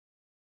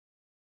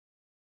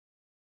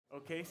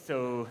Okay,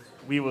 so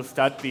we will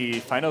start the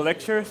final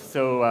lecture.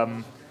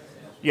 So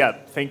yeah,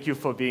 thank you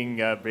for being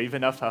brave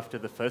enough after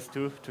the first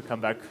two to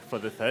come back for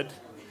the third.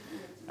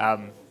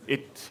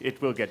 It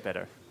will get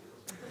better.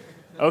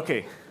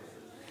 Okay.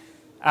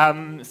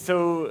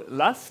 So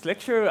last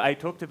lecture I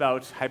talked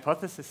about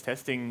hypothesis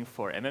testing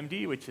for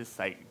MMD, which is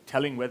like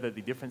telling whether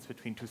the difference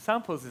between two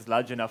samples is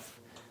large enough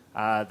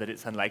that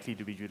it's unlikely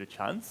to be due to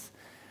chance.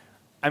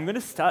 I'm going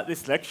to start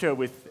this lecture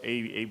with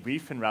a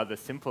brief and rather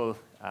simple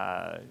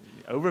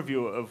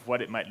overview of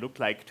what it might look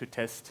like to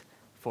test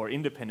for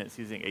independence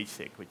using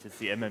HSIC, which is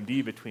the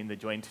MMD between the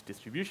joint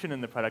distribution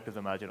and the product of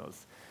the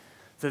marginals.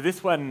 So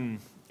this one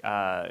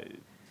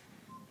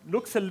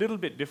looks a little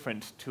bit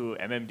different to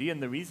MMD,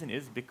 and the reason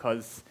is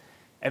because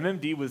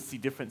MMD was the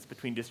difference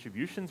between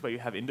distributions where you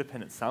have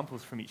independent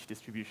samples from each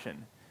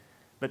distribution.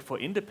 But for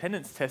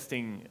independence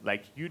testing,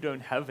 like, you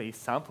don't have a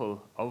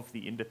sample of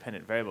the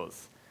independent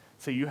variables.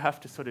 So you have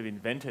to sort of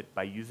invent it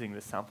by using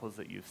the samples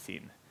that you've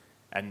seen.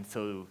 And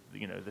so,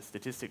 you know, the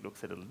statistic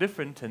looks a little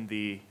different, and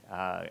the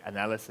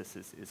analysis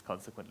is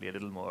consequently a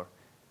little more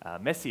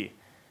messy.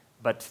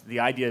 But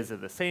the ideas are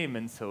the same,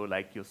 and so,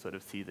 like, you'll sort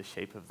of see the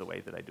shape of the way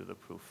that I do the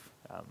proof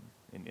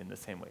in the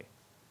same way.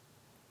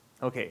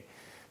 Okay,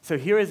 so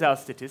here is our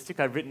statistic.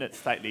 I've written it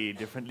slightly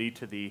differently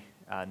to the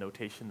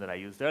notation that I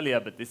used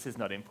earlier, but this is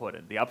not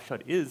important. The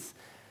upshot is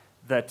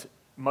that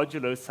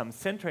modulo some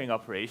centering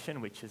operation,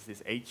 which is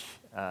this H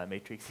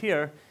matrix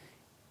here,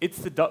 it's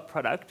the dot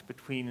product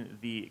between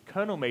the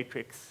kernel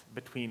matrix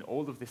between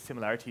all of the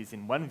similarities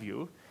in one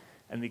view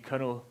and the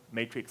kernel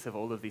matrix of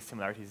all of these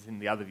similarities in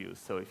the other views.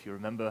 So if you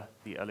remember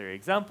the earlier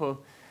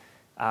example,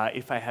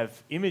 if I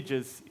have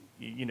images,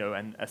 you know,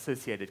 and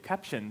associated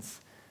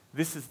captions,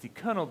 this is the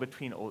kernel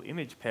between all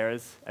image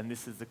pairs, and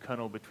this is the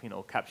kernel between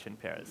all caption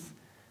pairs.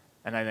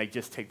 And then I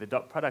just take the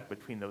dot product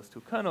between those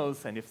two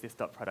kernels, and if this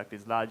dot product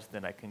is large,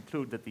 then I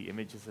conclude that the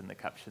images and the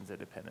captions are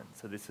dependent.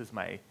 So this is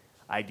my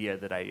idea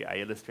that I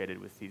illustrated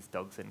with these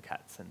dogs and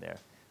cats and their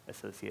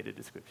associated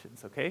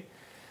descriptions, okay?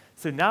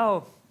 So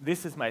now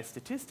this is my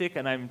statistic,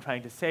 and I'm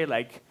trying to say,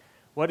 like,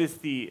 what is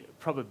the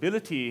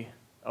probability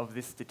of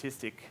this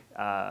statistic,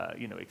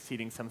 you know,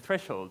 exceeding some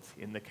threshold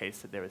in the case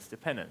that there is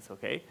dependence,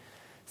 okay?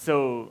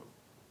 So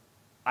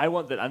I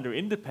want that under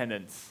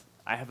independence,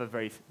 I have a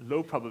very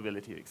low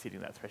probability of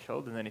exceeding that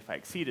threshold, and then if I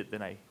exceed it,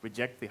 then I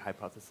reject the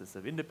hypothesis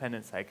of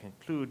independence. I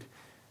conclude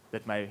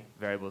that my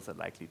variables are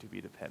likely to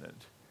be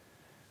dependent.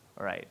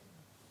 All right.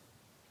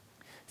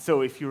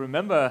 So if you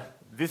remember,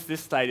 this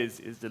slide is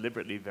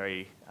deliberately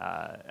very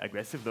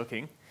aggressive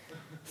looking.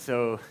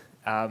 So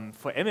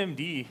for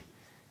MMD,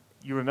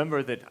 you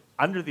remember that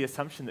under the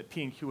assumption that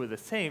P and Q were the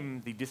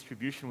same, the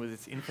distribution was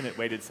its infinite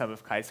weighted sum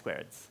of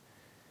chi-squareds.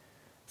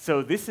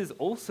 So this is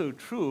also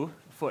true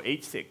for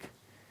HSIC.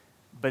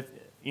 But,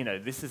 you know,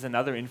 this is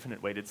another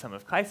infinite weighted sum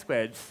of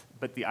chi-squareds,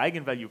 but the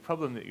eigenvalue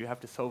problem that you have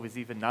to solve is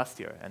even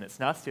nastier. And it's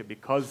nastier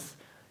because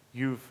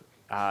you've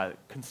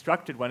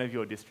constructed one of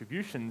your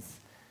distributions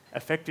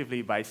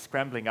effectively by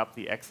scrambling up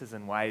the x's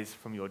and y's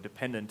from your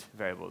dependent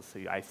variables. So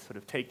I sort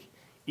of take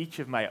each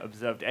of my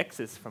observed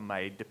x's from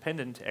my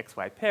dependent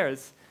xy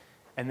pairs,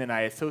 and then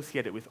I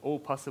associate it with all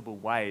possible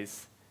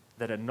y's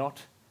that are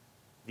not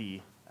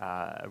the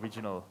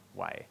original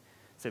y.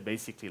 So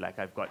basically, like,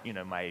 I've got, you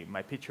know,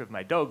 my picture of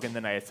my dog, and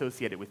then I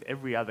associate it with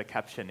every other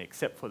caption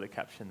except for the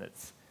caption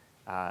that's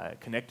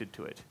connected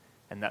to it.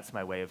 And that's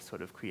my way of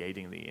sort of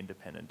creating the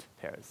independent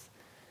pairs.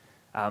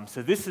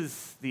 So this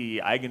is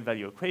the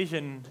eigenvalue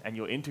equation, and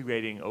you're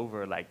integrating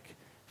over, like,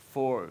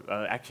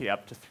 actually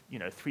up to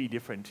three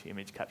different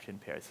image caption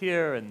pairs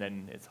here, and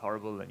then it's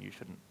horrible, and you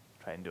shouldn't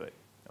try and do it,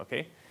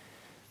 okay?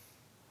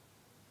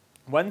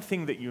 One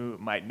thing that you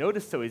might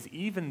notice, though, is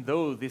even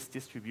though this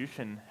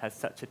distribution has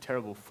such a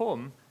terrible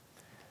form,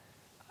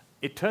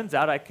 it turns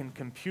out I can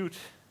compute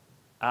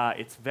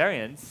its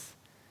variance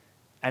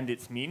and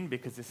its mean,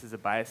 because this is a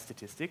biased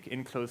statistic,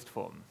 in closed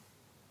form.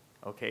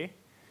 Okay?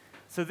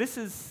 So this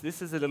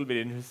is a little bit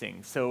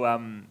interesting. So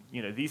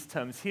you know, these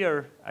terms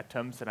here are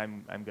terms that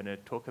I'm going to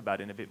talk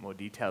about in a bit more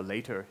detail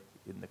later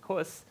in the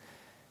course.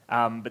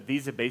 But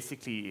these are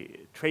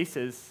basically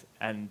traces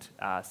and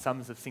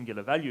sums of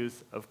singular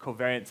values of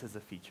covariances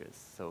of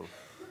features. So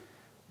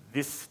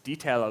this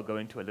detail I'll go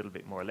into a little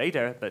bit more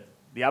later, but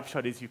the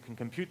upshot is you can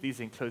compute these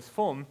in closed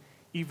form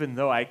even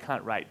though I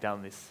can't write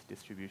down this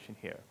distribution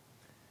here.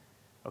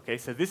 Okay,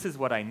 so this is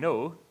what I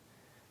know.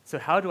 So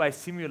how do I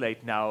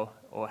simulate now,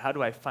 or how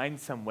do I find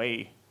some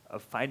way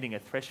of finding a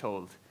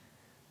threshold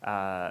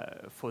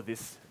for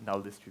this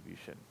null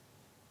distribution?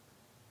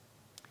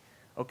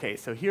 Okay,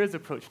 so here's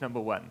approach number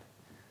one,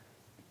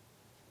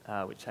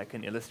 which I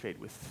can illustrate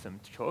with some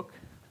chalk.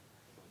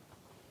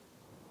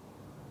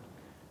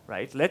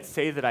 Right, let's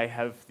say that I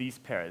have these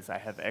pairs. I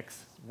have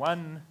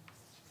x1,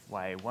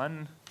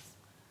 y1,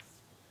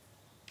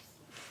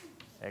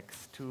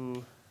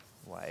 x2,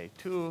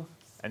 y2,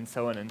 and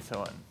so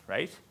on,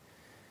 right?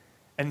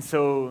 And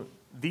so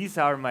these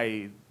are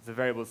the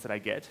variables that I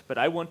get, but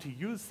I want to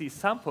use these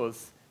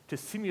samples to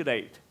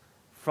simulate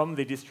from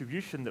the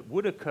distribution that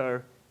would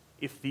occur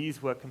if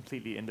these were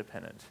completely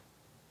independent.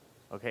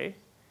 Okay?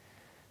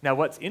 Now,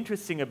 what's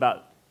interesting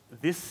about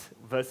this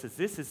versus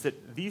this is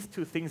that these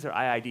two things are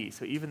IID.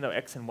 So even though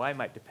x and y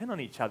might depend on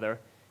each other,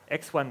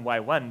 x1,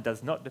 y1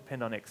 does not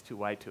depend on x2,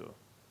 y2.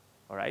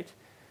 All right?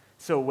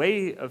 So a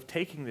way of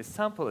taking this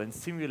sample and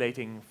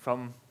simulating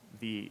from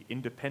the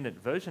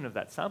independent version of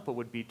that sample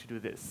would be to do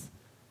this.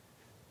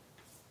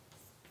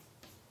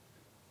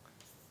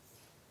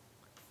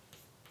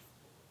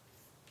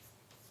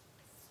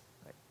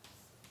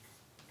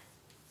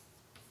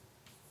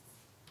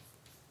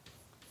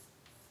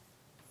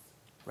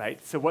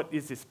 Right? So what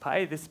is this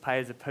pi? This pi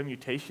is a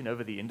permutation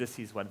over the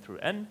indices 1 through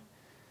n.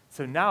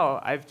 So now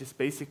I've just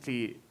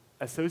basically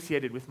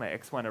associated with my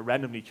x1 a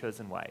randomly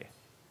chosen y.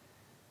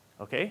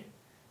 Okay?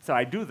 So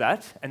I do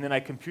that, and then I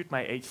compute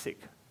my h-sig,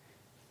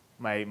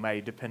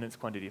 my dependence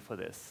quantity for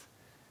this.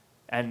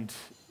 And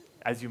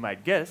as you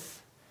might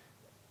guess,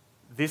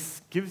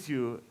 this gives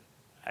you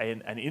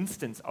an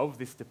instance of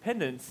this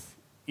dependence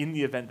in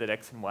the event that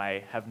x and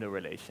y have no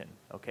relation.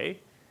 Okay?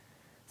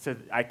 So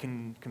I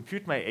can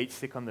compute my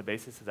h-sig on the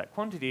basis of that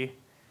quantity,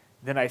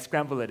 then I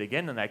scramble it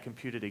again and I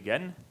compute it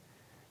again,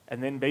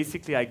 and then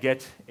basically I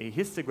get a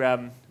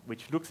histogram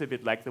which looks a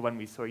bit like the one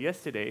we saw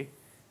yesterday,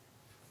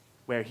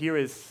 where here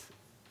is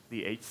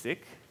the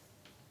h-sig.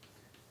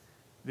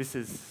 This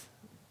is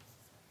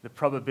the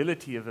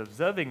probability of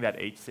observing that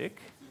h-sig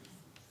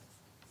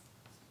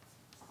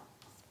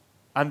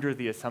under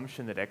the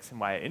assumption that x and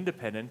y are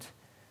independent.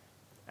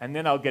 And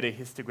then I'll get a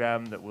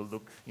histogram that will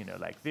look,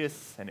 like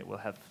this, and it will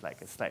have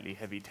like a slightly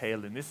heavy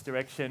tail in this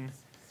direction.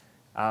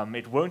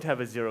 It won't have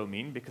a zero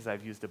mean because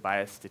I've used a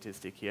bias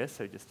statistic here,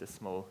 so just a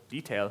small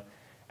detail.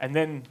 And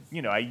then,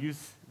 I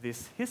use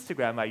this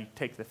histogram. I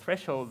take the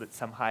threshold at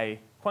some high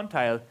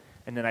quantile,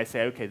 and then I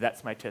say, okay,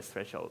 that's my test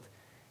threshold.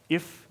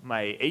 If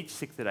my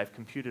h-sig that I've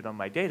computed on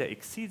my data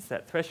exceeds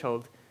that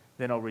threshold,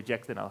 then I'll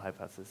reject the null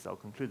hypothesis. I'll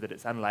conclude that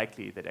it's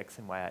unlikely that x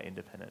and y are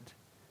independent.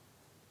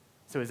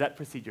 So is that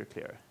procedure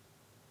clear?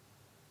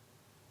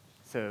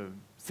 So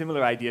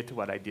similar idea to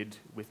what I did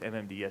with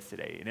MMD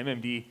yesterday. In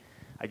MMD,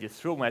 I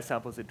just throw my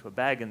samples into a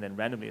bag and then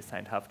randomly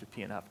assign half to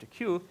P and half to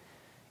Q.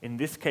 In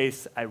this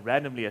case, I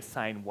randomly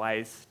assign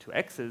y's to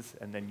x's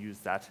and then use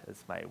that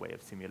as my way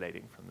of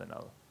simulating from the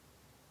null.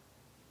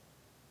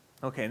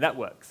 Okay, and that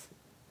works.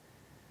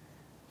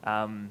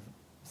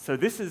 So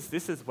this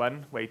is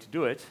one way to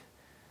do it.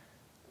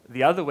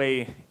 The other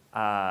way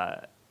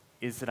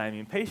is that I'm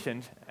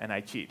impatient and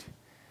I cheat.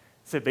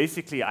 So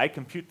basically, I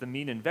compute the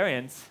mean and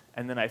variance,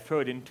 and then I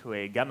throw it into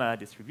a gamma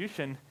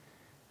distribution,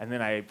 and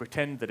then I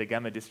pretend that a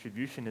gamma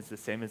distribution is the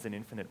same as an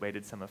infinite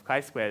weighted sum of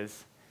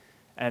chi-squares.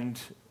 And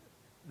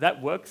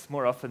that works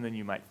more often than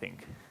you might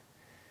think.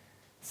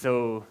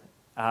 So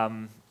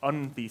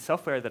on the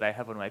software that I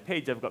have on my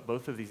page, I've got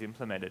both of these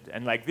implemented.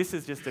 And this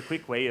is just a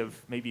quick way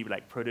of maybe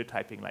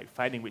prototyping,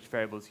 finding which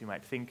variables you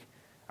might think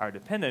are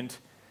dependent,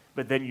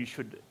 but then you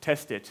should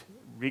test it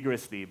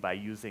rigorously by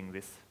using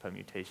this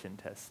permutation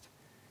test.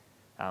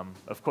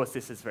 Of course,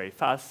 this is very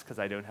fast because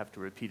I don't have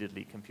to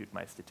repeatedly compute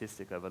my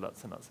statistic over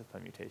lots and lots of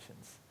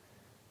permutations.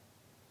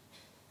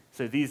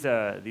 So these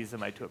are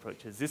my two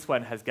approaches. This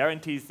one has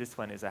guarantees. This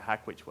one is a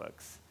hack which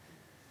works.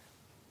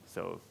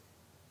 So,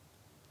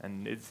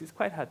 and it's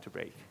quite hard to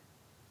break,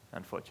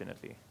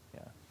 unfortunately.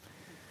 Yeah.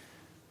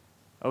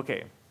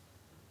 Okay.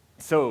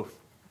 So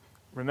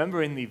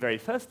remember in the very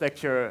first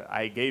lecture,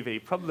 I gave a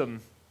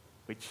problem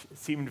which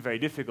seemed very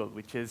difficult,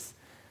 which is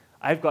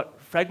I've got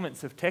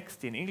fragments of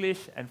text in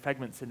English and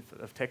fragments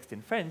of text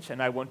in French,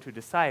 and I want to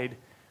decide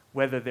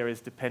whether there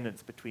is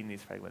dependence between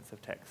these fragments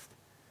of text.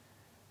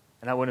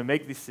 And I want to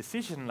make this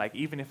decision,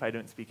 even if I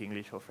don't speak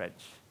English or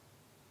French.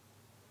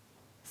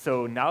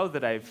 So now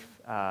that I've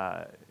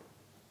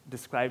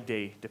described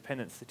a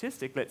dependent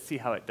statistic, let's see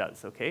how it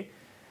does, okay?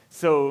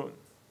 So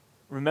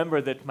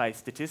remember that my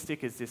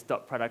statistic is this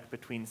dot product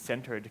between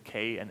centered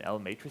K and L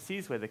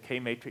matrices, where the K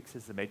matrix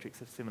is the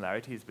matrix of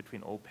similarities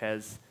between all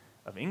pairs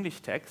of English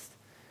text,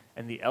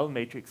 and the L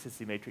matrix is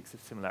the matrix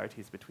of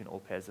similarities between all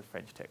pairs of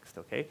French text,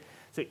 okay?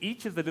 So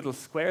each of the little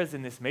squares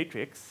in this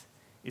matrix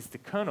is the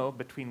kernel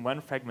between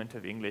one fragment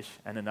of English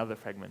and another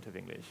fragment of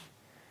English.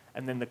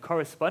 And then the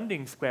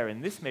corresponding square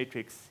in this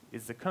matrix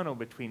is the kernel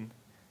between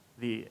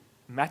the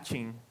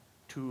matching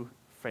two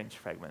French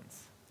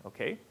fragments,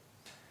 okay?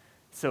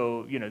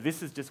 So,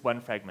 this is just one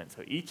fragment.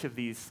 So each of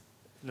these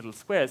little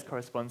squares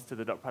corresponds to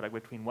the dot product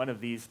between one of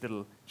these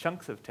little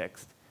chunks of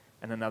text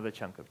and another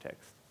chunk of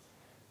text.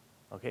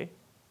 Okay?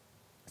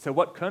 So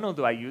what kernel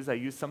do I use? I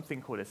use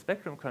something called a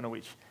spectrum kernel,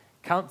 which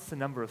counts the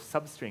number of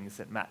substrings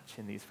that match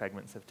in these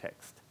fragments of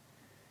text.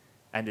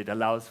 And it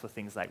allows for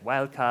things like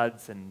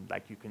wildcards, and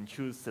you can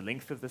choose the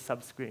length of the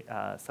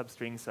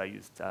substring. So I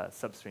used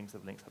substrings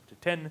of length up to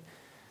 10.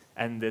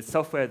 And there's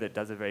software that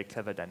does a very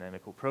clever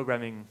dynamical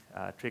programming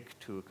trick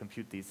to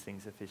compute these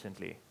things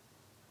efficiently.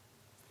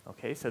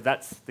 Okay, so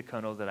that's the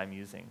kernel that I'm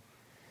using.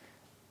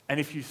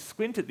 And if you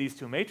squint at these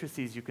two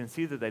matrices, you can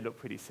see that they look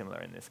pretty similar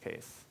in this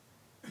case.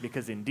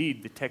 Because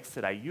indeed, the text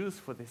that I use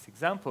for this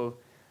example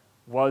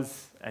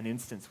was an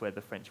instance where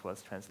the French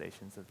was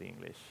translations of the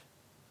English.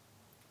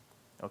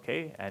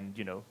 Okay, and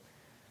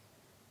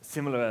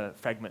similar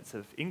fragments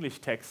of English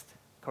text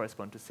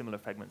correspond to similar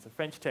fragments of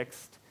French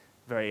text.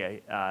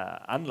 Very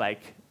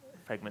unlike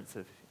fragments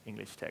of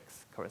English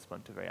text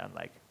correspond to very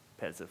unlike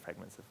pairs of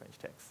fragments of French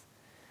text.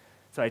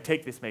 So I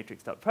take this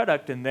matrix dot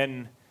product, and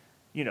then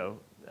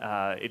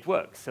it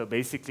works. So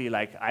basically,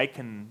 like, I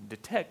can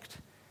detect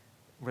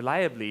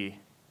reliably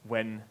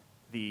when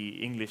the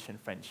English and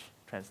French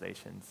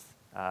translations,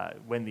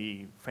 when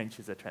the French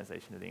is a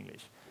translation of the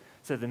English.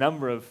 So the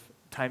number of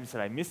times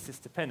that I miss this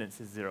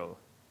dependence is 0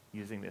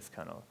 using this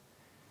kernel.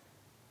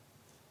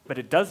 But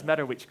it does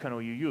matter which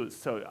kernel you use.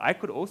 So I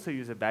could also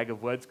use a bag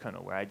of words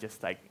kernel where I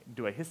just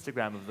do a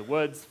histogram of the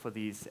words for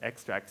these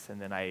extracts,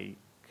 and then I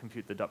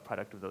compute the dot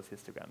product of those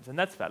histograms. And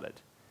that's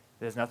valid.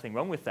 There's nothing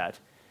wrong with that,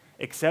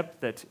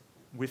 except that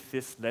with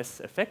this less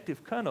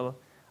effective kernel,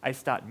 I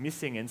start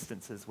missing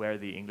instances where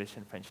the English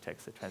and French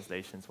text are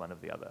translations one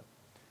of the other.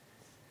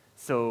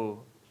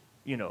 So,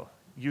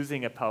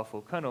 using a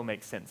powerful kernel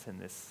makes sense in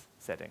this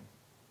setting.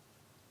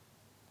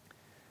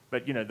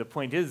 But the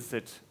point is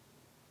that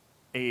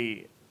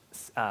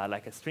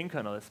like a string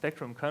kernel, a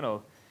spectrum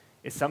kernel,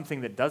 is something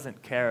that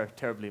doesn't care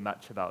terribly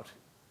much about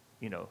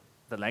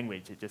the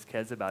language. It just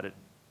cares about it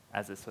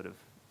as a sort of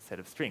set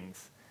of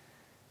strings.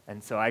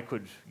 And so I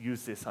could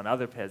use this on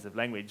other pairs of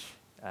language,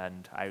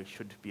 and I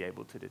should be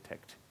able to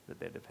detect that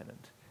they're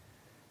dependent.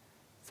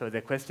 So are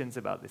there questions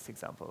about this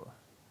example?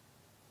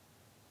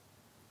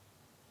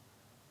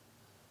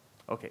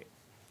 Okay.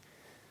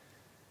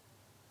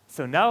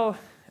 So now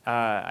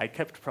I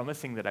kept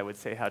promising that I would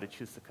say how to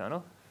choose the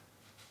kernel.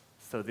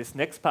 So this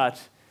next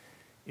part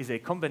is a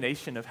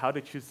combination of how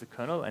to choose the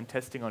kernel and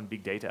testing on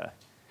big data.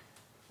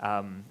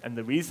 And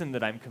the reason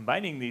that I'm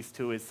combining these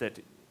two is that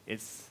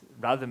it's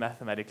rather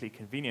mathematically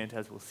convenient,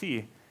 as we'll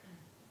see,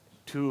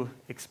 to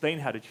explain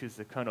how to choose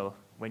the kernel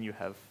when you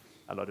have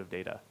a lot of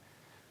data.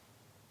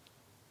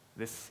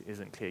 This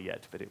isn't clear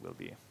yet, but it will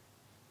be.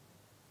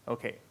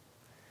 Okay.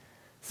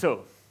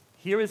 So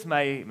here is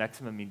my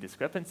maximum mean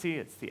discrepancy.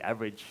 It's the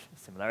average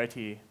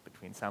similarity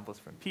between samples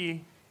from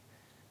P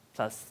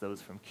plus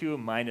those from Q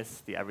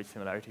minus the average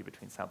similarity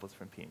between samples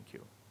from P and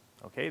Q.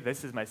 Okay,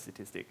 this is my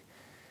statistic.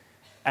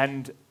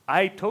 And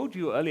I told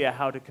you earlier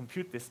how to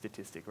compute this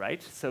statistic,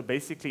 right? So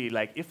basically,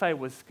 like, if I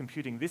was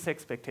computing this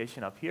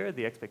expectation up here,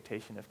 the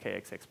expectation of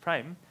kxx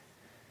prime,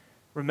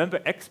 remember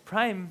x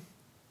prime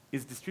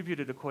is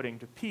distributed according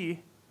to P,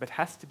 but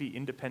has to be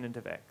independent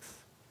of x.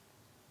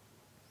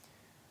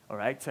 All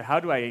right, so how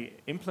do I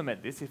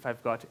implement this? If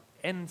I've got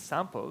n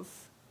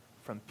samples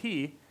from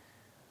P,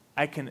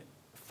 I can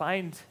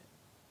find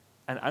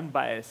an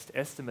unbiased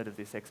estimate of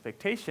this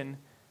expectation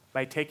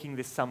by taking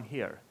this sum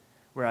here,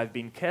 where I've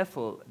been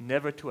careful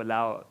never to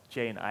allow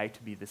j and I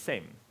to be the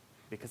same,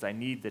 because I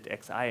need that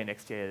xi and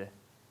xj are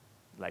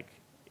like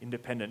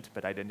independent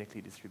but identically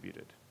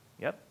distributed.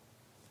 Yep.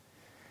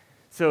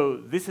 So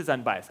this is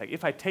unbiased. Like,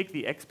 if I take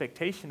the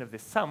expectation of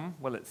this sum,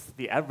 well, it's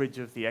the average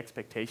of the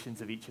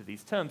expectations of each of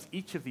these terms.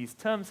 Each of these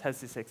terms has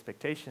this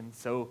expectation,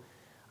 so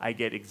I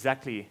get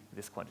exactly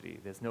this quantity.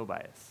 There's no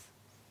bias.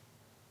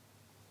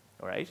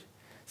 All right?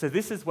 So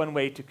this is one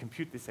way to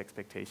compute this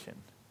expectation.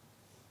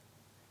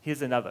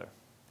 Here's another.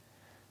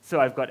 So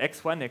I've got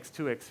x1,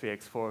 x2, x3,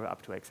 x4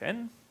 up to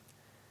xn.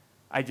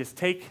 I just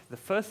take the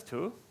first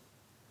two,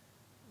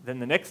 then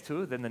the next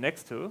two, then the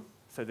next two.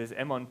 So there's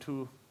m on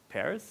 2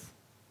 pairs.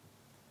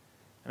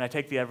 And I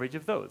take the average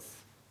of those.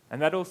 And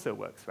that also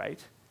works,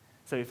 right?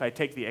 So if I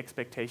take the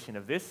expectation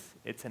of this,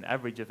 it's an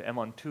average of m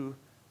on 2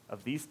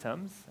 of these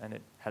terms, and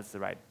it has the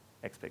right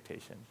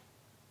expectation.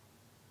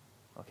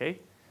 Okay?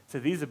 So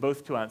these are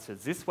both two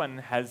answers. This one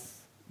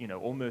has,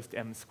 almost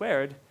m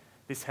squared.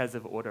 This has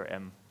of order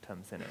m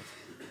terms in it.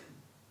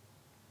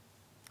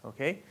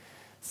 Okay?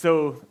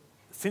 So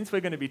since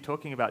we're going to be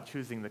talking about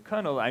choosing the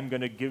kernel, I'm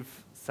going to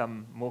give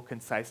some more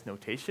concise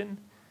notation.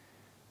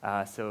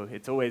 So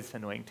it's always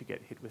annoying to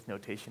get hit with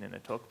notation in a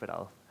talk, but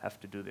I'll have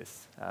to do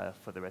this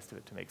for the rest of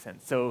it to make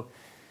sense. So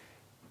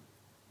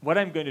what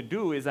I'm going to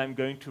do is I'm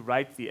going to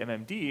write the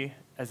MMD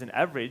as an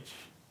average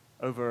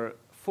over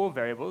 4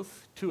 variables,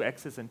 2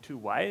 x's and 2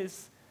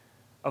 y's,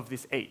 of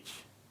this h.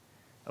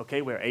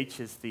 Okay, where h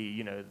is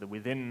the the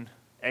within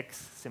x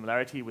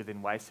similarity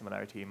within y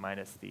similarity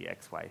minus the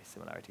xy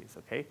similarities.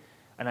 Okay,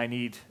 and I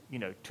need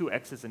 2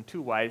 x's and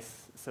 2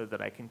 y's so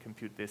that I can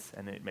compute this,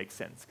 and it makes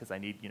sense because I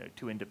need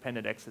 2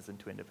 independent x's and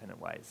 2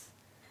 independent y's.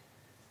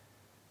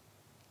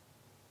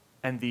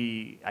 And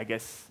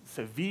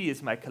so v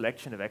is my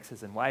collection of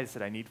x's and y's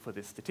that I need for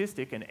this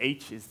statistic, and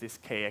h is this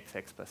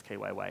kxx plus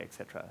kyy,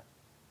 etc.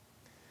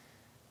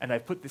 And I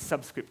put this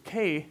subscript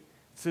k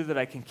so that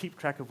I can keep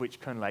track of which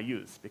kernel I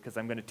use, because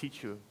I'm going to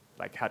teach you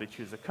how to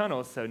choose a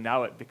kernel, so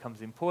now it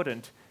becomes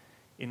important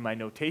in my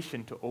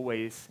notation to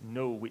always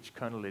know which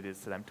kernel it is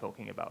that I'm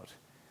talking about.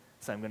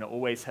 So I'm going to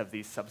always have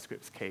these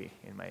subscripts k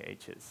in my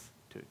h's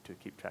to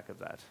keep track of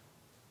that.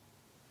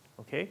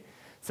 Okay?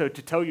 So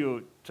to tell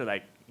you,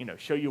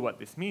 show you what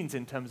this means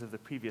in terms of the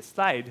previous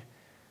slide,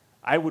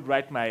 I would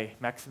write my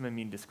maximum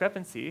mean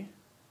discrepancy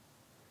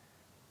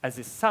as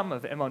a sum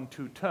of M on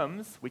 2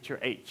 terms, which are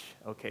H.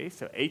 Okay,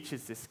 so H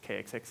is this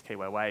KXX,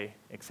 KYY,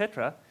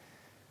 etc.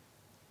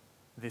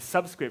 This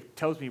subscript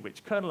tells me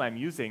which kernel I'm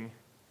using,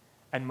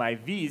 and my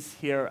V's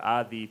here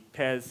are the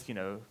pairs,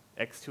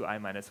 x to I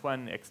minus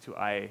 1, x to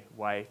I,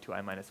 y to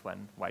I minus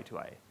 1, y to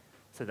I.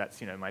 So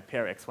that's, my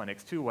pair x1,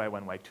 x2,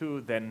 y1,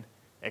 y2, then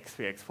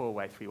x3, x4,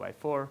 y3,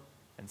 y4,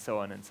 and so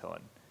on and so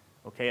on.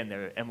 Okay, and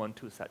there are M on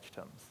 2 such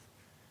terms.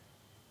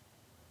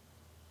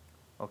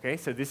 Okay,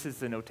 so this is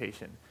the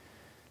notation.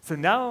 So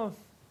now,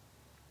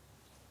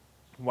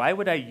 why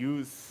would I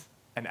use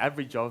an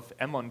average of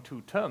M on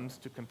 2 terms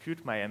to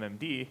compute my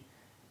MMD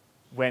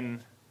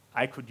when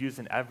I could use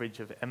an average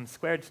of M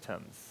squared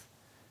terms?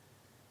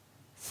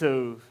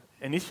 So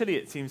initially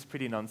it seems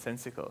pretty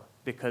nonsensical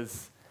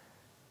because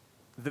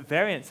the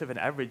variance of an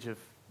average of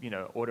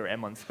order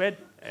M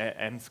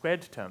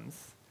squared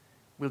terms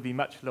will be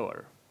much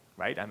lower,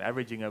 right? I'm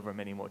averaging over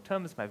many more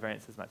terms, my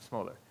variance is much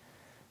smaller.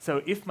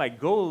 So if my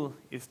goal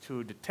is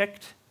to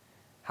detect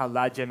how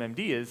large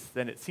MMD is,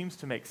 then it seems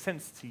to make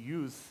sense to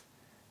use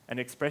an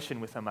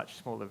expression with a much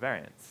smaller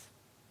variance.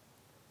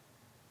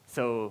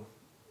 So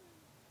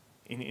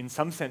in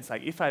some sense,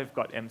 like if I've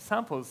got M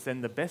samples,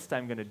 then the best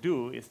I'm going to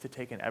do is to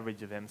take an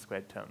average of M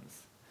squared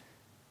terms.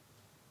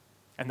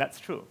 And that's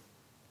true.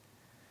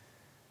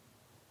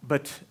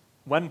 But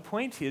one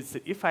point is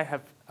that if I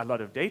have a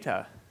lot of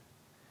data,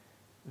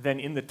 then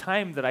in the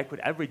time that I could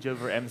average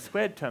over M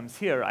squared terms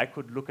here, I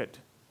could look at,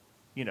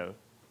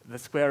 the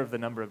square of the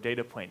number of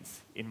data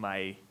points in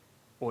my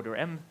order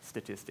M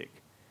statistic.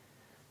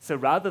 So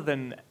rather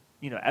than,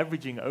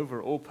 averaging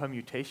over all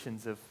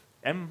permutations of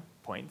M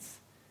points,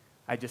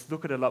 I just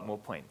look at a lot more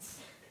points.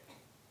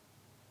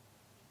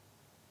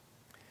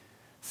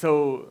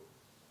 So,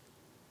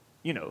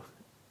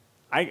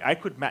 I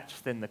could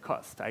match then the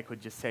cost. I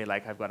could just say,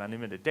 like, I've got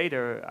unlimited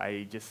data,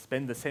 I just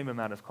spend the same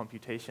amount of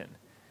computation.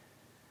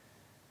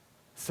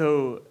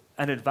 So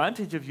an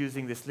advantage of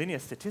using this linear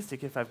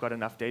statistic, if I've got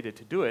enough data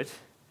to do it,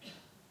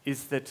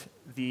 is that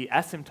the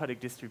asymptotic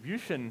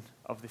distribution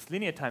of this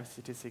linear time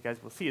statistic,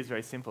 as we'll see, is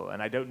very simple,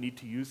 and I don't need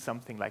to use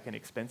something like an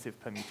expensive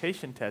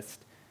permutation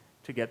test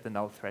to get the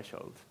null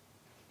threshold.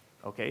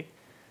 Okay?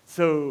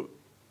 So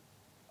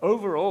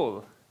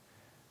overall,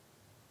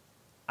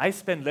 I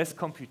spend less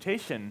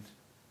computation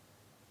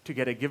to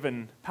get a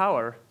given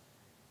power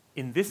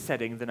in this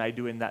setting than I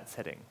do in that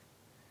setting.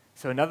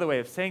 So another way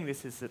of saying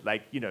this is that,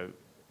 like,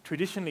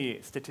 traditionally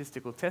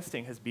statistical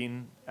testing has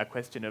been a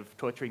question of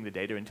torturing the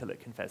data until it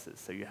confesses.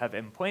 So you have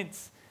M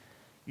points,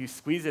 you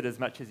squeeze it as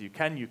much as you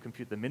can, you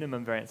compute the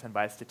minimum variance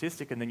unbiased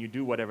statistic, and then you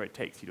do whatever it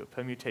takes. You do a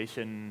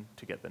permutation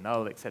to get the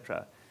null,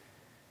 etc.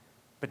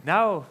 But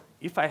now,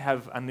 if I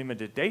have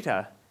unlimited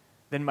data,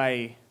 then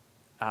my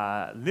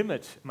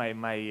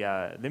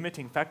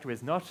limiting factor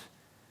is not,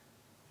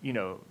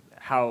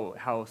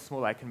 how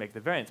small I can make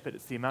the variance, but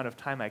it's the amount of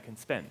time I can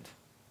spend.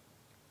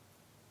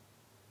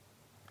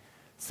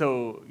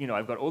 So,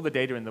 I've got all the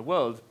data in the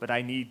world, but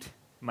I need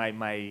my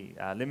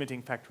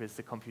limiting factor is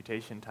the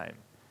computation time.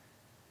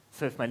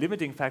 So if my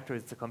limiting factor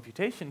is the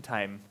computation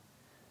time,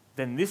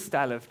 then this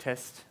style of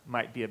test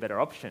might be a better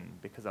option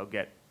because I'll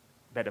get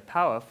better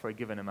power for a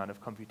given amount of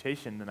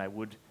computation than I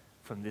would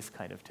from this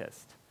kind of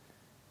test.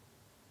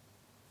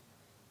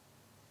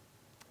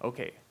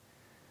 Okay,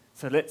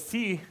 so let's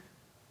see,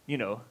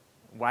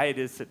 why it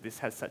is that this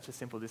has such a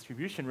simple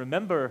distribution.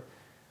 Remember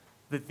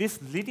that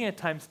this linear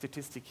time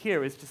statistic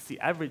here is just the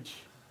average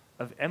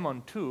of M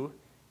on 2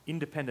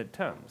 independent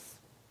terms,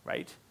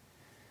 right?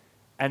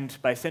 And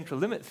by central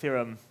limit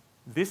theorem,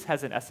 this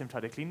has an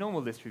asymptotically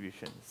normal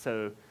distribution.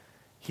 So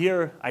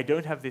here, I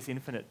don't have this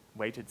infinite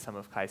weighted sum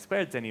of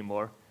chi-squareds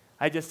anymore.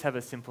 I just have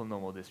a simple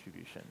normal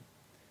distribution.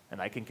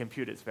 And I can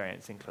compute its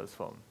variance in closed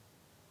form.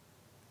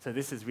 So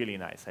this is really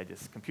nice. I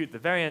just compute the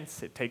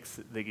variance. It takes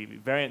the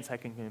variance I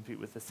can compute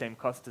with the same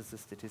cost as the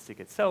statistic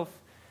itself.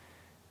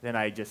 Then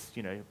I just,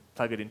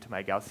 plug it into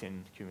my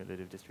Gaussian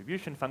cumulative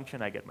distribution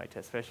function. I get my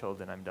test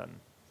threshold, and I'm done.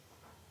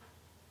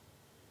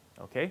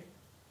 Okay?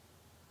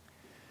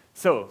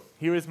 So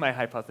here is my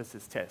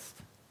hypothesis test.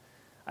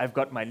 I've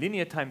got my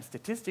linear time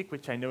statistic,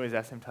 which I know is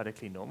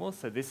asymptotically normal.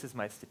 So this is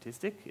my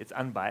statistic. It's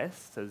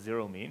unbiased, so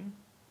zero mean.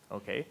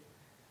 Okay.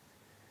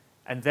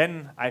 And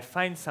then I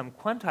find some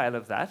quantile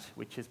of that,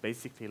 which is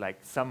basically like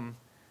some,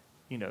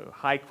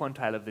 high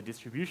quantile of the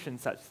distribution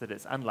such that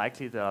it's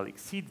unlikely that I'll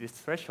exceed this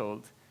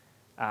threshold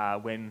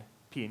when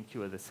P and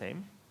Q are the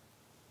same.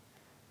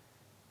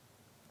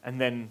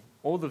 And then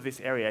all of this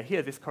area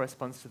here, this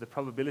corresponds to the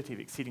probability of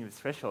exceeding this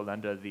threshold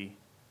under the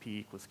P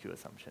equals Q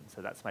assumption.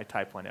 So that's my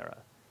type 1 error.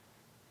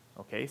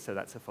 Okay, so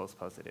that's a false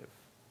positive.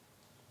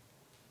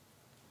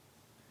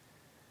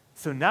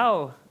 So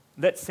now,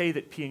 let's say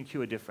that P and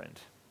Q are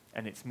different,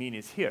 and its mean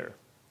is here.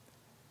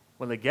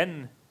 Well,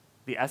 again,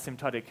 the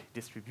asymptotic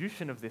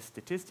distribution of this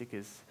statistic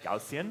is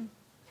Gaussian.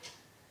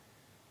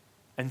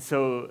 And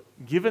so,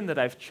 given that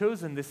I've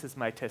chosen this as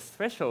my test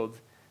threshold,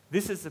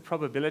 this is the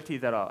probability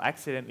that I'll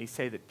accidentally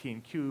say that P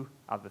and Q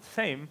are the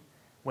same,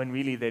 when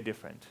really they're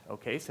different.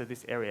 Okay, so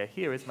this area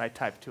here is my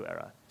type 2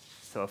 error,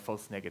 so a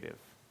false negative.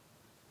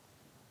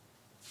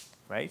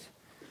 Right?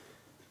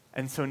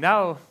 And so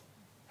now,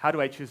 how do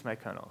I choose my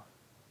kernel?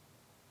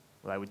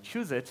 Well, I would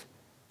choose it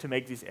to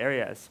make this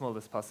area as small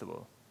as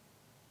possible.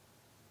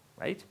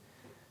 Right?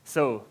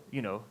 So,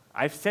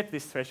 I've set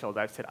this threshold.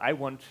 I've said I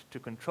want to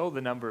control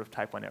the number of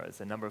type 1 errors,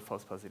 the number of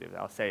false positives.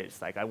 I'll say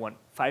it's like I want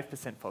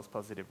 5% false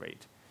positive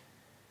rate.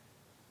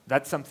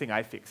 That's something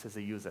I fix as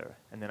a user.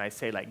 And then I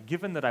say, like,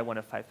 given that I want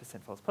a 5%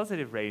 false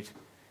positive rate,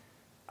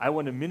 I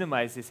want to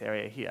minimize this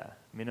area here,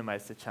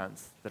 minimize the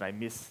chance that I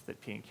miss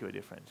that P and Q are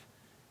different.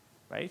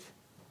 Right?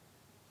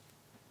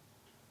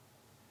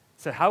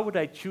 So how would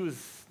I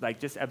choose, like,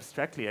 just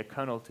abstractly a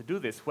kernel to do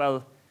this?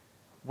 Well,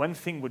 one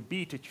thing would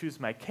be to choose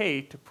my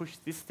K to push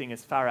this thing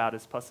as far out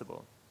as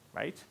possible,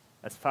 right?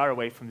 As far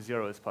away from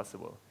 0 as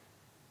possible.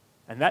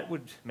 And that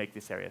would make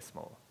this area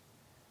small.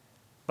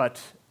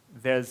 But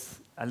there's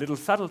a little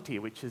subtlety,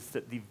 which is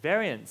that the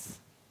variance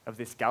of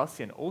this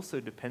Gaussian also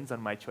depends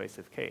on my choice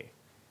of K,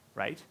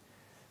 right?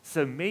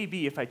 So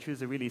maybe if I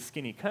choose a really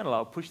skinny kernel,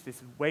 I'll push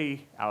this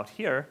way out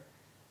here,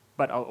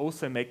 but I'll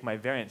also make my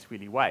variance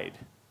really wide.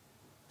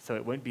 So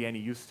it won't be any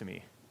use to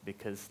me,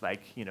 because,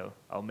 like,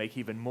 I'll make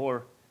even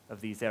more of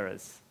these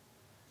errors.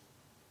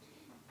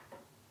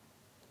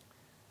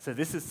 So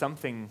this is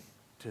something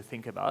to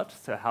think about.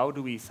 So how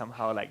do we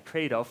somehow, like,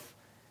 trade off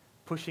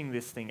pushing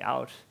this thing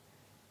out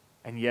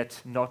and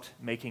yet not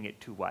making it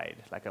too wide?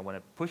 Like, I want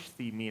to push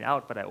the mean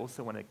out, but I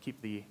also want to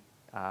keep the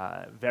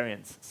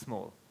variance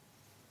small.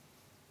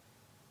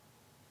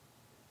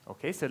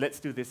 Okay, so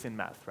let's do this in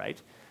math,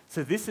 right?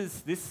 So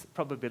this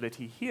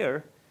probability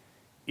here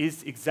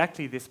is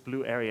exactly this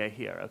blue area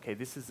here. Okay,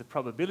 this is the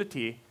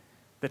probability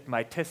that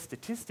my test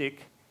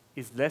statistic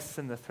is less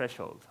than the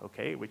threshold,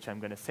 okay, which I'm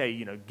going to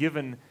say,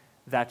 given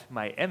that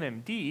my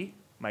MMD,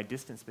 my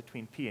distance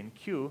between P and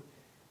Q,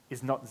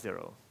 is not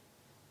 0,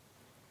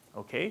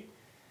 okay?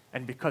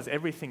 And because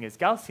everything is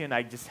Gaussian,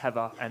 I just have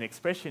an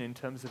expression in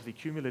terms of the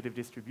cumulative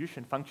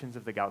distribution functions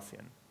of the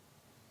Gaussian,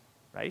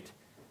 right?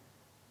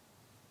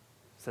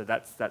 So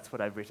that's what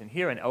I've written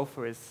here, and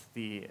alpha is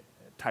the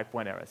type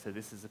 1 error. So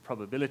this is the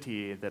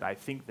probability that I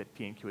think that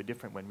P and Q are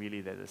different when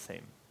really they're the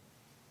same.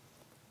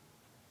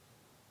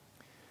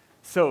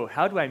 So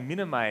how do I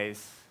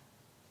minimize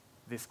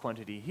this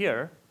quantity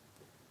here?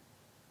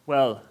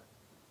 Well,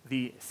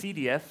 the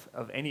CDF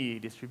of any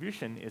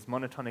distribution is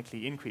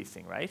monotonically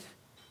increasing, right?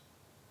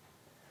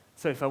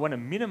 So if I want to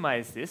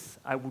minimize this,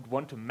 I would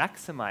want to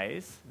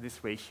maximize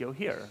this ratio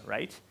here,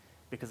 right?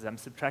 Because I'm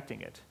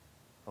subtracting it.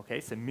 Okay,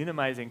 so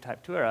minimizing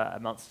type 2 error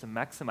amounts to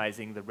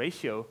maximizing the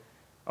ratio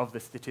of the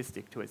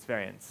statistic to its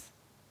variance,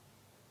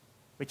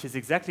 which is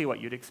exactly what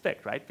you'd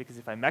expect, right? Because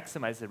if I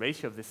maximize the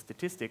ratio of this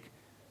statistic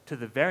to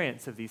the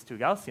variance of these two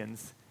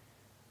Gaussians,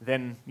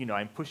 then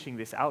I'm pushing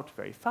this out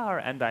very far,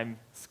 and I'm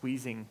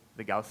squeezing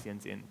the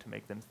Gaussians in to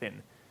make them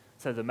thin.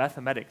 So the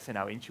mathematics and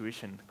our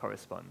intuition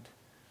correspond.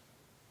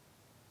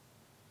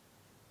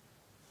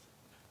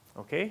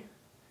 Okay?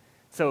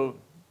 So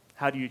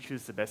how do you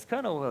choose the best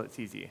kernel? Well, it's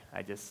easy.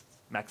 I just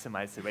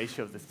maximize the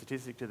ratio of the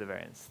statistic to the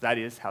variance. That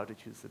is how to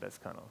choose the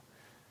best kernel.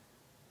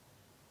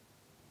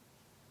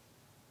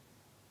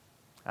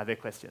 Are there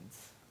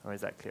questions, or is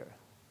that clear?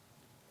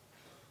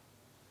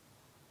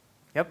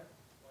 Yep.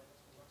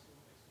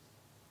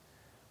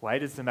 Why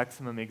does the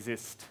maximum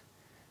exist?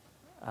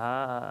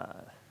 I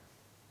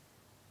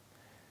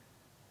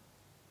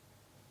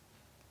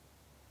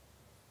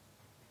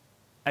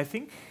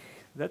think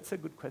that's a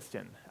good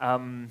question.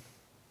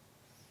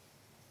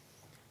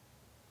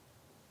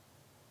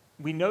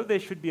 We know there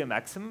should be a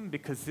maximum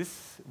because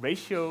this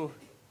ratio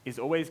is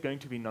always going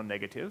to be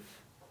non-negative,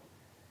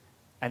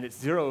 and it's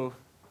 0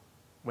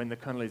 when the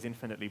kernel is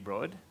infinitely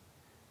broad,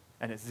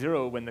 and it's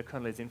 0 when the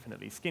kernel is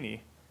infinitely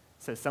skinny.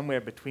 So somewhere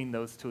between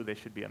those two, there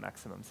should be a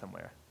maximum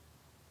somewhere.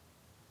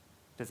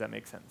 Does that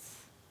make sense?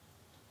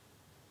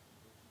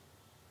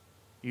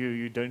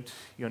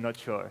 You're not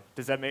sure.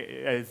 Does that make,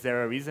 is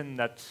there a reason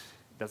that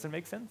doesn't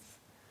make sense?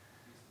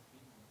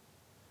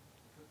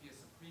 Could be a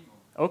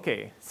supremum.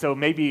 Okay, so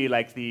maybe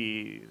like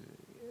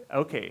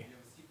okay.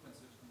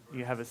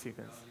 You have a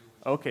sequence.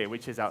 Okay,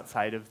 which is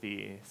outside of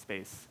the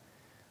space.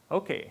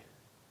 Okay.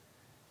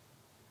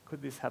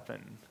 Could this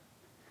happen?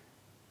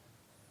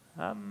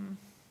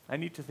 I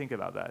need to think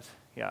about that,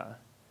 yeah.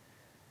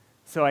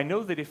 So I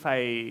know that if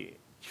I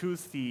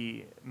choose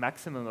the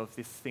maximum of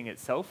this thing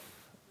itself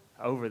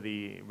over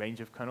the range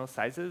of kernel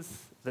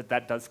sizes,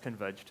 that does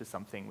converge to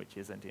something which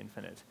isn't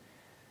infinite.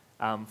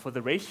 For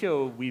the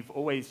ratio, we've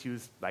always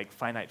used like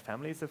finite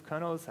families of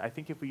kernels. I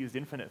think if we used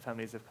infinite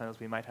families of kernels,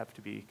 we might have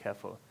to be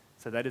careful.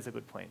 So that is a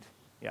good point,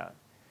 yeah.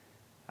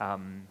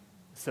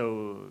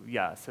 So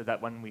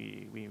that one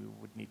we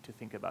would need to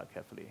think about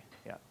carefully,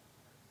 yeah.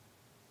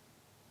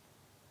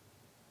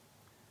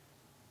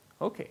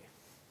 Okay.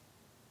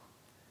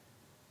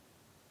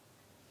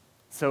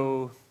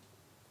 So,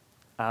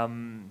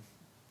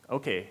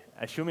 okay,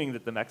 assuming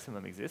that the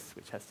maximum exists,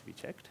 which has to be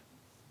checked,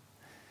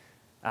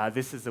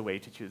 this is the way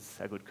to choose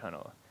a good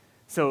kernel.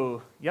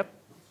 So, yep.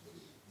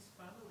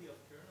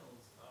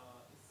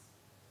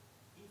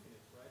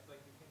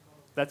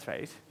 That's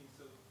right. Okay,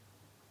 so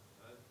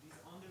this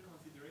under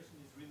consideration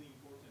is really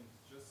important,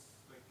 just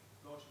like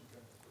Gaussian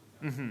kernels, for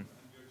example, and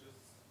you're just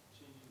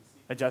changing the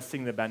sequence.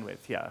 Adjusting the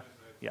bandwidth, yeah, Right.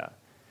 yeah.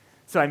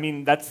 So I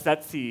mean, that's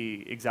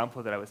the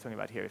example that I was talking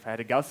about here. If I had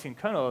a Gaussian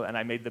kernel and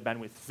I made the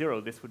bandwidth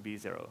 0, this would be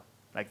 0.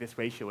 Like this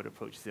ratio would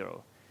approach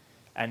 0.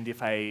 And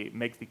if I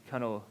make the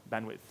kernel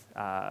bandwidth,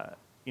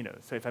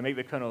 so if I make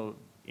the kernel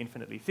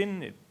infinitely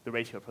thin, the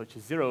ratio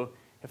approaches 0.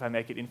 If I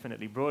make it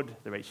infinitely broad,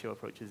 the ratio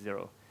approaches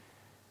 0.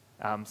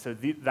 So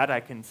that I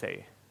can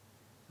say.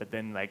 But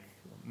then like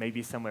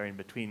maybe somewhere in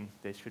between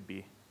there should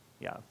be,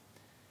 yeah.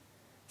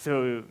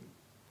 So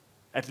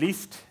at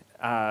least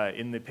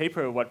in the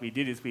paper what we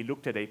did is we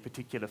looked at a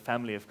particular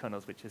family of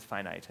kernels which is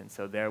finite. And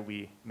so there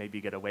we maybe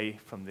get away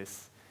from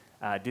this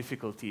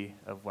difficulty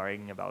of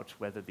worrying about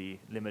whether the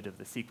limit of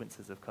the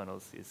sequences of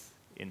kernels is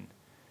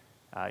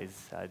I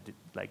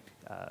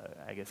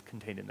guess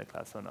contained in the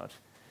class or not.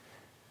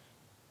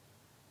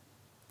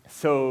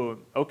 So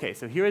okay,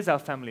 so here is our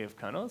family of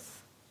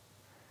kernels.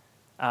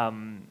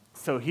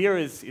 So here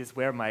is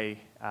where my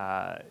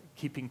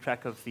keeping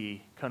track of the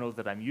kernel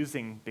that I'm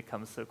using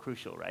becomes so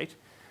crucial, right?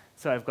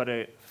 So I've got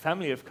a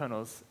family of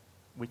kernels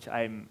which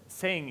I'm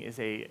saying is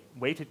a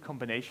weighted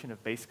combination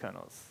of base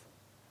kernels.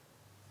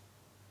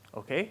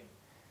 Okay?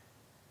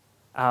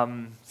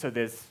 So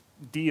there's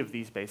D of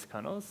these base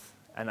kernels,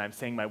 and I'm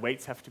saying my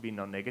weights have to be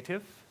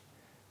non-negative,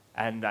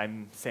 and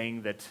I'm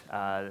saying that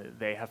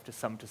they have to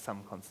sum to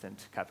some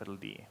constant, capital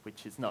D,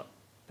 which is not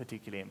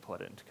particularly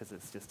important because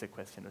it's just a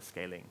question of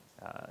scaling.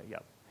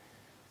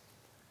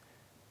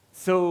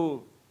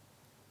 So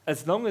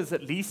as long as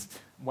at least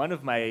one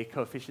of my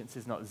coefficients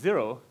is not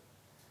 0,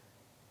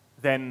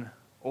 then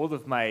all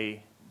of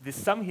this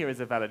sum here is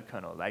a valid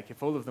kernel. Like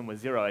if all of them were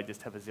 0, I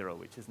just have a 0,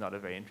 which is not a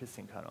very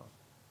interesting kernel.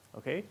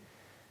 Okay?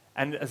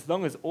 And as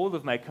long as all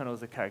of my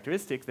kernels are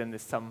characteristic, then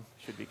this sum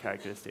should be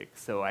characteristic.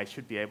 So I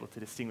should be able to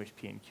distinguish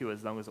P and Q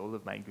as long as all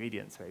of my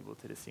ingredients are able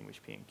to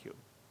distinguish P and Q.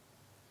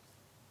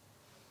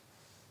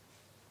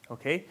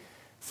 Okay?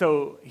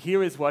 So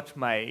here is what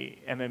my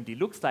MMD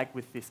looks like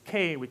with this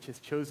K, which is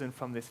chosen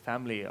from this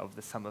family of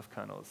the sum of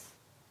kernels.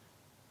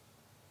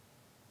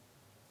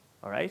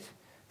 All right?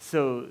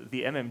 So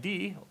the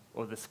MMD,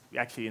 or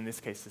actually in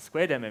this case the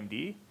squared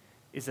MMD,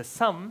 is a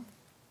sum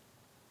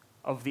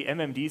of the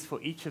MMDs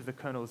for each of the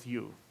kernels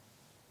U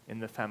in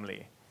the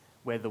family,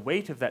 where the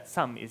weight of that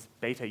sum is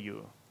beta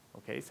U.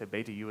 Okay, so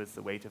beta U is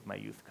the weight of my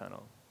youth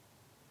kernel.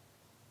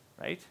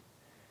 Right?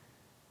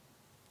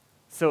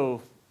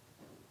 So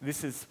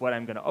this is what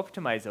I'm going to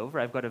optimize over.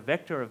 I've got a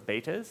vector of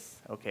betas,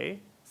 okay,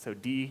 so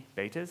D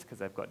betas,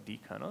 because I've got D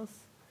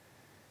kernels.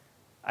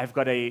 I've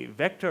got a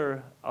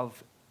vector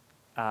of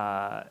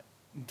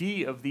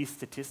D of these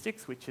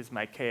statistics, which is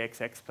my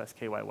KXX plus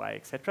KYY,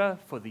 etc.,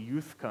 for the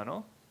youth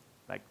kernel,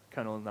 like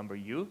kernel number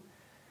U.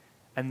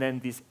 And then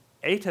this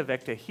eta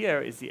vector here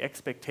is the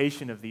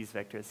expectation of these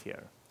vectors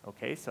here.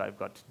 Okay, so I've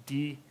got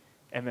D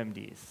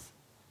MMDs,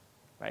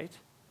 right?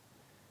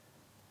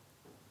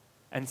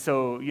 And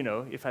so,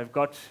 if I've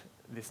got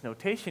this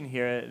notation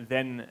here,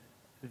 then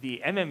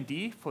the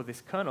MMD for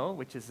this kernel,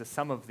 which is the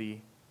sum of the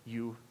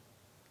U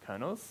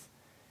kernels,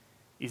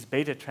 is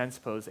beta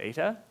transpose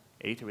eta.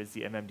 Eta is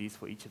the MMDs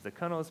for each of the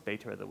kernels,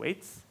 beta are the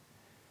weights.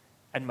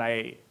 And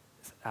my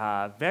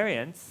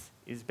variance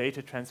is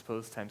beta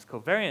transpose times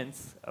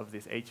covariance of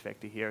this H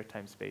vector here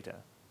times beta.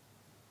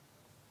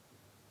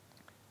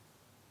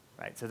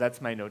 Right, so that's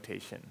my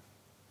notation.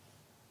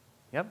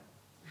 Yep?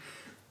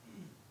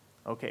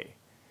 Okay.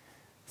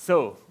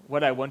 So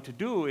what I want to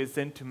do is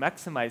then to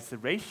maximize the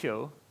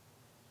ratio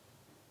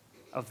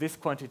of this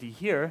quantity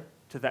here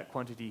to that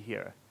quantity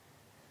here.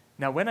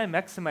 Now when I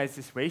maximize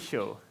this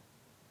ratio,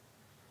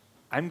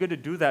 I'm going to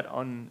do that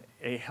on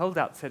a held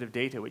out set of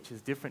data which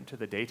is different to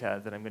the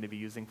data that I'm going to be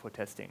using for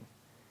testing.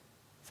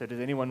 So does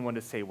anyone want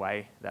to say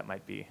why that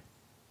might be?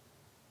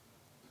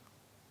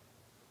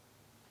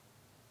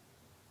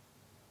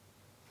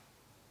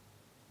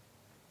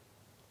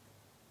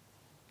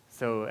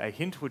 So a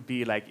hint would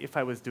be like if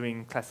I was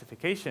doing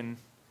classification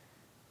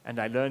and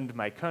I learned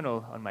my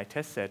kernel on my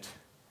test set,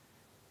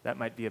 that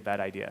might be a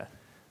bad idea,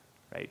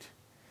 right?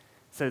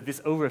 So this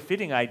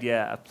overfitting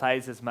idea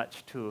applies as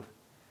much to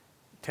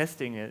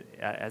testing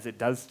as it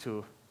does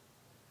to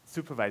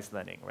supervised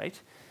learning, right?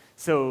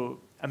 So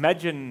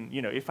imagine,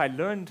 if I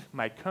learned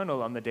my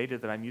kernel on the data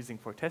that I'm using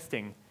for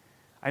testing,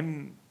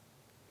 I'm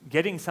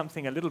getting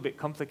something a little bit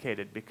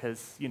complicated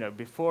because,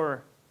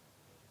 before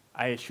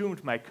I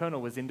assumed my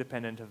kernel was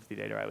independent of the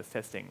data I was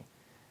testing.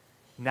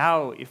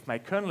 Now, if my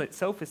kernel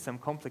itself is some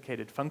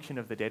complicated function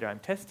of the data I'm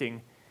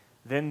testing,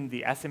 then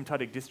the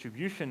asymptotic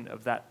distribution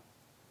of that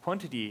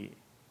quantity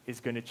is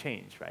going to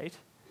change, right?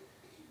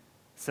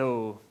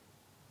 So,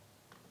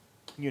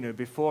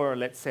 before,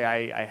 let's say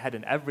I had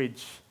an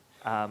average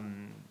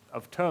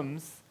of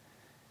terms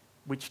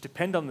which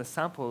depend on the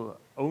sample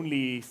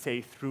only, say,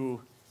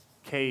 through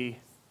k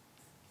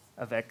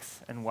of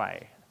x and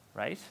y,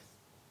 right?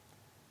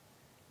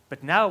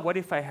 But now what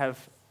if I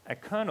have a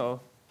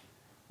kernel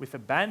with a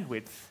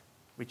bandwidth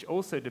which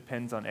also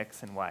depends on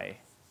x and y?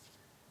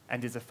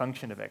 and is a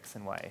function of x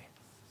and y.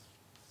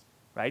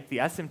 Right? The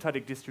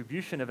asymptotic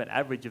distribution of an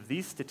average of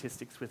these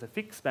statistics with a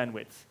fixed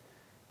bandwidth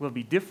will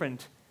be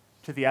different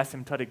to the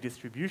asymptotic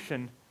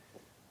distribution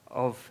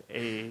of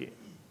a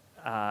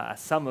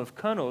sum of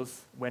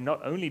kernels where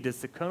not only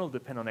does the kernel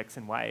depend on x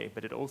and y,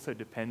 but it also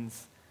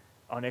depends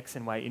on x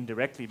and y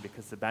indirectly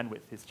because the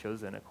bandwidth is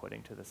chosen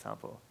according to the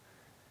sample.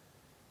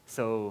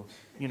 So,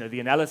 the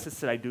analysis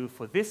that I do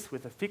for this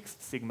with a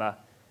fixed sigma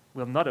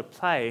will not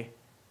apply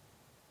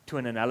to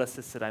an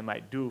analysis that I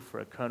might do for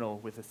a kernel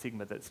with a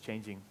sigma that's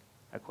changing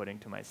according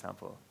to my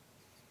sample.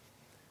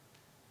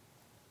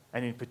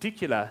 And in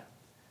particular,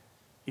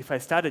 if I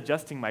start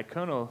adjusting my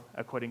kernel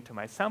according to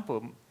my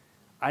sample,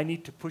 I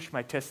need to push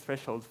my test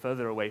threshold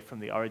further away from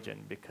the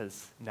origin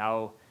because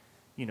now,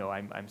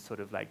 I'm sort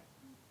of like,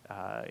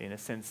 in a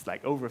sense,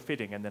 like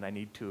overfitting, and then I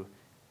need to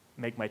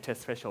make my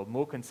test threshold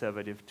more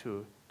conservative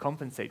to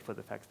compensate for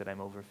the fact that I'm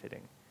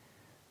overfitting.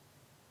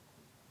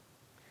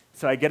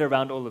 So I get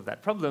around all of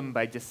that problem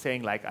by just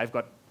saying, like, I've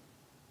got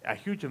a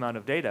huge amount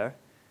of data,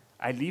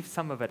 I leave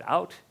some of it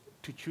out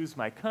to choose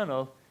my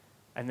kernel,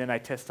 and then I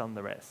test on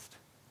the rest.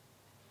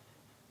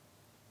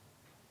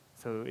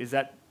 So is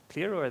that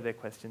clear, or are there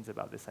questions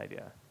about this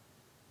idea?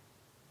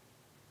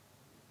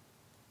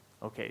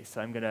 Okay,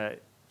 so I'm going to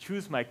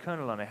choose my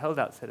kernel on a held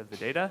out set of the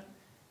data,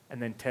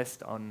 and then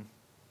test on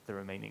the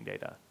remaining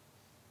data.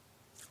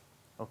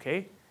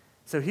 Okay,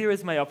 so here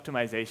is my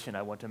optimization.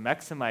 I want to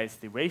maximize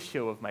the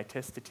ratio of my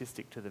test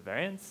statistic to the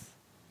variance.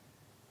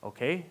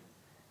 Okay,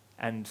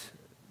 and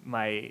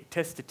my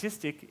test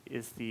statistic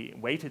is the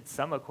weighted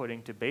sum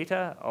according to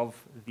beta of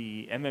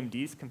the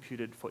MMDs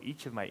computed for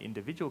each of my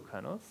individual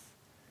kernels.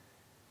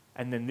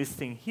 And then this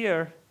thing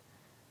here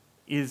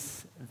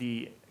is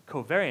the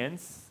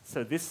covariance.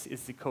 So this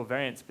is the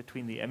covariance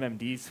between the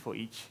MMDs for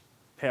each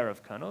pair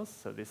of kernels.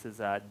 So this is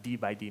a D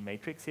by D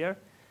matrix here.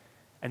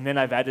 And then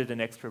I've added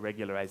an extra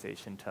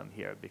regularization term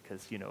here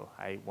because,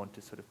 I want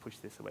to sort of push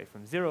this away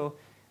from 0,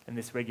 and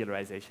this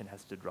regularization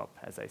has to drop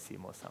as I see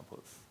more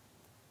samples.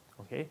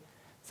 Okay?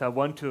 So I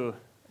want to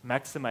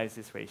maximize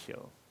this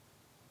ratio.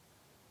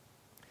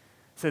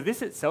 So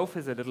this itself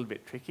is a little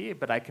bit tricky,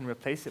 but I can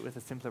replace it with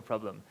a simpler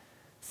problem.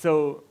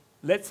 So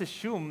let's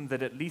assume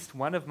that at least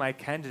one of my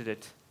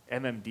candidate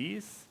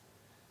MMDs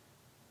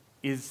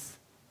is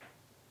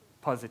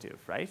positive,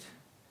 right?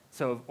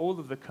 So of all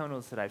of the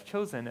kernels that I've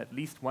chosen, at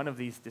least one of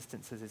these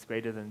distances is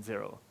greater than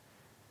 0.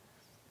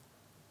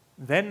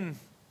 Then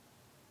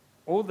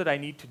all that I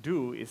need to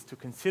do is to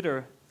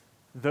consider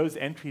those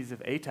entries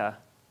of eta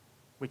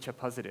which are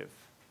positive.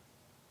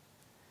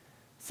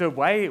 So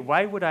why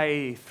would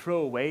I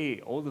throw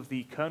away all of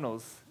the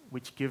kernels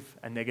which give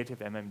a negative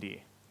MMD?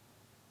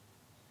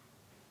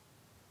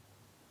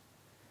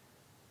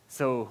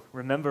 So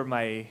remember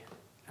my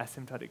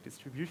asymptotic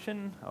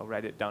distribution. I'll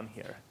write it down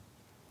here.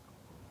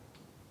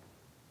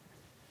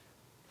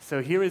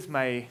 So here is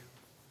my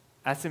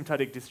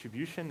asymptotic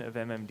distribution of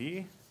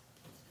MMD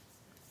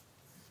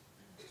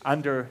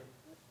under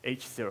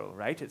H0,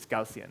 right? It's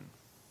Gaussian.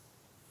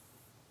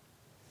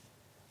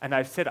 And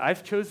I've said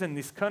I've chosen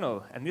this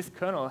kernel, and this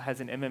kernel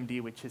has an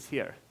MMD which is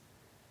here,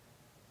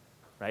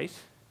 right?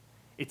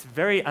 It's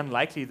very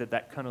unlikely that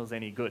that kernel is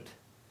any good,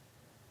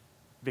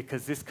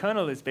 because this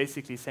kernel is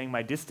basically saying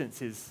my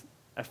distance is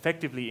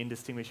effectively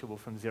indistinguishable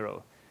from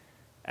 0,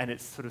 and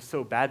it's sort of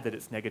so bad that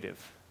it's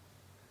negative.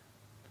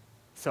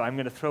 So I'm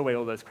going to throw away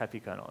all those crappy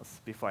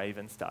kernels before I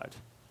even start.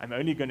 I'm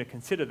only going to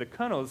consider the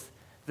kernels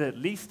that at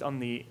least on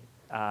the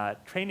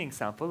training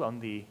sample,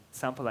 on the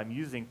sample I'm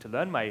using to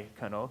learn my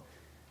kernel,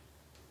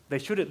 they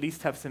should at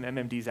least have some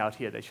MMDs out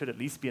here. They should at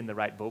least be in the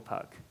right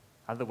ballpark.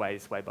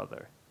 Otherwise, why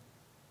bother?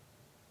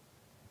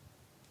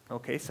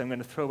 Okay, so I'm going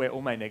to throw away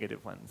all my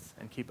negative ones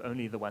and keep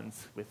only the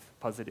ones with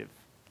positive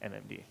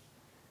MMD.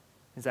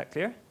 Is that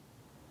clear?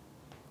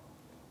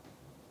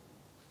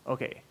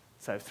 Okay,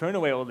 so I've thrown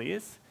away all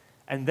these,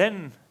 and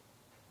then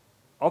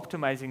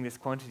optimizing this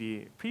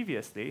quantity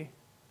previously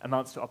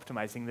amounts to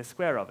optimizing the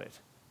square of it.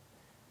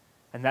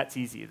 And that's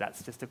easy.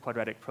 That's just a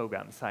quadratic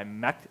program. So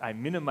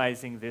I'm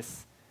minimizing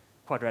this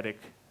quadratic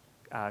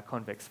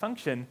convex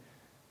function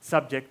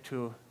subject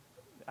to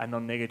a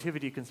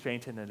non-negativity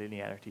constraint and a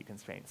linearity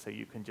constraint. So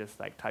you can just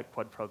type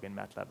quadprog in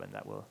MATLAB and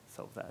that will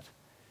solve that.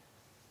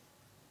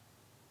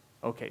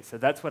 Okay, so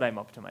that's what I'm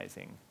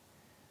optimizing.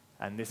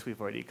 And this we've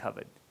already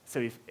covered. So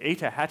if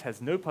eta hat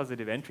has no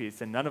positive entries,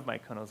 then none of my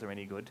kernels are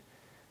any good.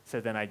 So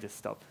then I just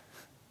stop.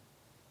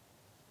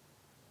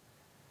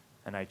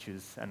 And I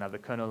choose another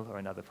kernel or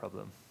another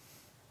problem.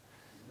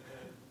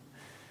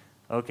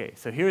 Okay,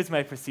 so here is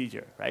my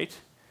procedure, right?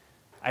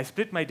 I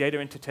split my data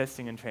into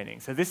testing and training.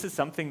 So this is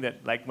something that,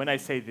 when I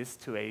say this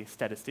to a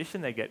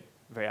statistician, they get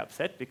very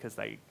upset because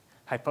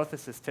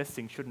hypothesis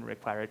testing shouldn't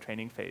require a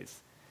training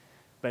phase.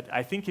 But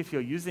I think if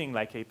you're using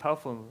a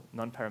powerful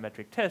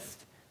non-parametric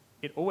test,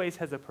 it always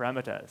has a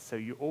parameter. So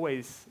you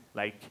always,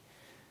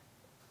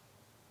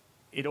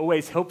 it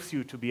always helps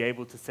you to be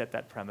able to set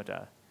that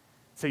parameter.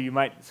 So you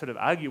might sort of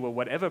argue, well,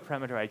 whatever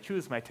parameter I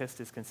choose, my test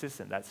is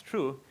consistent. That's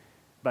true,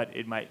 but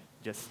it might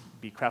just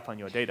be crap on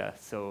your data.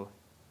 So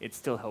it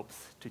still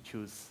helps to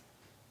choose,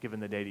 given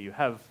the data you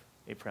have,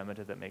 a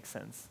parameter that makes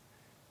sense.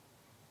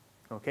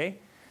 Okay,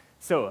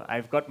 so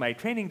I've got my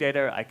training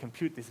data. I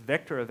compute this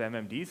vector of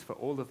MMDs for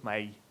all of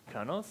my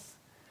kernels.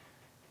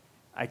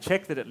 I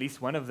check that at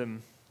least one of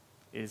them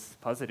is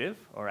positive,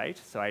 all right?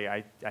 So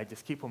I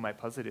just keep all my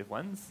positive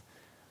ones.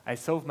 I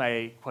solve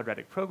my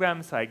quadratic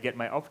program, so I get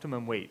my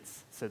optimum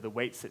weights, so the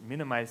weights that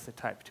minimize the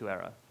type 2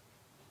 error.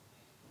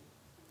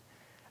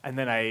 And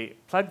then I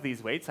plug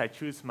these weights. I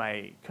choose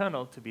my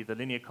kernel to be the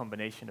linear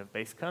combination of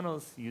base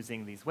kernels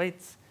using these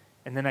weights,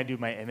 and then I do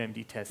my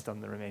MMD test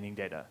on the remaining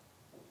data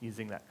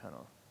using that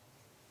kernel.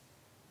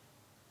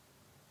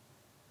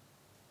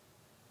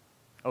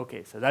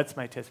 Okay, so that's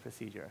my test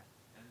procedure.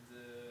 And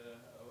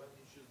when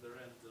you choose the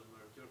random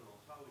kernel,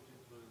 how it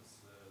influences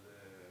the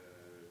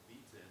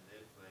beta and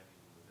alpha, I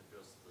mean, the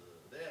first,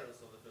 the errors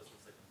of the first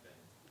and second kind?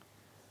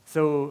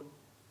 So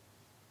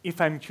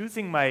if I'm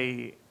choosing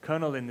my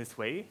kernel in this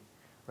way,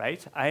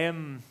 right, I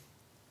am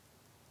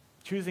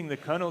choosing the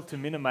kernel to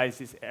minimize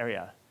this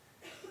area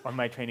on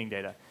my training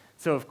data.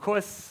 So of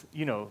course,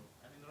 you know,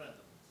 I mean random.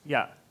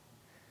 yeah.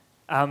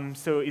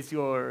 So is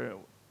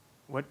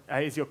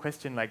your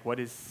question like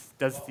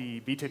does the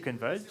beta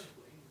converge?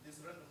 This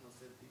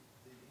randomness,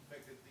 in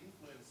fact, it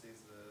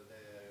influences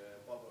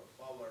the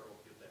power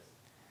of your test.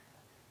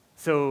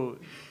 So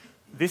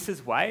this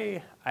is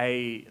why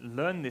I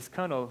learn this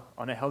kernel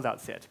on a held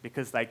out set,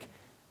 because like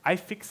I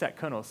fix that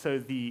kernel. So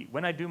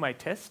when I do my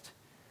test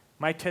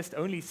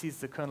only sees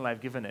the kernel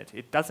I've given it.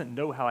 It doesn't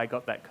know how I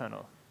got that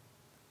kernel.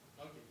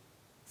 Okay.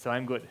 So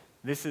I'm good.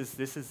 This is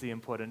the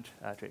important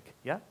trick.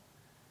 Yeah?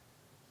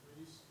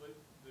 When you split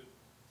the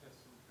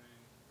test and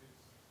train,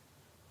 it's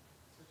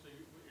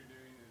essentially what you're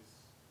doing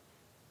is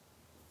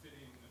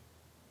fitting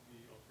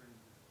the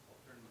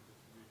alternative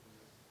distribution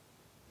that's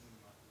in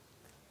the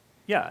matrix.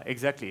 Yeah,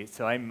 exactly.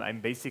 So I'm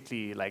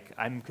basically like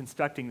I'm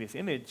constructing this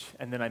image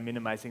and then I'm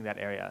minimizing that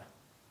area.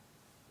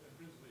 In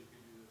principle, you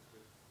could do this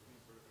with any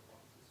sort of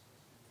hypothesis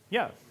testing.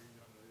 Yeah. Where you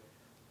don't know the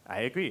alternative.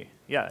 I agree.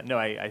 Yeah, no,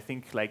 I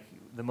think like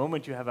the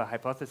moment you have a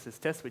hypothesis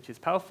test which is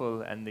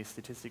powerful and the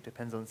statistic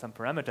depends on some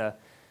parameter,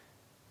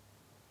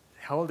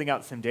 holding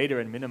out some data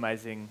and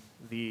minimizing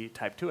the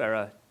type 2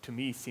 error to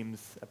me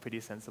seems a pretty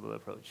sensible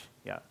approach.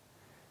 Yeah.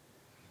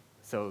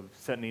 So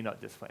certainly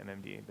not just for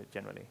MMD, but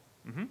generally.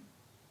 Mm-hmm.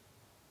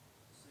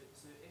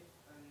 So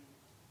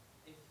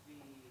if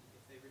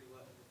they really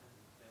were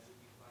independent, then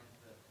would you find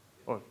that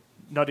Or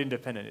not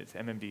independent, it's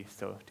MMD,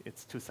 so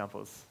it's 2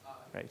 samples,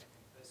 right?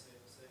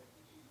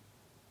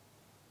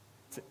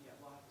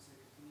 What happens? So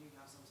can you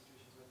have some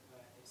situations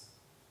where it's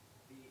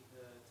the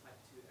type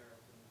 2 error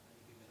can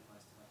only be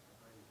minimized to like a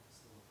very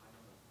still high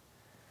number?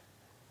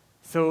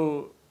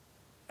 So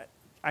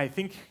I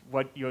think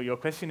what your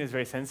question is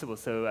very sensible.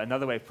 So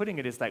another way of putting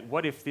it is like,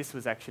 what if this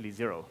was actually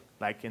 0?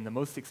 Like in the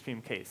most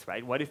extreme case,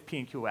 right? What if P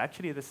and Q were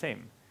actually the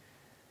same?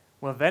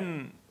 Well,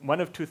 then one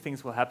of 2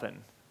 things will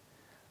happen.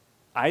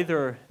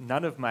 Either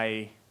none of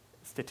my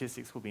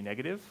statistics will be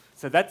negative.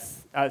 So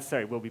that's,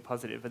 will be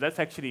positive. But that's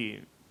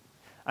actually,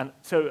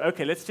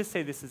 okay, let's just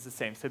say this is the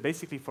same. So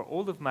basically for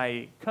all of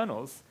my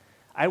kernels,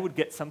 I would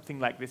get something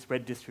like this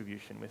red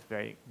distribution with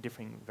very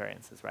differing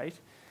variances, right?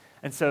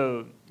 And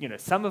so, you know,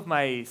 some of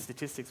my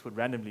statistics would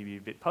randomly be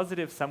a bit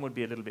positive, some would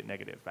be a little bit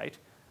negative, right?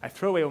 I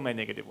throw away all my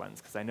negative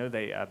ones because I know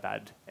they are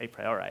bad a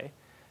priori.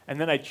 And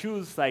then I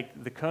choose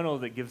like the kernel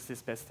that gives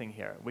this best thing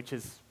here, which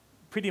is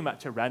pretty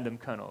much a random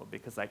kernel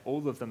because like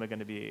all of them are going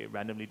to be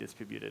randomly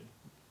distributed,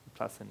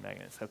 plus and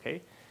minus,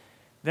 okay?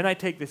 Then I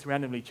take this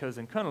randomly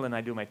chosen kernel and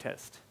I do my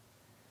test.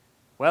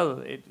 Well,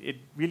 it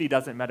really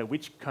doesn't matter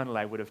which kernel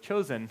I would have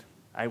chosen,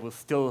 I will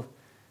still,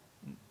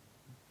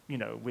 you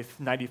know, with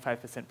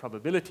 95%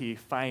 probability,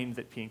 find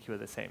that P and Q are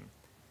the same.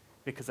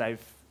 Because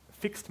I've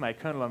fixed my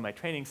kernel on my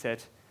training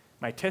set,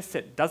 my test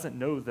set doesn't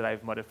know that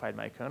I've modified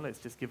my kernel, it's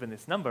just given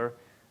this number.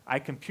 I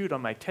compute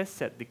on my test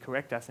set the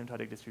correct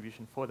asymptotic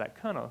distribution for that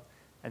kernel,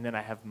 and then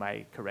I have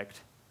my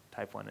correct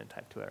type 1 and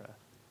type 2 error.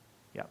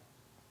 Yeah.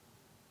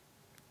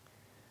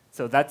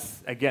 So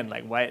that's, again,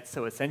 like why it's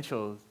so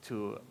essential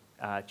to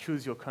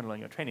choose your kernel on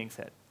your training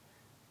set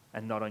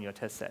and not on your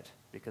test set.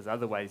 Because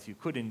otherwise you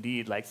could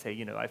indeed like say,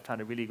 you know, I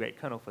found a really great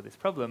kernel for this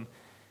problem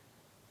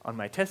on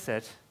my test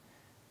set,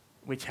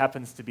 which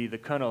happens to be the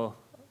kernel,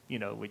 you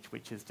know,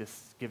 which is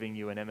just giving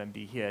you an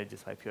MMD here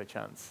just by pure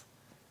chance.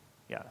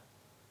 Yeah.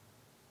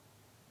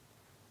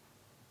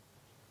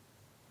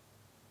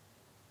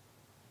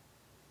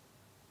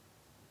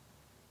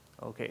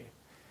 Okay.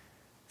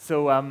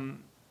 So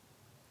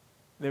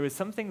there is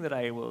something that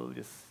I will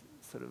just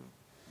sort of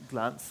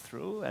glance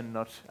through and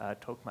not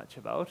talk much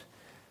about.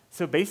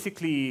 So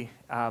basically,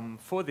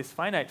 for this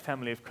finite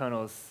family of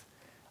kernels,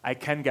 I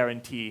can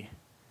guarantee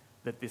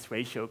that this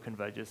ratio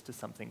converges to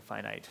something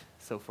finite.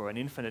 So for an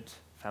infinite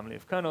family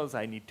of kernels,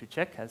 I need to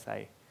check, as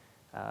I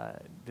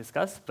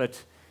discussed.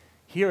 But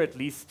here, at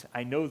least,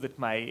 I know that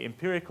my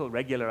empirical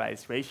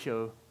regularized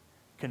ratio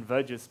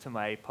converges to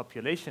my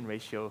population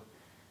ratio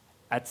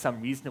at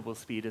some reasonable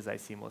speed as I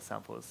see more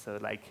samples. So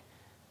like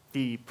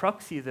the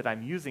proxy that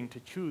I'm using to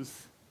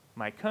choose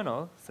my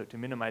kernel, so to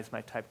minimize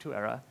my type 2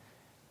 error,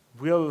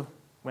 will,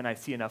 when I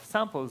see enough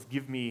samples,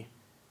 give me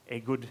a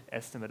good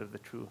estimate of the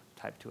true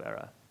type 2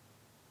 error.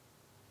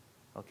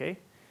 Okay?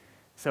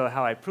 So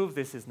how I prove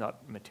this is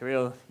not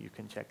material. You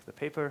can check the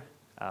paper.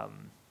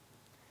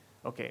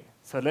 Okay,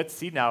 so let's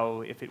see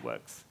now if it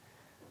works.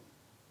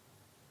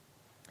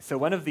 So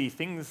one of the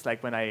things,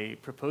 like when I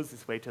proposed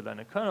this way to learn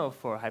a kernel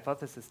for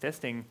hypothesis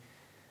testing,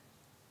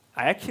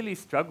 I actually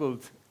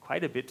struggled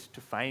quite a bit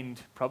to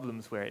find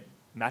problems where it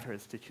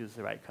matters to choose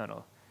the right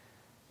kernel.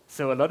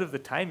 So a lot of the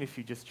time, if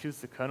you just choose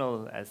the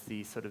kernel as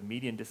the sort of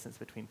median distance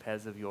between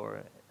pairs of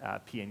your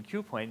P and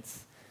Q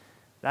points,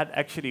 that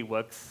actually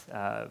works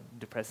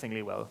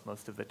depressingly well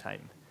most of the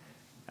time.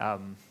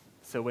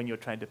 So when you're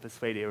trying to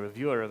persuade a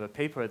reviewer of a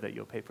paper that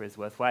your paper is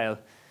worthwhile,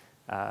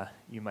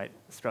 you might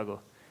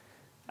struggle.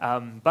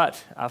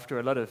 But after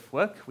a lot of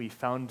work, we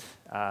found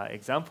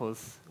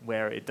examples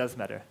where it does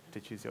matter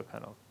to choose your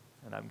kernel.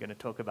 And I'm going to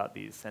talk about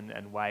these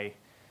and why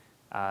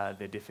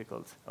they're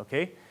difficult.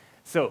 Okay?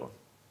 So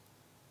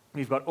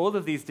we've got all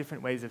of these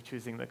different ways of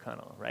choosing the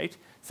kernel, right?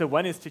 So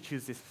one is to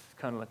choose this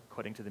kernel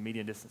according to the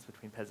median distance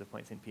between pairs of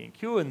points in P and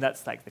Q, and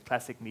that's like the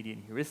classic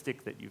median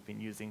heuristic that you've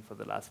been using for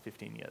the last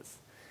 15 years.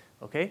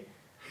 Okay?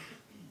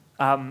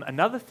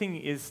 Another thing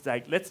is,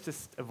 like, let's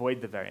just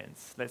avoid the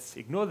variance. Let's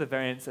ignore the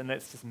variance and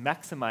let's just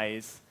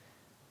maximize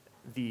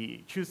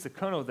choose the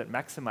kernel that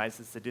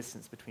maximizes the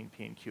distance between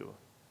P and Q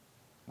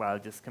while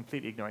just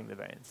completely ignoring the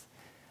variance.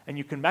 And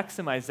you can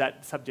maximize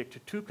that subject to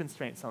two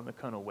constraints on the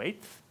kernel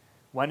weight.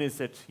 One is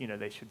that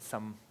they should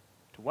sum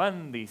to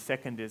 1. The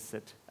second is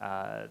that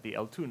the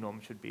L2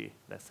 norm should be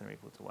less than or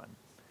equal to 1.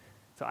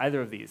 So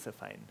either of these are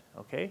fine.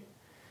 Okay?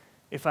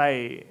 If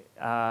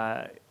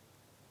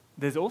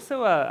there's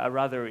also a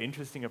rather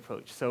interesting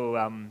approach.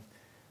 So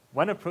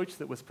one approach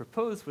that was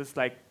proposed was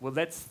like, well,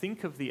 let's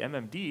think of the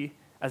MMD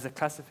as a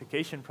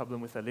classification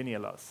problem with a linear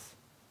loss.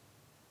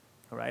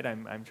 All right,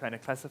 I'm trying to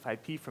classify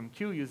P from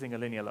Q using a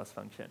linear loss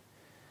function.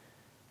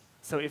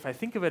 So if I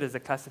think of it as a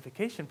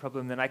classification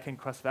problem, then I can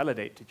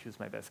cross-validate to choose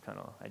my best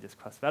kernel. I just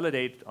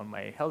cross-validate on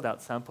my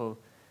held-out sample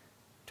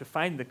to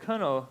find the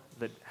kernel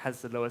that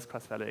has the lowest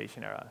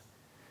cross-validation error.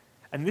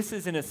 And this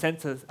is, in a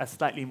sense, a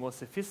slightly more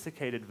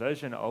sophisticated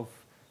version of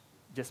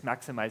just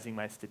maximizing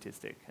my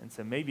statistic. And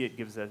so maybe it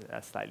gives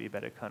a slightly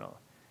better kernel.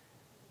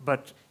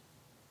 But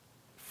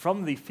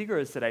from the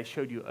figures that I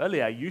showed you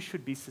earlier, you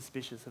should be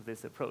suspicious of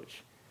this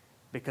approach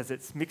because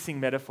it's mixing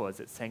metaphors.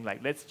 It's saying,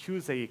 like, let's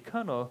choose a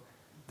kernel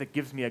that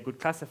gives me a good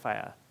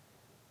classifier.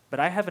 But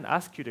I haven't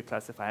asked you to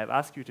classify. I've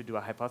asked you to do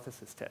a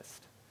hypothesis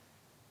test.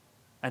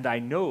 And I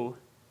know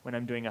when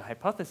I'm doing a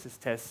hypothesis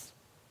test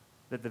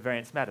that the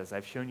variance matters.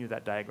 I've shown you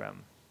that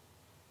diagram.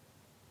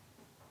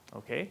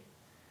 Okay?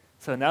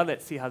 So now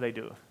let's see how they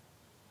do.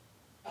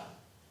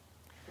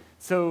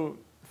 So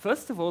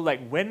first of all,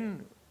 like,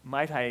 when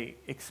might I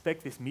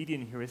expect this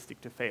median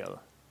heuristic to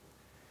fail?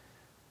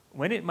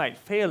 When it might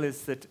fail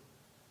is that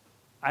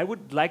I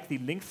would like the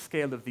length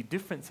scale of the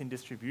difference in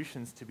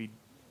distributions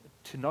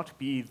to not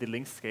be the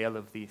length scale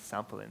of the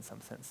sample in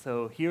some sense.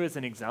 So here is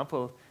an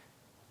example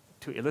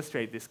to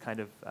illustrate this kind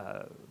of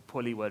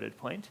poorly worded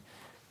point.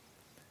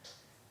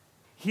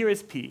 Here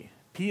is P.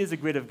 P is a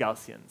grid of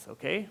Gaussians,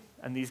 okay?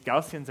 And these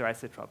Gaussians are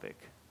isotropic.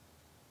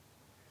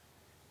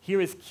 Here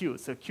is Q.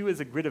 So Q is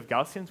a grid of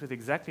Gaussians with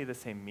exactly the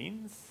same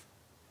means,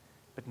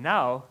 but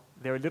now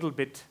they're a little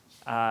bit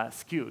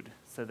skewed.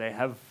 So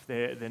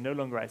they're no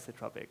longer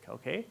isotropic,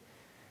 okay?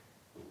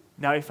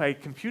 Now, if I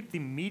compute the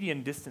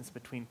median distance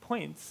between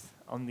points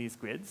on these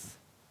grids,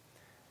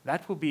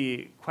 that will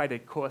be quite a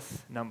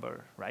coarse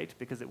number, right?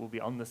 Because it will be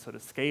on the sort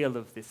of scale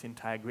of this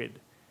entire grid.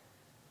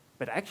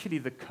 But actually,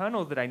 the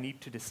kernel that I need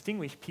to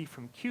distinguish P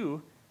from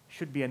Q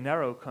should be a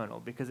narrow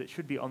kernel because it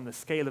should be on the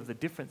scale of the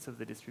difference of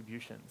the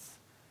distributions,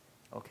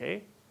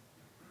 okay?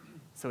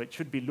 So it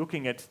should be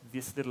looking at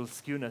this little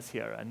skewness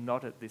here and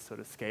not at this sort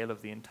of scale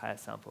of the entire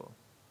sample.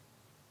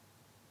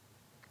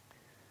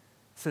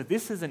 So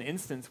this is an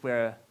instance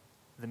where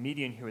the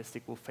median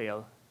heuristic will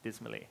fail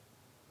dismally,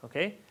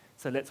 okay?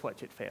 So let's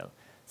watch it fail.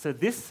 So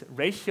this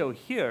ratio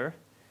here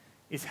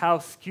is how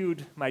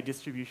skewed my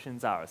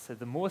distributions are. So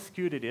the more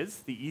skewed it is,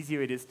 the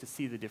easier it is to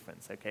see the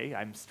difference, okay?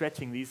 I'm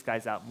stretching these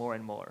guys out more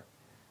and more,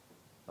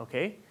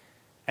 okay?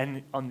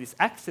 And on this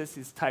axis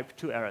is type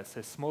 2 error,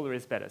 so smaller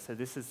is better. So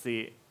this is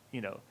the,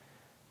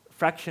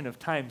 fraction of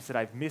times that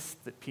I've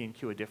missed that P and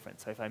Q are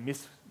different. So if I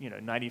miss,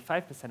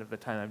 95% of the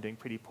time, I'm doing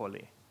pretty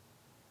poorly,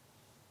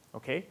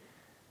 okay?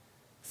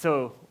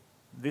 So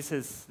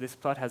this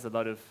plot has a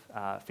lot of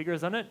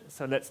figures on it,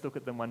 so let's look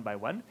at them one by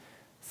one.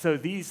 So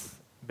these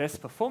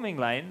best performing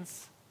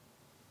lines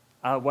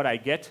are what I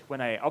get when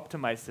I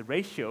optimize the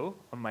ratio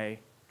on my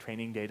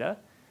training data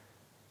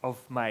of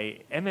my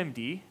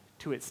MMD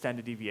to its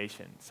standard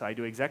deviation. So I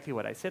do exactly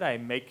what I said. I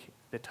make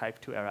the type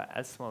 2 error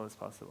as small as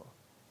possible.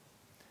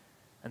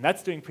 And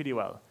that's doing pretty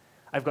well.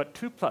 I've got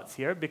two plots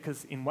here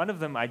because in one of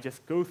them I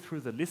just go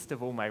through the list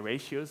of all my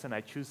ratios and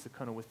I choose the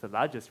kernel with the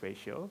largest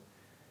ratio.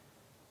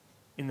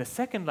 In the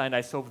second line,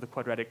 I solve the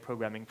quadratic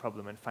programming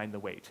problem and find the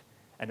weight.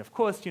 And of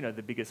course, you know,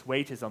 the biggest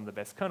weight is on the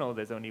best kernel.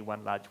 There's only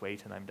one large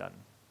weight, and I'm done.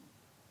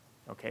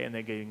 Okay, and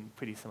they're getting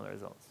pretty similar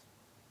results.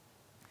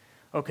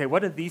 Okay,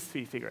 what are these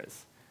three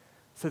figures?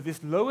 So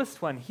this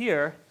lowest one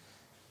here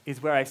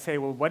is where I say,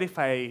 well, what if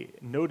I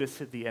notice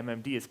that the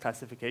MMD is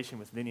classification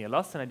with linear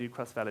loss and I do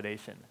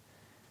cross-validation?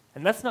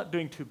 And that's not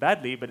doing too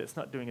badly, but it's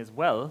not doing as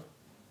well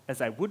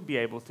as I would be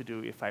able to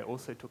do if I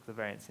also took the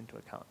variance into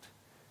account.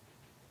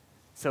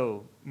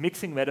 So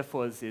mixing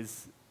metaphors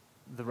is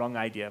the wrong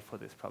idea for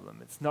this problem.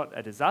 It's not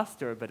a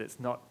disaster, but it's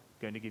not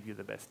going to give you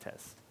the best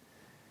test.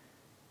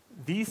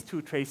 These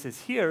two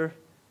traces here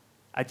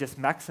are just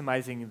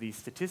maximizing the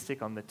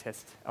statistic on the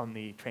test, on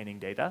the training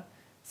data,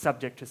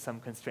 subject to some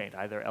constraint,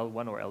 either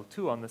L1 or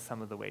L2 on the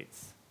sum of the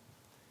weights.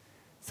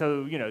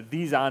 So, you know,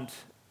 these are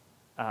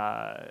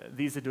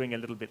doing a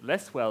little bit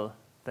less well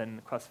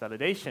than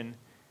cross-validation,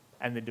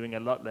 and they're doing a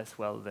lot less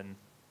well than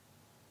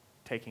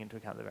taking into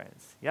account the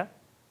variance. Yeah?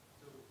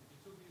 So if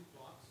you took these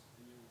blocks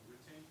and you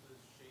retained the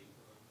shape,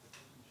 the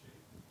function shape,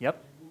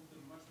 Yep. you moved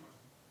them much,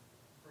 much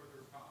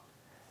further apart.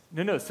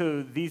 No,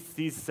 so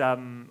these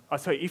oh,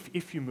 sorry,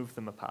 if you move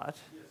them apart.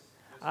 Yes.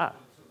 Ah,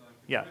 So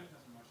like the yeah. grid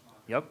has a much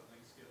larger Yep.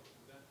 length scale.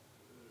 Would that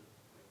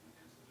like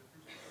enhance the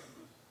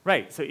difference?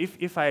 Right, so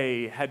if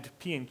I had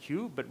P and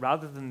Q, but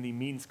rather than the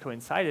means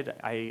coincided,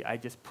 I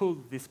just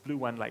pulled this blue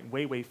one like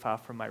way, way far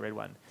from my red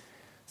one.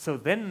 So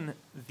then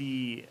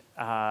the,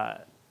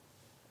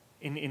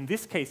 in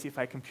this case, if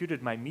I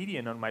computed my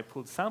median on my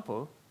pooled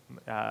sample,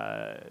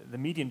 the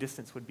median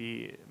distance would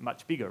be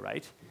much bigger,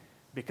 right?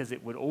 Because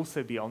it would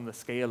also be on the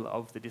scale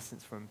of the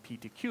distance from P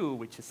to Q,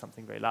 which is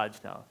something very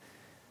large now.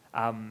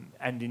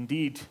 And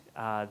indeed,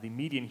 the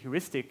median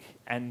heuristic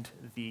and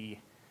the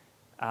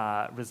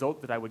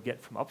result that I would get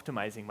from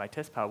optimizing my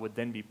test power would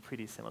then be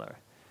pretty similar.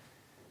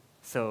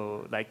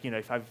 So, like, you know,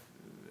 if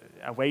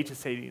a way to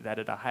say that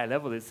at a higher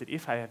level is that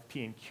if I have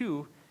P and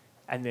Q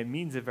and their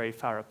means are very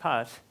far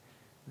apart,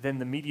 then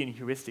the median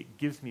heuristic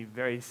gives me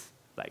very,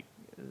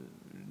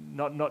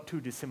 not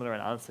too dissimilar an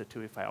answer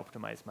to if I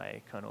optimize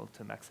my kernel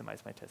to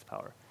maximize my test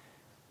power.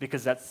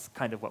 Because that's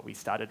kind of what we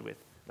started with.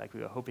 Like, we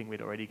were hoping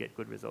we'd already get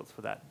good results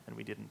for that, and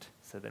we didn't.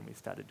 So then we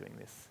started doing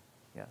this.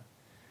 Yeah.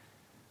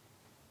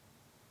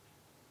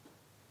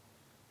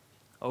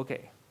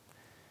 Okay.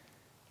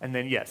 And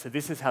then, yeah, so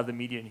this is how the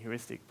median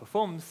heuristic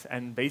performs,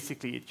 and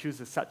basically it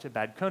chooses such a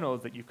bad kernel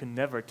that you can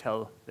never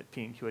tell that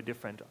P and Q are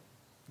different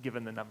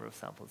given the number of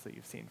samples that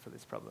you've seen for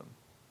this problem.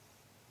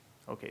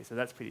 Okay, so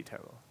that's pretty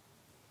terrible.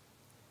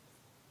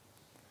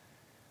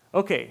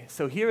 Okay,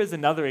 so here is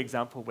another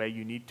example where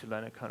you need to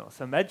learn a kernel.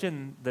 So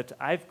imagine that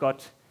I've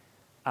got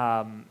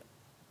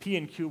P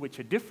and Q which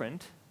are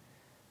different,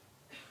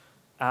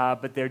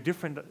 but they're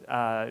different,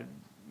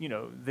 you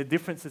know, the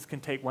differences can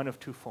take one of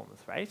two forms,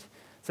 right?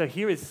 So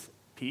here is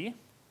P.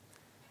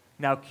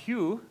 Now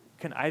Q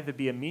can either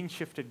be a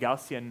mean-shifted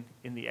Gaussian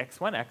in the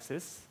x1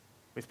 axis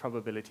with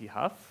probability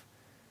half,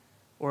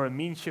 or a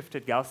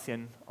mean-shifted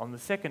Gaussian on the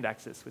second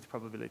axis with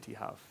probability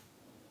half.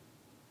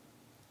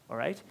 All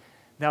right?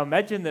 Now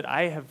imagine that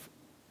I have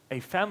a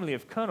family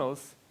of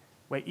kernels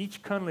where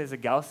each kernel is a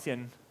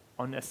Gaussian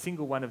on a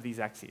single one of these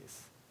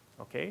axes.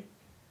 Okay?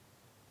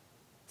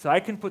 So I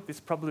can put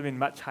this problem in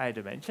much higher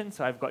dimension.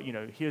 So I've got, you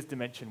know, here's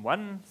dimension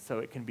 1, so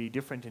it can be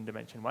different in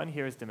dimension 1.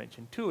 Here's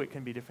dimension 2, it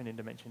can be different in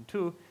dimension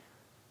 2.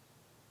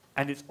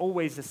 And it's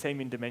always the same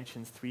in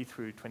dimensions 3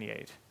 through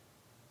 28.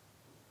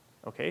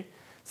 Okay?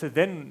 So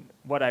then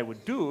what I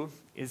would do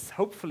is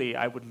hopefully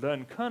I would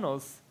learn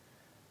kernels,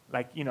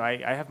 like, you know,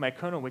 I have my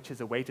kernel which is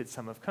a weighted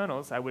sum of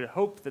kernels. I would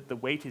hope that the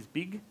weight is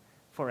big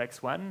for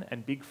x1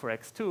 and big for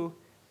x2,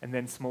 and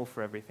then small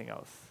for everything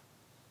else.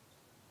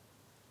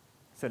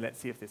 So let's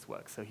see if this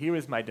works. So here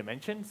is my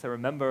dimension. So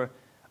remember,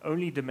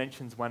 only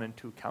dimensions 1 and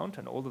 2 count,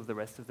 and all of the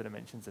rest of the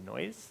dimensions are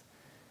noise.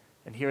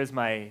 And here is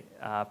my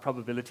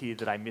probability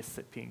that I miss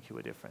that P and Q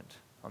are different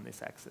on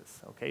this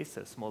axis. Okay,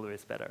 so smaller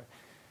is better.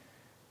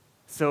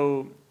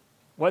 So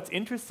what's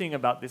interesting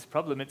about this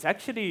problem, it's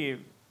actually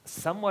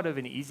somewhat of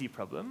an easy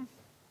problem.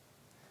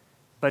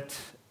 But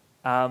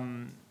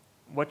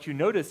what you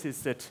notice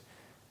is that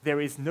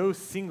there is no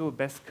single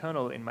best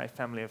kernel in my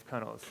family of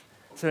kernels.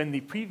 So in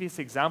the previous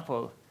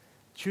example,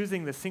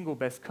 choosing the single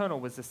best kernel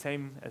was the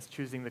same as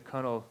choosing the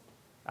kernel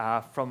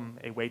from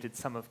a weighted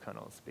sum of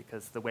kernels,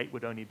 because the weight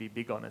would only be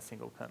big on a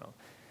single kernel.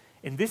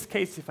 In this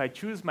case, if I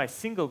choose my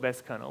single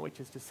best kernel, which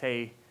is to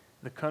say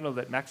the kernel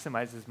that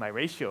maximizes my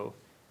ratio,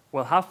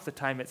 well, half the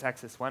time it's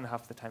axis 1,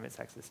 half the time it's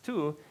axis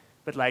 2,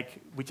 but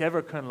like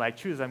whichever kernel I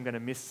choose, I'm going to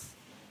miss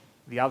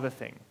the other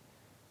thing.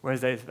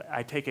 Whereas if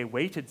I take a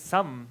weighted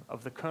sum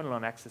of the kernel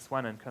on axis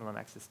 1 and kernel on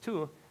axis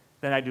 2,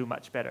 then I do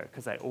much better,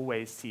 because I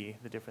always see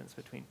the difference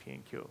between P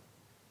and Q.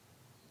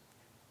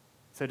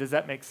 So does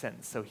that make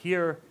sense? So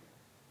here,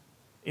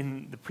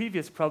 in the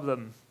previous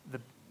problem,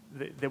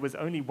 there was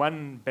only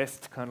one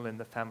best kernel in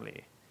the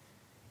family.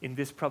 In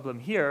this problem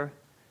here,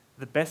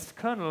 the best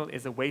kernel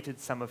is a weighted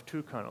sum of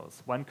two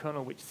kernels. One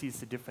kernel which sees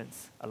the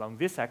difference along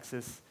this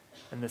axis,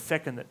 and the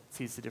second that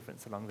sees the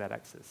difference along that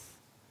axis.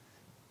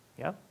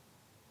 Yeah?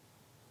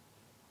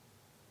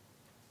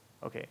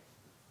 Okay.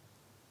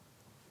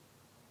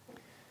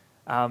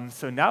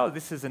 So now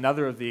this is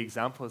another of the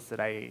examples that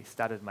I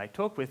started my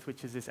talk with,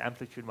 which is this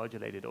amplitude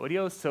modulated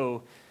audio.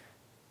 So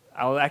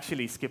I'll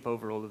actually skip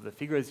over all of the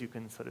figures. You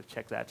can sort of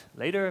check that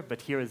later,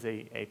 but here is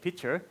a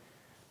picture.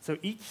 So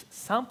each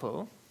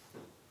sample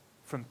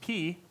from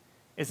P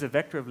is a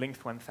vector of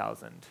length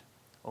 1000,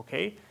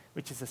 okay,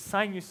 which is a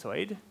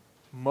sinusoid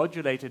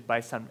modulated by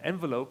some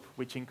envelope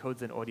which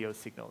encodes an audio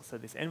signal. So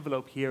this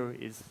envelope here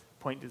is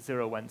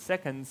 0.01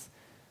 seconds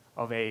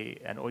of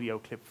an audio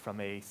clip from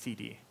a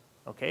CD,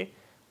 okay?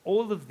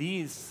 All of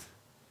these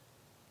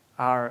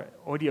are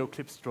audio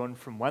clips drawn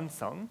from one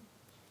song,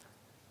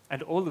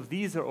 and all of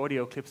these are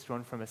audio clips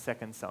drawn from a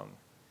second song.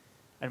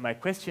 And my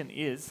question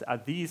is, are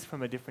these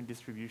from a different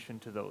distribution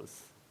to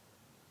those?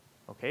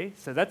 Okay,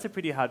 so that's a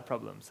pretty hard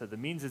problem. So the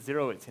means is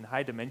 0, it's in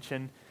high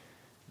dimension.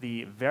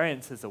 The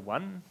variance is a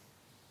 1.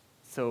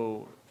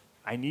 So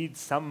I need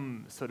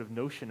some sort of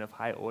notion of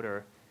high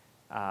order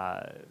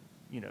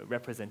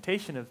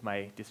representation of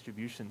my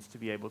distributions to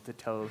be able to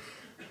tell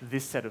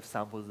this set of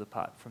samples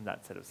apart from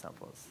that set of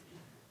samples.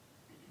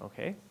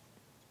 Okay?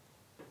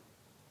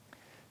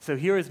 So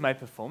here is my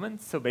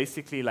performance. So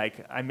basically,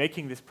 like, I'm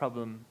making this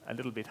problem a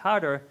little bit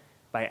harder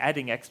by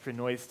adding extra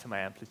noise to my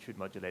amplitude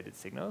modulated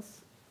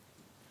signals.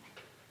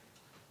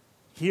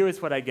 Here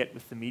is what I get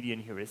with the median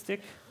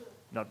heuristic.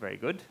 Not very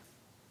good.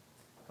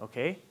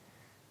 Okay?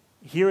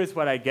 Here is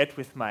what I get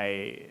with my,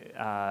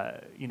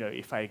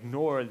 if I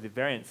ignore the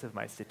variance of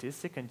my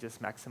statistic and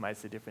just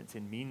maximize the difference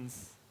in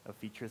means of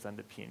features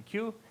under P and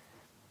Q.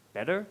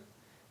 Better.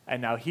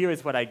 And now here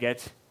is what I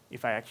get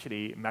if I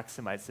actually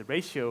maximize the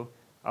ratio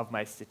of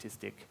my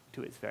statistic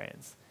to its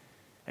variance.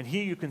 And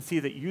here you can see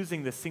that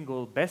using the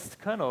single best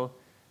kernel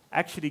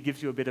actually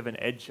gives you a bit of an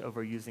edge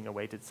over using a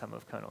weighted sum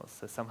of kernels.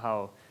 So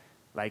somehow,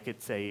 like,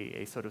 it's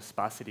a sort of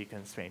sparsity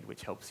constraint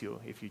which helps you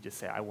if you just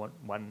say, I want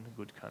one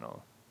good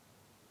kernel.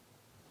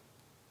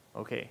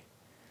 Okay.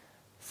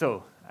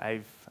 So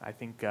I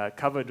think,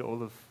 covered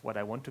all of what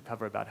I want to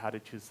cover about how to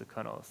choose the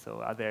kernel.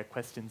 So are there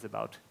questions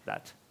about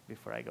that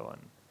before I go on?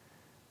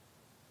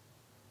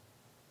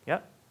 Yeah?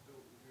 So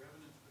do you have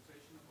an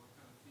interpretation of what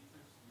kind of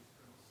features these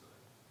kernels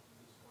select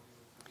in this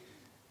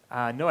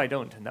audio? No, I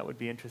don't, and that would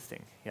be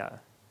interesting. Yeah.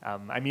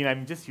 I mean,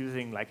 I'm just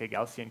using like a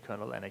Gaussian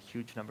kernel and a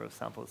huge number of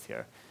samples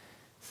here.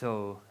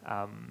 So,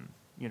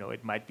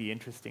 it might be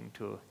interesting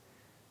to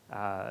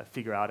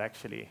figure out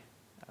actually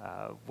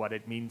what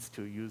it means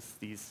to use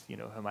these,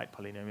 Hermite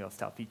polynomial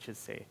style features,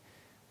 say,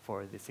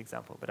 for this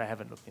example. But I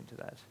haven't looked into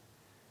that.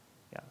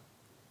 Yeah.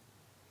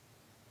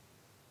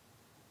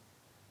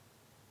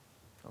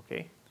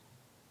 Okay.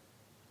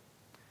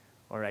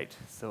 All right.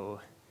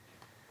 So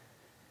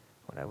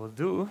what I will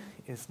do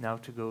is now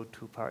to go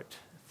to part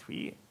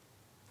 3,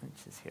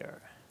 which is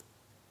here.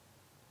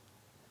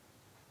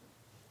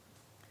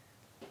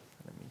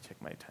 Let me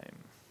check my time.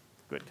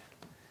 Good.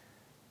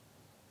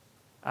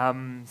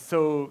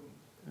 So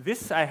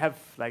this I have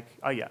like,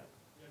 oh yeah.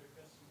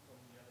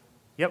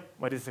 Yep,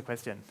 what is the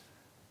question?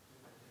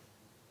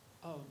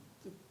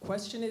 The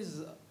question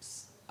is,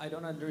 I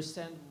don't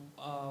understand,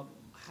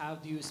 how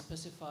do you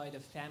specify the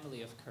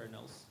family of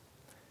kernels?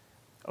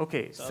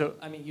 Okay, so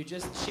I mean, you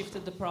just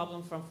shifted the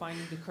problem from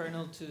finding the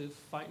kernel to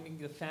finding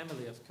the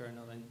family of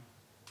kernel. And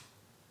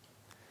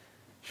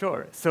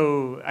sure.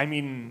 So, I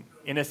mean,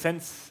 in a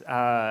sense,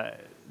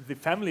 the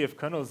family of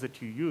kernels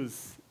that you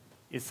use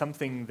is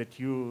something that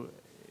you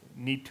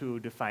need to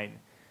define.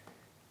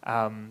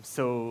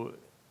 So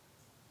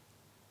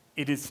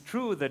it is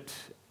true that,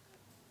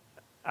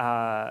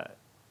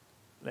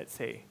 let's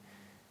say,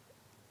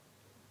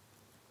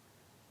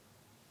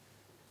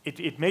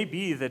 it may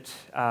be that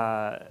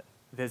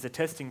there's a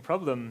testing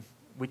problem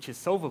which is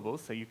solvable,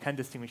 so you can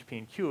distinguish P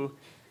and Q,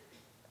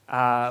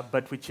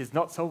 but which is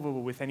not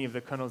solvable with any of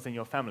the kernels in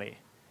your family.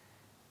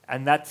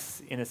 And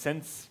that's, in a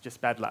sense,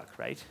 just bad luck,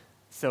 right?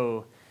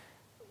 So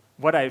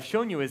what I've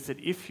shown you is that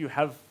if you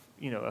have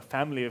a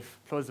family of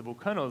plausible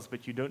kernels,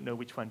 but you don't know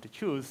which one to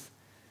choose,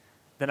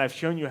 then I've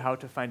shown you how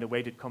to find a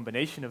weighted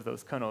combination of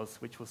those kernels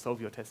which will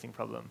solve your testing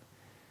problem.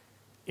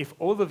 If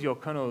all of your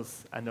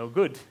kernels are no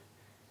good,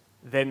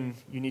 then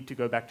you need to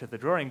go back to the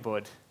drawing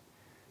board.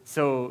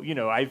 So,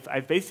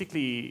 I've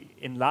basically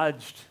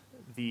enlarged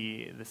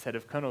the set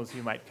of kernels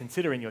you might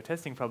consider in your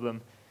testing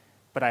problem,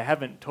 but I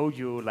haven't told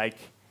you, like,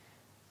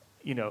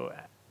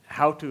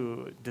 how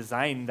to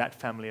design that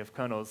family of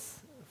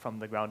kernels from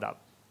the ground up.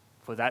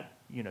 For that,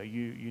 you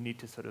need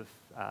to sort of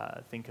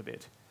think a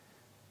bit.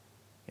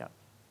 Yeah.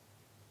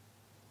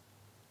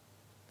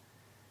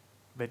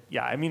 But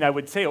yeah, I mean, I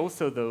would say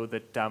also, though,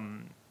 that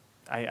I'm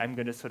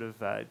going to sort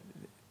of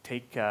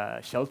take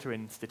shelter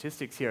in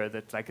statistics here,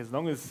 that like as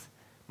long as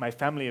my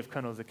family of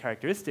kernels are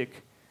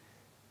characteristic,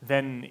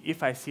 then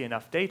if I see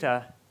enough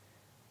data,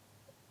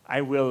 I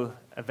will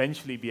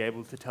eventually be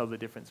able to tell the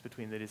difference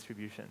between the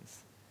distributions.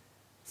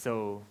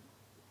 So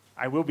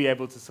I will be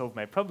able to solve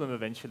my problem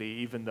eventually,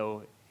 even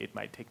though it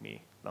might take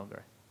me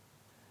longer.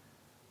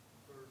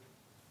 For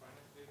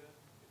finite data,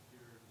 if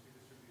your two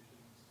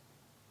distributions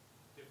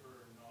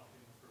differ not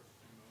in the first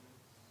few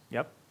moments,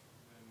 Yep.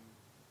 then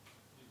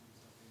using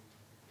something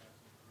like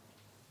Gaussian kernel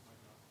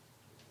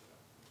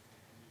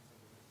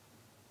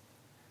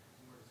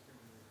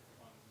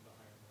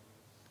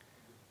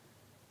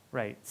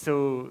Right.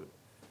 So,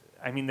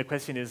 I mean, the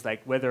question is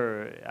like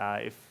whether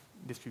if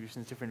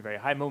distributions differ in very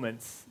high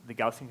moments, the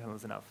Gaussian kernel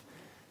is enough.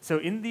 So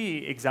in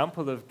the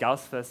example of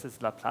Gauss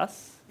versus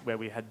Laplace, where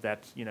we had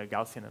that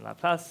Gaussian and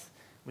Laplace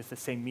with the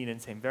same mean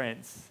and same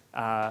variance,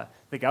 the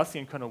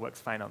Gaussian kernel works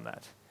fine on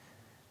that.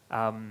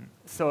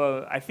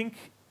 So I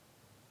think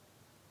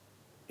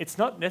it's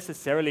not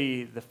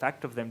necessarily the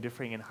fact of them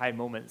differing in high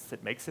moments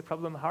that makes the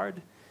problem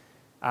hard.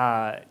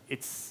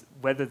 It's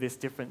whether this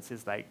difference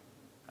is like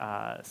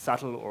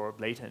subtle or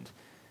blatant.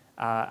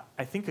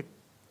 I think a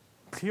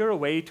clearer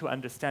way to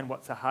understand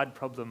what's a hard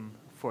problem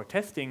for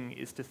testing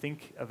is to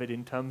think of it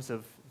in terms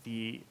of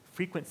the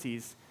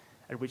frequencies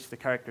at which the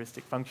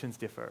characteristic functions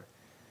differ.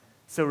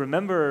 So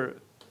remember,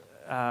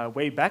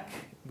 way back,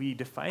 we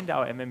defined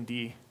our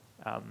MMD.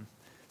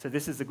 So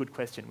this is a good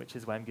question, which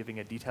is why I'm giving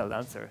a detailed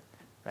answer,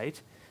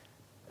 right?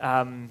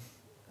 I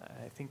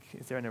think,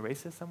 is there an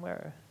eraser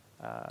somewhere?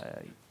 Yeah,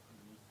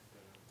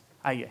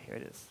 here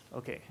it is.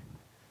 Okay.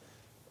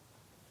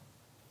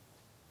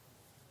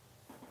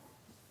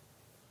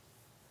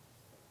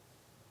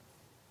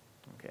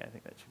 Okay, I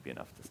think that should be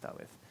enough to start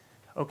with.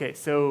 Okay,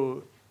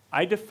 so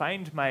I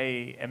defined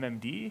my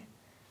MMD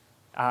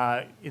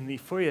in the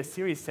Fourier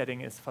series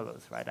setting as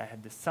follows, right? I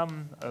had the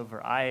sum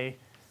over I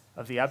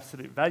of the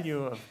absolute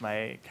value of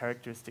my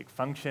characteristic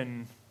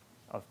function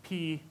of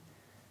P,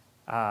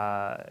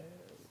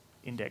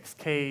 index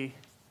K,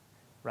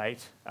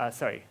 right?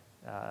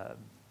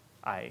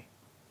 I,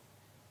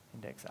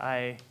 index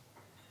I,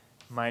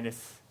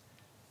 minus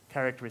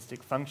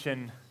characteristic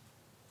function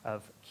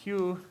of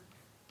Q,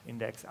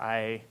 index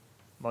I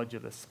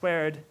modulus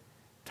squared,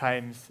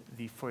 times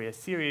the Fourier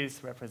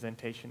series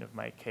representation of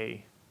my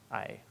Ki,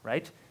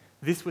 right?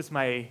 This was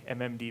my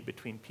MMD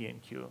between P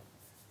and Q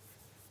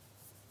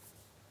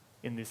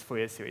in this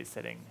Fourier series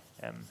setting,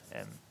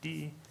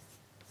 MMD,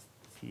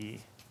 P,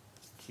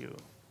 Q,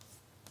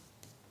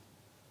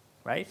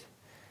 right?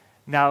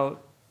 Now,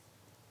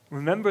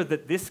 remember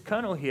that this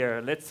kernel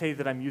here, let's say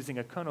that I'm using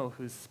a kernel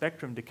whose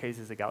spectrum decays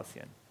as a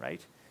Gaussian,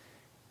 right?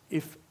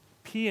 If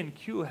P and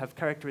Q have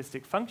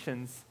characteristic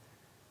functions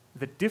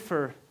that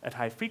differ at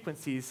high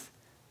frequencies,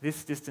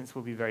 this distance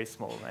will be very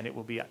small, and it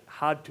will be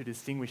hard to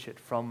distinguish it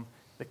from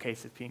the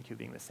case of P and Q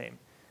being the same.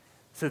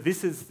 So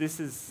this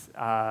is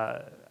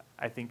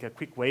I think, a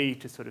quick way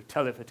to sort of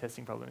tell if a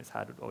testing problem is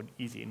hard or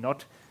easy,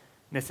 not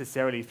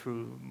necessarily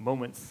through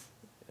moments,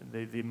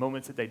 the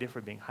moments that they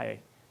differ being high,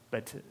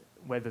 but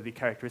whether the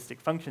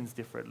characteristic functions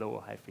differ at low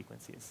or high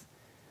frequencies.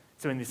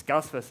 So in this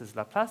Gauss versus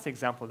Laplace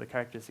example, the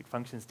characteristic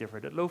functions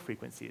differed at low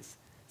frequencies.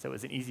 So it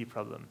was an easy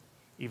problem,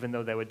 even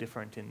though they were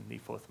different in the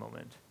fourth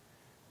moment.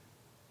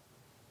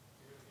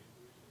 Do you have any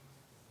solutions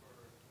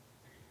for,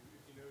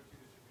 if you know two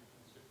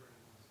distributions differ in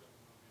a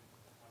certain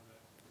moment, how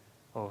that?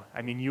 Oh,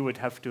 I mean, you would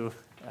have to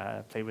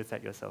play with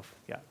that yourself,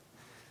 yeah.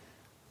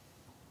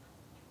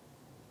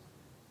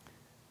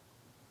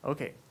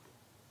 Okay.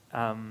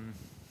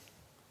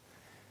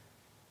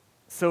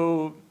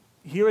 So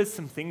here are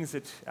some things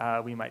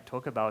that we might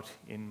talk about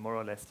in more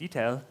or less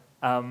detail.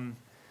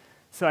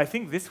 So I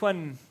think this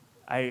one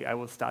I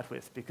will start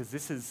with, because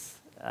this is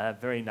a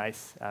very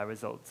nice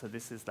result. So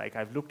this is like,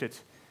 I've looked at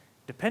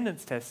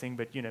dependence testing,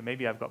 but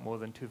maybe I've got more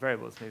than 2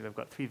 variables. Maybe I've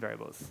got 3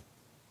 variables.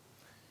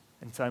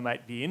 And so I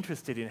might be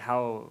interested in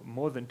how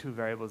more than 2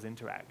 variables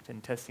interact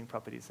and testing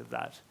properties of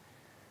that.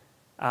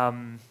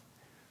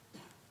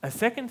 A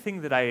second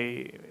thing that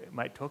I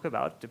might talk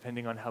about,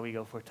 depending on how we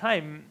go for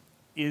time,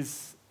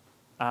 is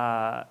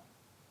a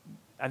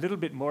little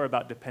bit more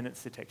about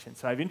dependence detection.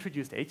 So I've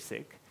introduced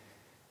HSIC,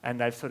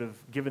 and I've sort of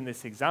given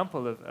this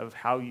example of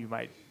how you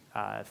might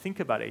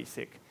think about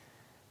HSIC.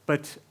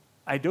 But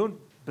I don't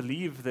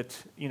believe that,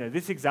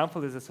 this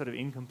example is a sort of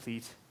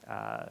incomplete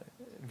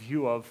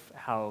view of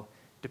how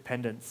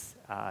dependence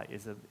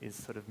is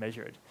sort of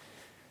measured.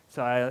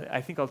 So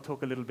I think I'll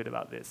talk a little bit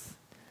about this.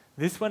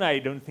 This one I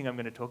don't think I'm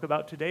going to talk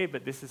about today,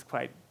 but this is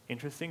quite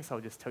interesting, so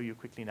I'll just tell you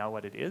quickly now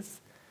what it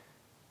is.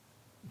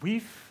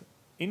 We've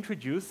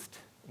introduced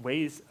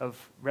ways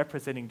of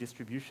representing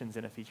distributions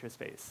in a feature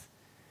space.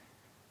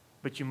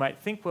 But you might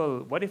think, well,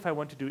 what if I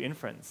want to do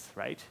inference,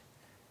 right?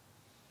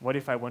 What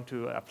if I want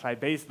to apply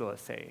Bayes' law,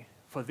 say?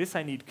 For this,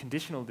 I need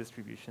conditional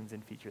distributions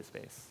in feature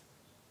space.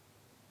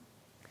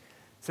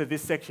 So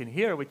this section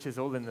here, which is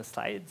all in the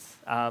slides,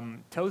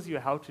 tells you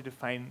how to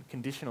define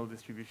conditional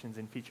distributions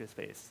in feature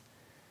space.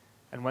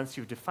 And once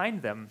you've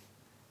defined them,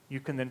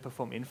 you can then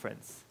perform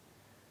inference.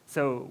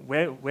 So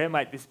where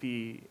might this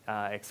be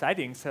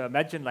exciting? So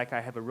imagine like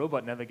I have a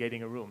robot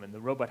navigating a room, and the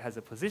robot has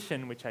a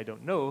position which I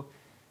don't know,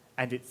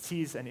 and it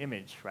sees an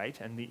image, right?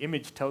 And the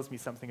image tells me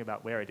something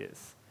about where it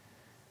is.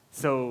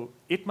 So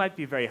it might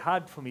be very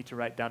hard for me to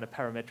write down a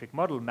parametric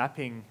model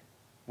mapping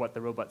what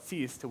the robot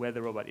sees to where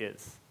the robot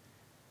is.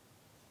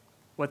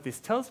 What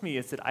this tells me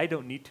is that I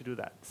don't need to do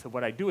that. So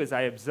what I do is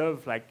I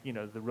observe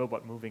the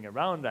robot moving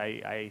around.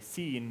 I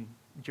see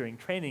during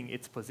training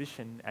its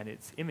position and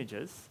its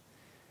images.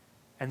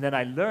 And then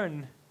I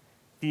learn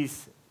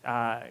these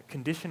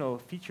conditional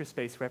feature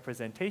space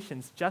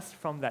representations just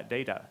from that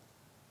data.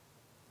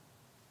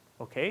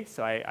 Okay,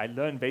 so I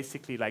learn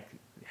basically like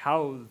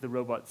how the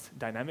robot's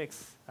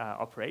dynamics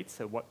operate,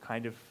 so what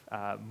kind of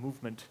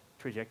movement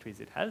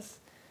trajectories it has.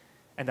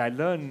 And I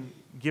learn,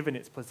 given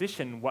its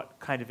position, what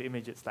kind of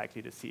image it's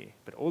likely to see.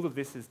 But all of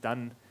this is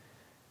done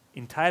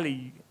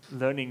entirely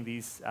learning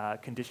these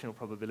conditional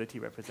probability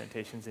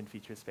representations in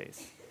feature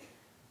space.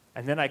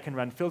 And then I can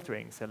run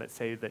filtering. So let's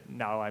say that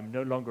now I'm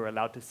no longer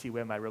allowed to see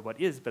where my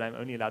robot is, but I'm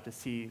only allowed to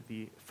see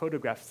the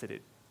photographs that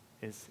it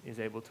is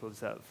able to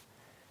observe.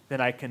 Then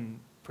I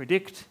can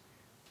predict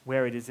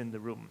where it is in the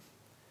room.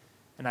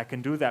 And I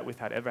can do that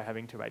without ever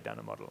having to write down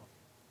a model.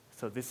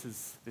 So this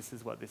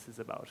is what this is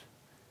about.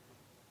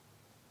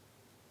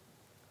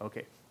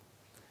 Okay.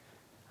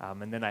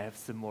 And then I have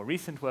some more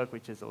recent work,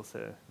 which is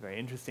also very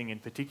interesting. In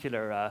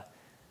particular,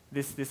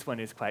 this one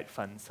is quite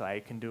fun. So I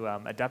can do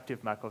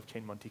adaptive Markov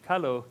chain Monte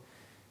Carlo,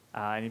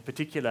 and in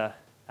particular,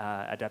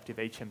 adaptive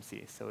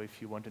HMC. So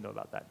if you want to know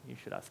about that, you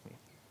should ask me.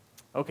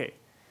 Okay.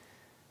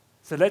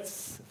 So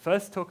let's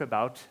first talk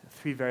about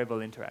three-variable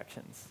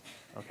interactions.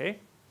 Okay.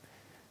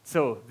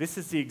 So this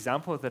is the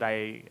example that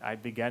I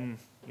began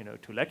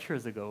 2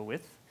 lectures ago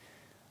with.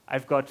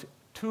 I've got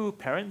 2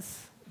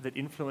 parents that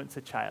influence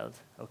a child.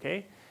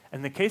 Okay.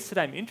 And the case that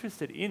I'm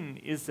interested in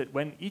is that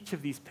when each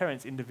of these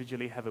parents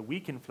individually have a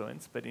weak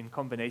influence, but in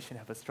combination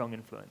have a strong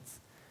influence.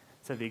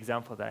 So the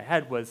example that I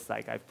had was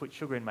like I've put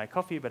sugar in my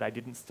coffee, but I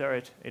didn't stir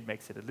it. It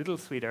makes it a little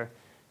sweeter.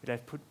 But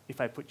if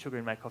I put sugar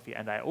in my coffee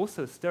and I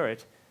also stir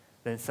it,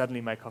 then suddenly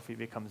my coffee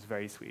becomes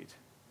very sweet.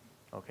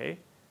 Okay?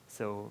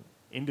 So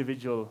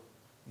individual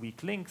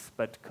weak links,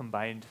 but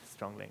combined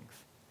strong links.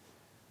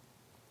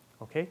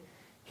 Okay?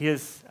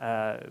 Here's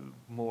a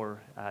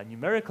more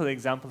numerical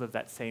example of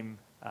that same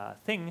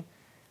thing.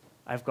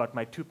 I've got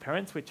my 2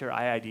 parents, which are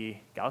IID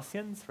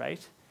Gaussians,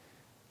 right?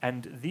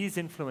 And these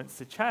influence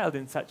the child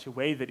in such a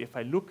way that if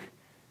I look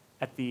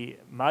at the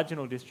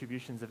marginal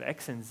distributions of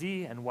x and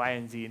z and y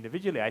and z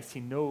individually, I see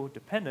no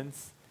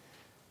dependence.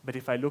 But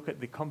if I look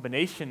at the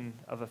combination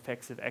of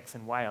effects of x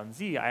and y on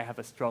z, I have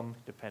a strong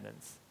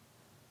dependence.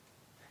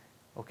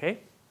 Okay?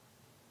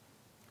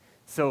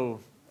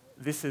 So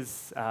this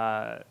is,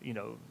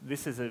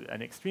 this is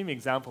an extreme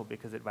example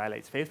because it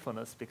violates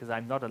faithfulness, because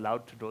I'm not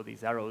allowed to draw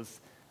these arrows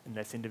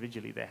unless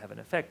individually they have an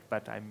effect,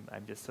 but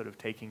I'm just sort of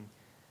taking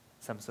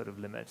some sort of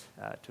limit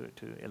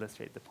to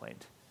illustrate the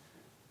point.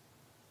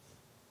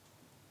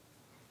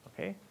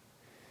 Okay?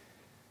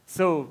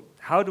 So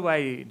how do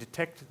I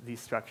detect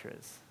these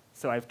structures?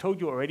 So I've told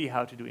you already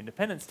how to do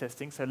independence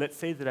testing, so let's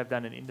say that I've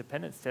done an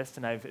independence test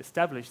and I've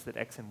established that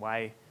x and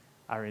y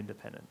are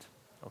independent.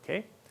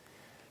 Okay?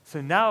 So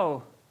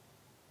now,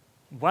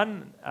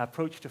 one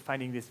approach to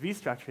finding this V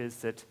structure is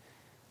that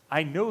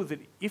I know that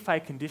if I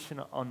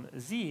condition on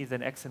z,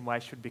 then x and y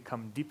should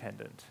become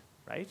dependent,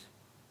 right?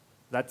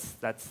 That's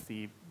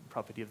the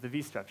property of the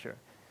V structure.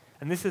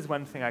 And this is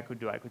one thing I could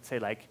do. I could say,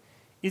 like,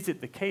 is it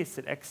the case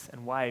that x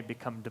and y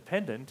become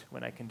dependent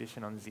when I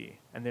condition on z?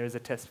 And there is a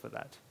test for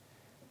that.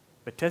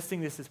 But testing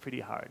this is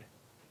pretty hard,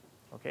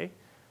 okay?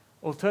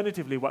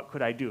 Alternatively, what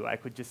could I do? I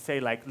could just say,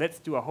 like, let's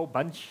do a whole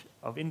bunch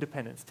of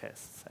independence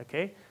tests,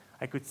 okay?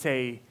 I could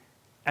say,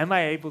 am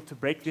I able to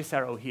break this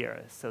arrow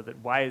here so that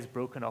y is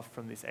broken off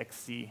from this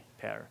xz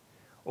pair?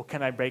 Or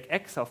can I break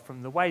x off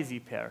from the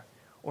yz pair?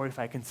 Or if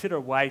I consider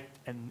y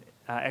and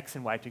x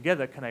and y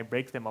together, can I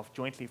break them off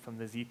jointly from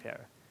the z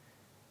pair?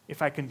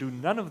 If I can do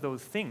none of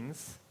those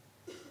things,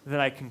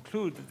 then I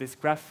conclude that this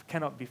graph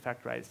cannot be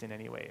factorized in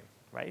any way,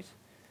 right?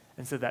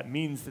 And so that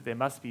means that there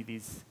must be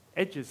these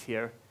edges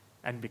here,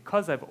 and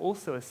because I've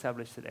also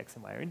established that x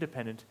and y are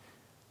independent,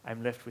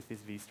 I'm left with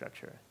this V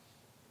structure.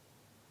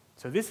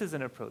 So this is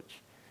an approach.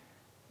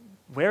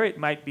 Where it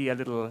might be a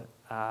little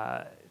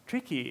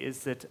tricky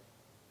is that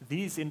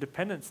these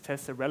independence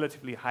tests are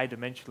relatively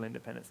high-dimensional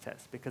independence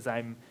tests, because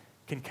I'm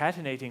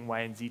concatenating y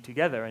and z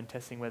together and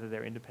testing whether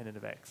they're independent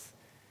of x.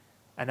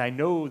 And I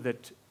know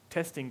that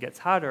testing gets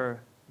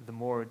harder the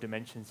more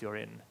dimensions you're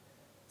in.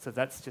 So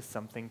that's just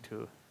something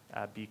to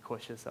be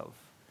cautious of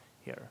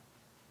here.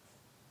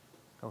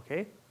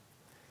 Okay?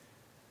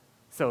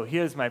 So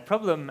here's my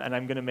problem, and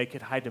I'm going to make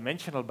it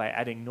high-dimensional by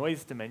adding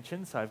noise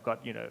dimensions. So I've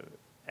got,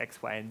 x,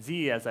 y, and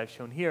z, as I've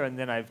shown here, and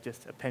then I've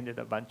just appended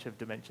a bunch of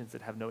dimensions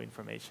that have no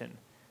information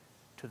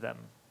to them.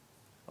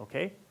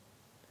 Okay?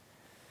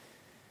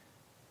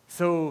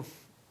 So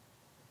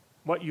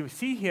what you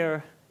see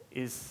here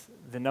is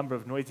the number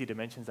of noisy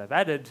dimensions I've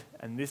added,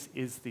 and this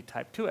is the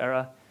type 2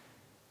 error.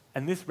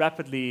 And this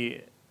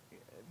rapidly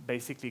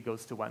basically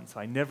goes to 1, so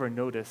I never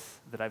notice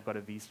that I've got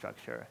a V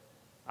structure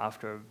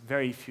after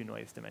very few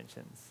noise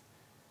dimensions.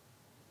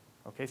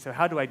 Okay, so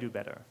how do I do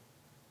better?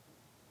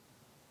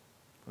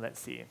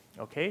 Let's see,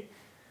 okay?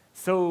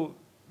 So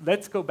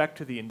let's go back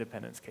to the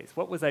independence case.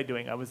 What was I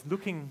doing? I was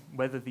looking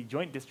whether the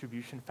joint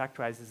distribution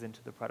factorizes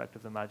into the product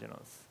of the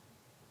marginals.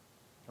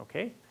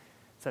 Okay?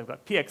 So I've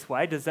got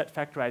pxy. Does that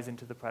factorize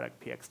into the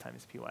product px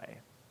times py?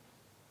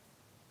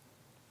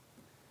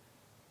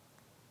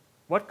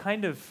 What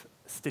kind of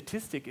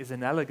statistic is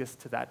analogous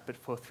to that, but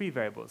for 3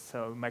 variables?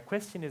 So my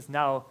question is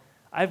now,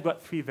 I've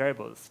got 3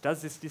 variables.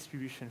 Does this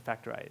distribution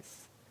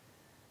factorize?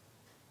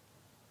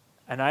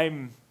 And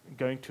I'm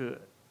going to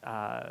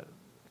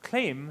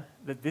claim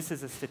that this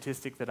is a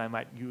statistic that I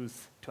might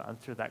use to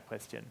answer that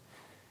question.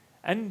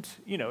 And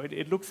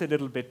it looks a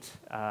little bit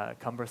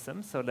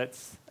cumbersome, so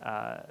let's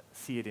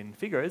see it in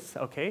figures.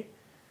 Okay.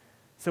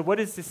 So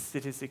what is this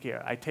statistic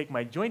here? I take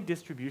my joint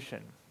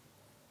distribution.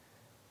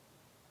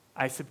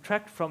 I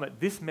subtract from it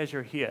this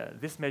measure here.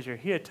 This measure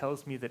here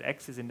tells me that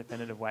x is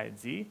independent of y and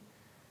z.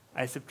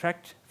 I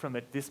subtract from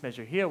it this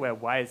measure here where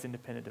y is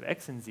independent of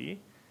x and z.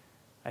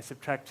 I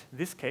subtract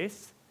this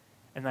case,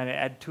 and then I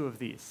add 2 of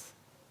these.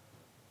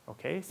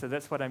 Okay, so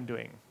that's what I'm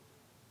doing.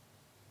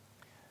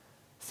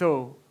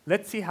 So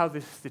let's see how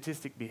this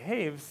statistic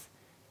behaves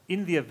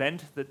in the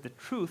event that the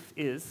truth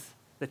is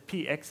that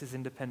px is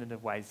independent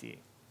of yz.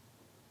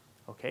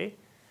 Okay,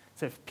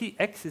 so if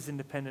px is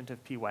independent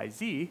of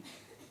pyz,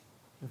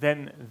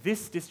 then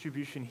this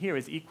distribution here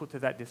is equal to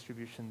that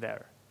distribution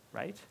there,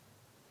 right?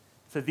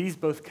 So these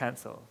both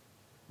cancel.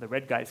 The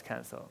red guys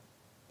cancel.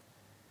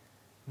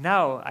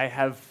 Now I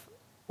have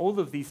all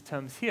of these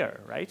terms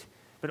here, right?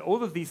 But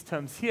all of these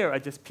terms here are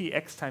just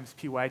px times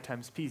py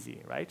times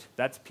pz, right?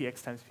 That's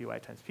px times py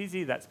times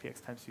pz, that's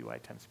px times py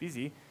times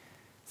pz.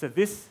 So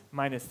this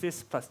minus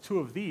this plus 2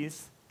 of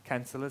these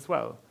cancel as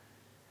well.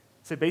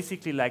 So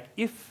basically, like,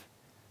 if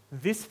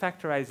this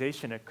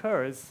factorization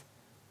occurs,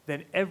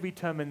 then every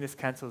term in this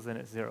cancels and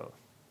it's 0.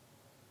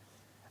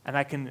 And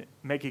I can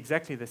make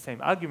exactly the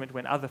same argument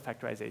when other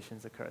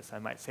factorizations occur. So I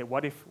might say,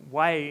 what if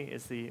y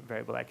is the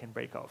variable I can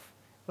break off?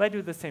 Well, I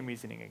do the same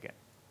reasoning again.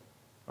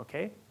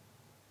 Okay?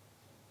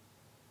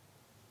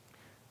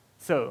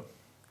 So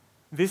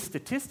this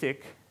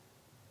statistic,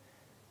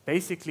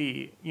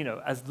 basically,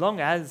 as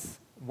long as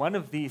one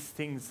of these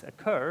things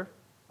occur,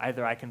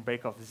 either I can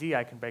break off z,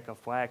 I can break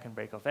off y, I can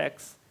break off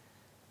x,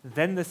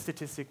 then the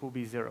statistic will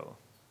be 0.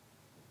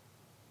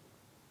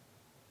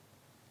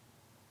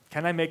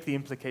 Can I make the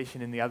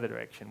implication in the other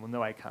direction? Well,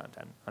 no, I can't,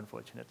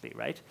 unfortunately,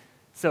 right?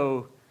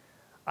 So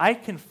I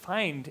can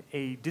find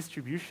a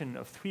distribution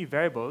of 3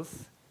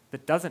 variables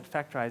that doesn't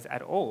factorize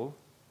at all,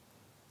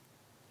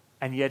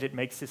 and yet it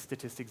makes this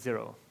statistic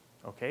 0,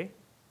 okay?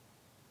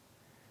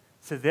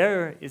 So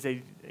there is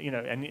a,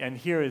 and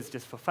here is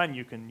just for fun,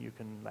 you can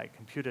like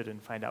compute it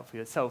and find out for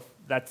yourself.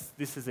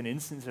 This is an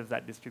instance of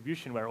that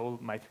distribution where all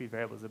my 3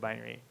 variables are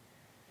binary.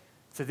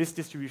 So this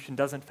distribution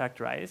doesn't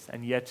factorize,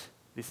 and yet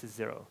this is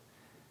 0.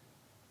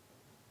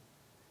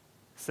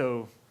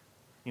 So,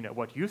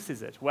 what use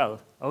is it?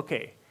 Well,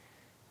 okay,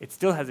 it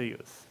still has a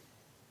use.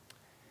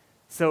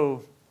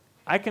 So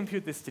I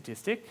compute this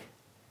statistic,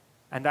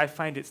 and I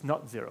find it's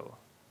not 0.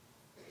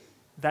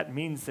 That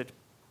means that,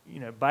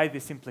 by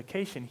this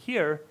implication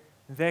here,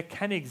 there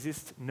can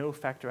exist no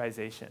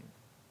factorization.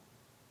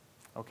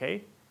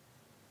 Okay?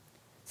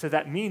 So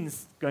that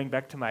means, going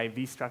back to my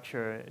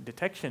V-structure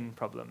detection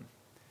problem,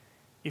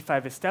 if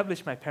I've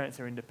established my parents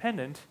are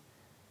independent,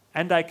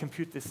 and I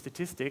compute this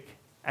statistic,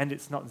 and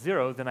it's not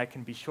 0, then I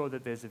can be sure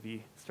that there's a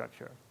V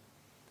structure.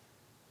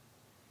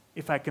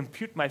 If I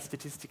compute my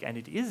statistic and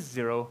it is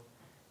 0,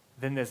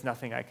 then there's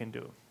nothing I can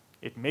do.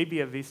 It may be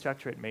a V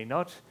structure, it may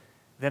not.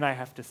 Then I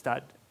have to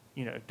start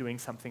doing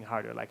something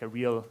harder, like a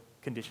real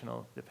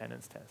conditional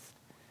dependence test.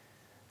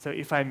 So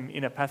if I'm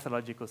in a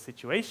pathological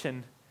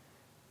situation,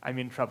 I'm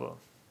in trouble.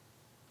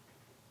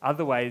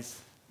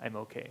 Otherwise, I'm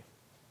okay.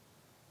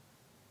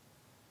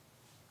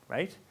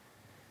 Right?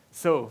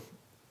 So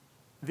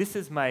this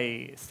is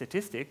my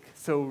statistic.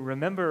 So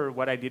remember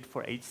what I did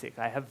for HSIC.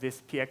 I have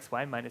this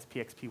pxy minus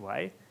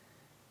pxpy.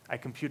 I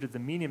computed the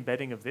mean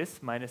embedding of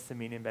this minus the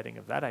mean embedding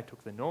of that. I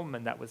took the norm,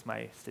 and that was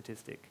my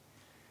statistic.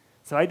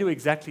 So I do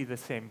exactly the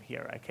same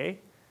here, okay?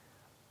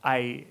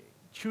 I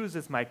choose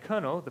as my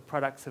kernel the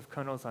products of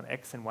kernels on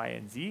x and y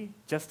and z,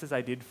 just as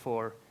I did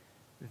for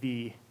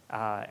the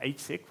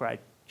HSIC, where I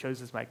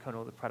chose as my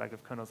kernel the product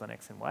of kernels on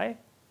x and y.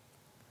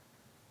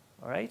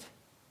 All right?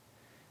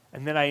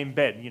 And then I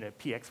embed,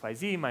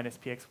 pxyz minus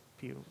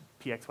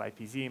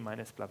pxypz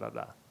minus blah, blah,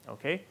 blah,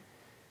 okay?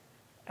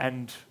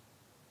 And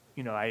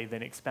I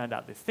then expand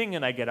out this thing,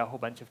 and I get a whole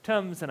bunch of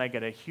terms, and I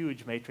get a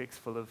huge matrix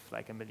full of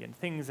like a million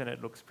things, and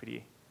it looks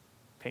pretty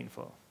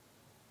painful.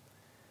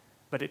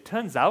 But it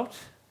turns out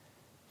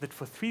that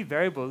for 3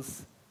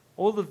 variables,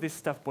 all of this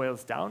stuff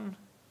boils down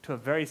to a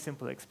very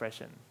simple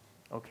expression,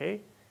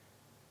 okay?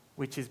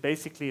 Which is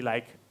basically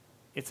like,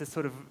 it's a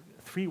sort of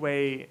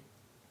 3-way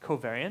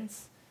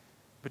covariance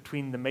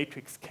between the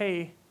matrix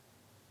K,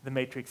 the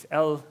matrix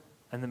L,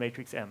 and the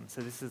matrix M.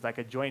 So this is like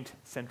a joint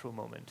central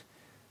moment.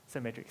 So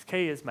matrix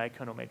K is my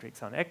kernel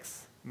matrix on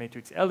X,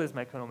 matrix L is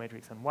my kernel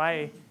matrix on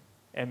Y,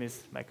 M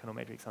is my kernel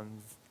matrix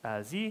on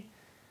Z.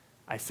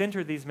 I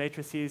center these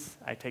matrices,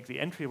 I take the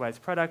entry-wise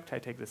product, I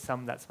take the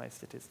sum, that's my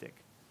statistic.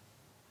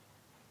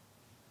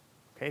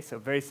 Okay, so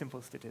very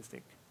simple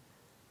statistic.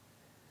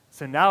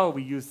 So now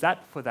we use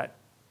that for that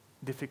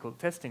difficult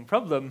testing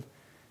problem,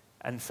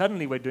 and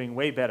suddenly we're doing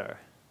way better.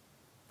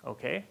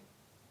 Okay?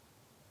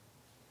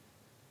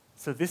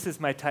 So this is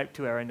my type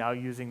 2 error now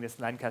using this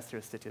Lancaster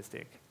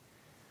statistic.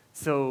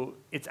 So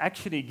it's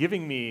actually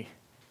giving me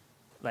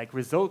like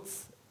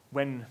results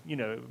when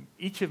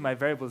each of my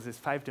variables is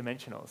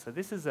 5-dimensional. So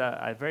this is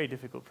a very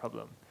difficult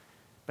problem,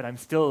 but I'm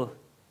still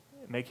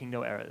making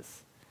no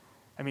errors.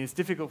 I mean, it's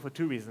difficult for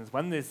two reasons.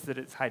 One is that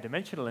it's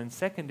high-dimensional, and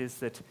second is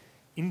that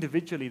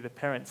individually the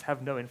parents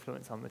have no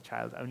influence on the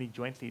child. Only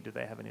jointly do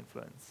they have an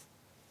influence.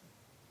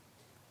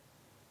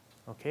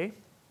 Okay?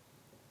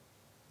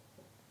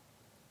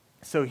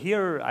 So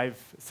here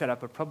I've set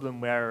up a problem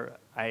where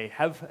I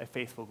have a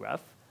faithful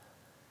graph.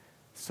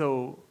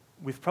 So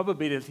with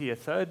probability a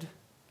third,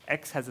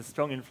 x has a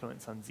strong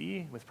influence on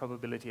z. With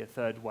probability a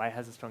third, y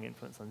has a strong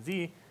influence on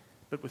z.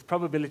 But with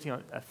probability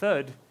on a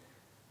third,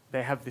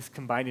 they have this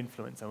combined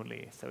influence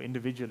only. So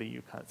individually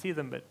you can't see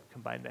them, but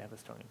combined they have a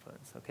strong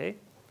influence, okay?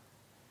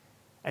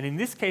 And in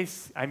this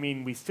case, I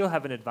mean, we still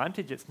have an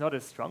advantage. It's not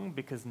as strong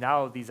because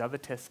now these other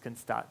tests can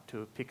start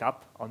to pick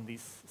up on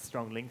these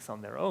strong links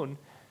on their own,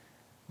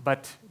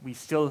 but we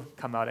still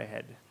come out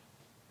ahead.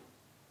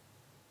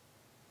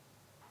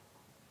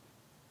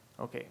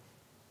 Okay.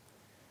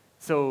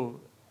 So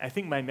I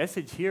think my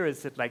message here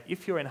is that, like,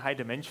 if you're in high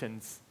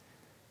dimensions,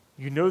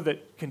 you know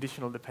that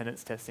conditional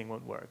dependence testing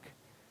won't work.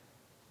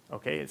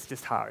 Okay, it's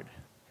just hard.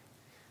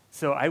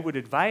 So I would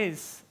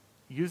advise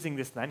using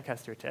this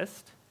Lancaster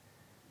test.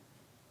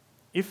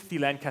 If the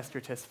Lancaster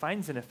test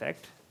finds an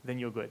effect, then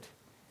you're good.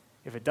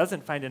 If it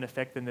doesn't find an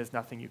effect, then there's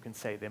nothing you can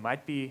say. There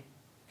might be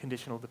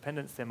conditional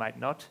dependence, there might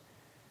not.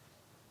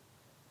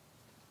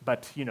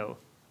 But,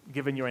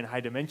 given you're in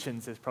high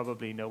dimensions, there's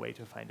probably no way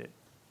to find it.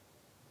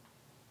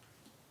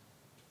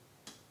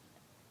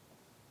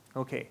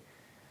 Okay,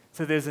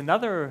 so there's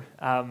another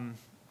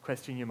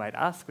question you might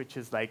ask, which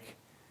is like,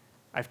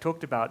 I've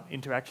talked about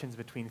interactions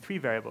between 3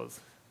 variables.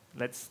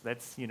 Let's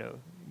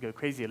go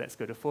crazy. Let's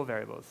go to 4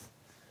 variables.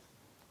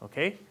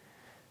 Okay,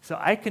 so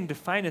I can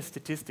define a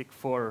statistic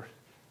for,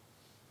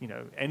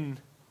 n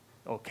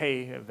or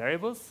k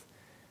variables,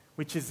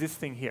 which is this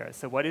thing here.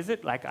 So what is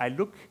it? Like,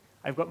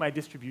 I've got my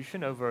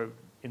distribution over,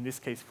 in this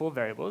case, 4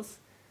 variables.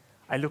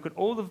 I look at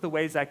all of the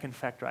ways I can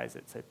factorize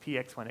it. So p,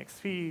 x1,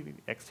 x3,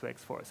 x2,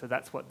 x4. So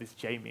that's what this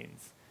j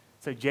means.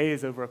 So j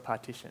is over a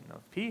partition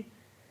of p.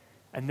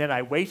 And then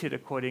I weight it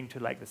according to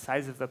like the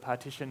size of the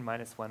partition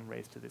minus 1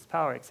 raised to this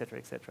power, et cetera,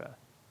 et cetera.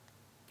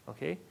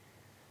 Okay?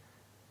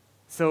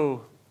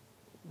 So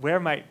where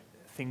might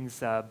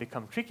things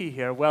become tricky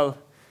here? Well,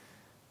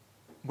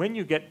 when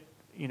you get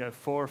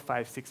 4,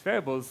 5, 6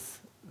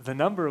 variables, the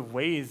number of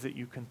ways that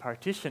you can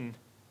partition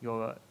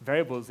your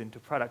variables into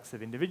products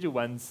of individual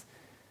ones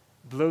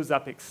blows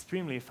up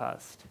extremely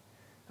fast.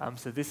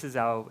 So this is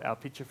our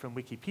picture from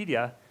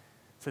Wikipedia.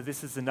 So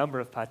this is the number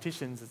of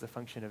partitions as a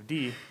function of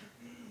d.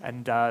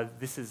 And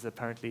this is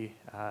apparently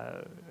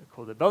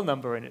called a Bell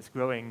number, and it's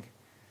growing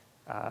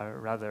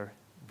rather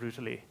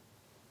brutally.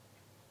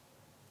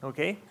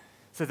 Okay,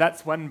 so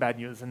that's one bad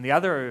news. And the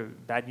other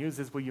bad news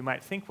is, well, you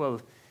might think, well,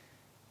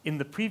 in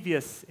the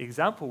previous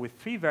example with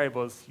 3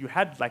 variables, you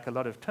had like a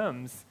lot of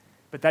terms,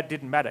 but that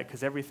didn't matter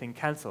because everything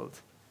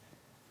canceled.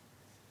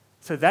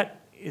 So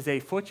that is a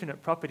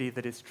fortunate property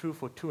that is true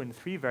for 2 and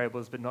 3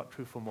 variables, but not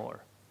true for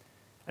more.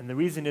 And the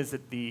reason is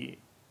that the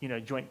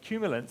joint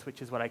cumulants,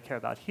 which is what I care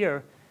about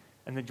here,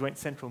 and the joint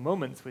central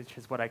moments, which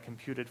is what I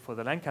computed for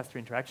the Lancaster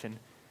interaction,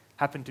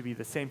 happen to be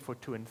the same for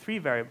 2 and 3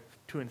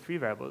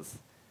 variables.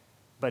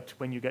 But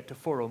when you get to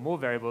 4 or more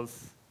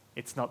variables,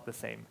 it's not the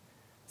same.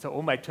 So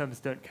all my terms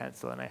don't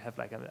cancel, and I have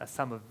like a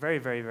sum of very,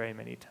 very, very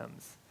many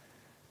terms,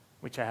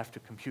 which I have to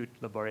compute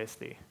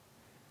laboriously.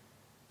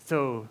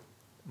 So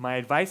my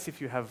advice,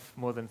 if you have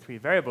more than 3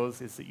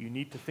 variables, is that you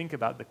need to think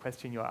about the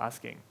question you're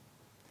asking.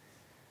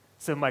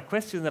 So my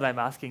question that I'm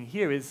asking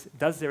here is,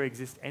 does there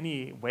exist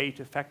any way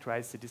to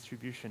factorize the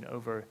distribution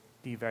over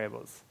d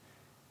variables?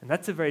 And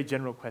that's a very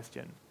general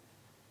question.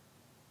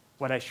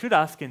 What I should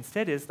ask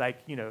instead is, like,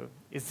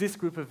 is this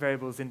group of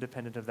variables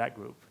independent of that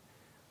group?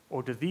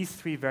 Or do these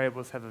 3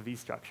 variables have a V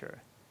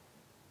structure?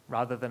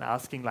 Rather than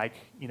asking, like,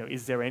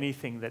 is there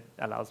anything that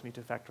allows me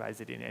to factorize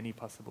it in any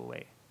possible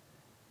way?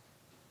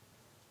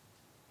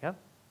 Yeah?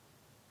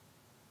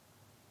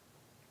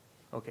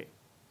 Okay.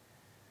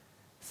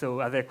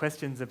 So are there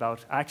questions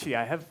about, actually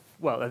are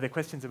there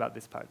questions about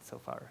this part so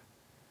far?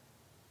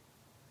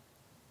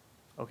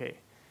 Okay.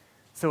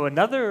 So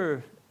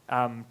another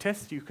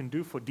test you can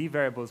do for d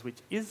variables, which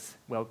is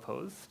well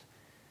posed,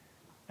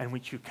 and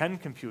which you can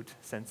compute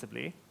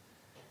sensibly,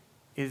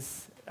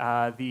 is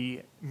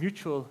the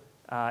mutual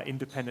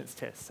independence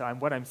test. So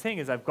what I'm saying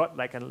is I've got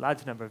like a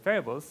large number of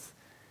variables,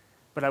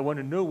 but I want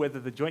to know whether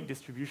the joint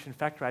distribution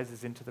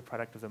factorizes into the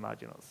product of the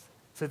marginals.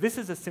 So this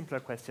is a simpler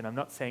question. I'm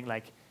not saying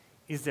like,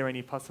 is there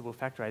any possible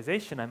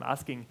factorization? I'm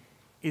asking,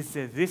 is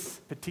there this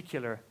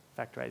particular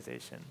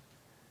factorization?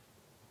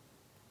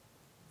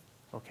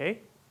 Okay?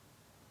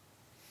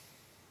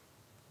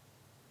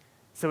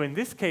 So in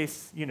this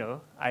case,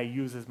 I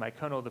use as my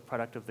kernel the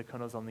product of the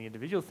kernels on the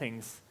individual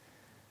things.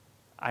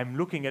 I'm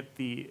looking at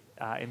the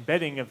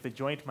embedding of the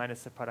joint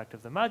minus the product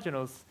of the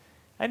marginals.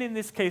 And in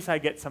this case, I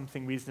get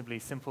something reasonably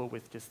simple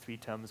with just 3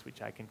 terms,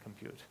 which I can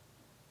compute.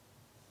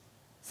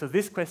 So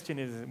this question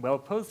is well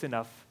posed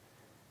enough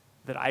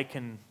that I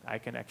can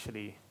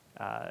actually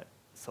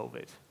solve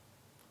it.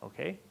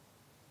 Okay?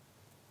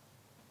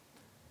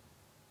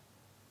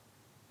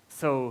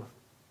 So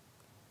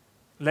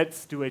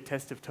let's do a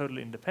test of total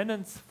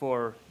independence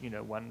for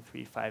 1,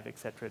 3, 5,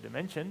 etc.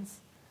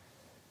 dimensions.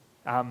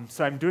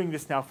 So I'm doing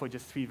this now for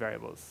just 3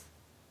 variables.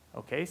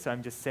 Okay, so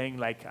I'm just saying,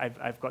 like,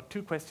 I've got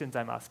 2 questions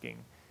I'm asking.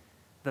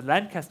 The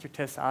Lancaster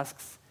test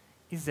asks,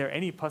 is there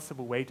any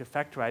possible way to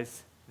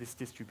factorize this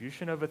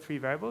distribution over 3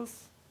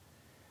 variables?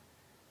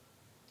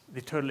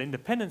 The total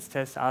independence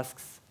test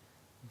asks,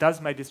 does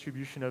my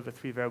distribution over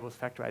 3 variables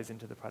factorize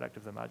into the product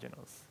of the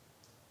marginals?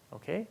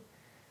 Okay?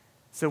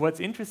 So what's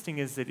interesting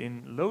is that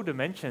in low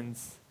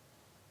dimensions,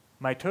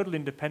 my total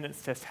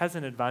independence test has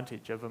an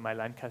advantage over my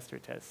Lancaster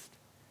test.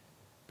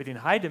 But in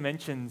high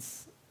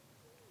dimensions,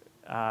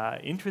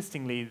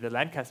 interestingly, the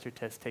Lancaster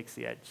test takes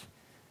the edge.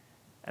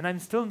 And I'm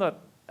still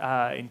not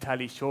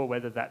entirely sure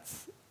whether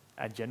that's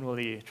a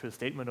generally true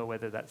statement or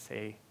whether that's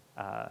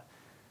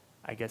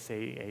I guess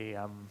a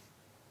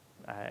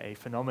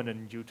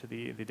phenomenon due to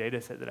the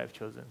data set that I've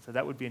chosen. So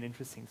that would be an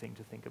interesting thing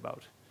to think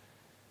about.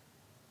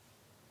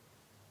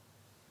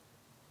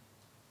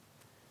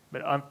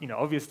 But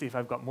obviously, if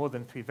I've got more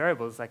than 3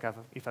 variables, like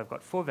if I've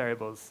got 4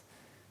 variables,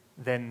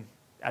 then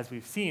as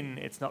we've seen,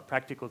 it's not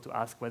practical to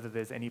ask whether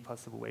there's any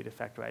possible way to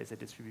factorize a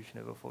distribution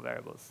over 4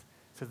 variables.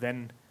 So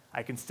then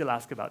I can still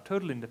ask about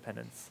total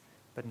independence,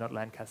 but not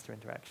Lancaster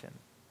interaction.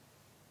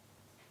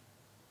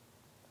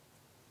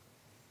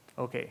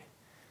 Okay,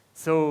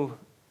 so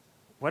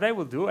what I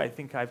will do, I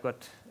think I've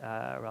got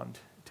around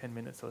 10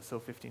 minutes or so,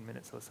 15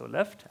 minutes or so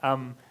left.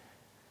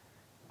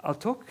 I'll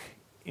talk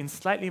in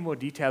slightly more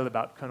detail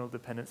about kernel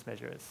dependence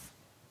measures.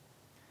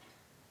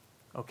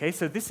 Okay,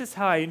 so this is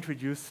how I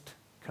introduced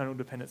kernel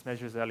dependence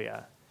measures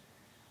earlier.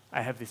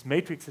 I have this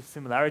matrix of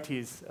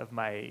similarities of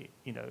my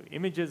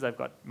images. I've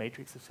got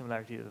matrix of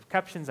similarities of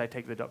captions. I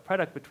take the dot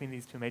product between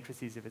these 2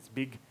 matrices. If it's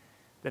big,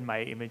 then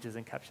my images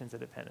and captions are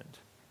dependent.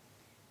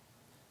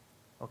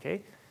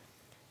 Okay?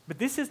 But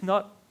this is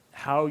not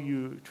how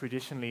you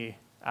traditionally,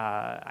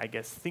 I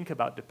guess, think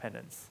about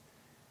dependence.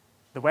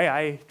 The way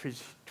I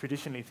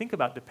traditionally think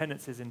about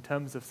dependence is in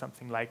terms of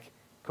something like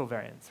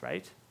covariance,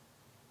 right?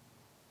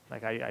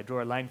 Like I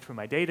draw a line through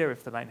my data.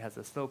 If the line has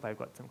a slope, I've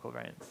got some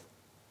covariance.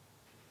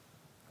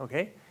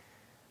 Okay?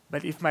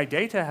 But if my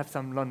data have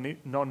some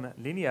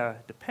non-linear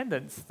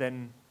dependence,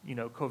 then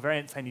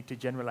covariance I need to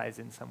generalize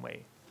in some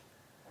way.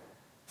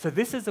 So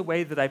this is a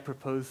way that I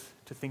propose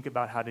to think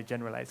about how to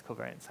generalize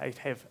covariance.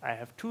 I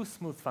have 2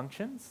 smooth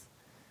functions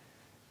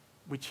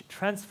which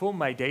transform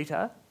my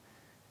data,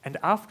 and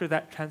after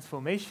that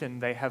transformation,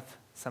 they have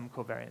some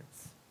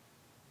covariance.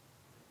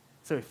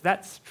 So if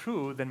that's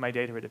true, then my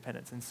data are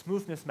dependent, and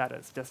smoothness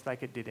matters, just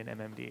like it did in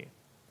MMD.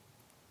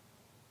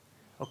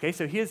 Okay,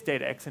 so here's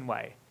data x and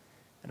y,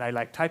 and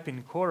I type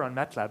in core on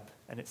MATLAB,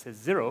 and it says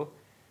 0,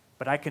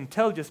 but I can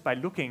tell just by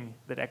looking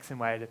that x and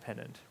y are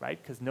dependent,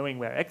 right? Because knowing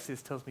where x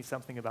is tells me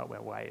something about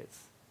where y is.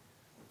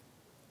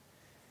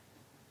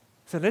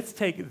 So let's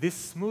take this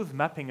smooth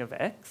mapping of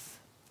x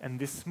and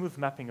this smooth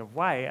mapping of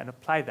y and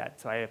apply that.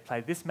 So I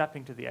apply this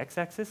mapping to the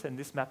x-axis and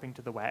this mapping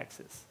to the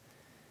y-axis.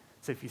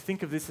 So if you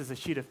think of this as a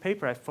sheet of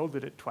paper, I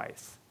folded it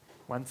twice.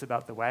 Once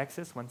about the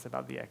y-axis, once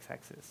about the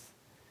x-axis.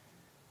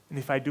 And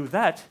if I do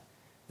that,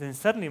 then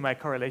suddenly my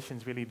correlation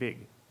is really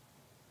big.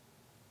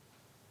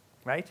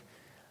 Right?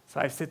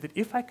 So I've said that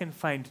if I can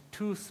find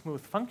 2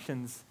 smooth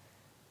functions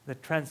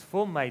that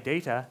transform my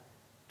data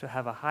to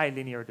have a high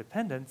linear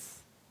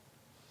dependence,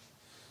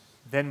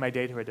 then my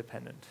data are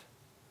dependent.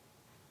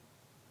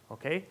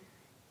 Okay?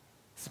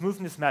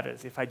 Smoothness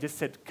matters. If I just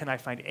said, can I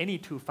find any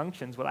 2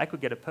 functions, well, I could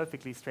get a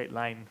perfectly straight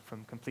line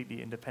from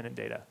completely independent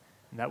data,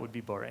 and that would be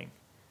boring.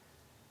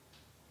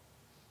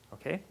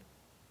 Okay?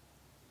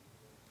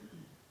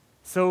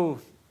 So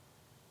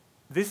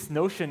this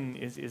notion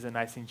is a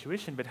nice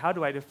intuition, but how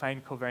do I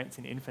define covariance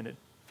in infinite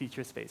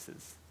feature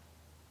spaces?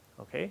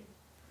 Okay?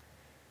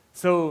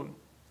 So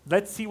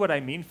let's see what I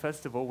mean,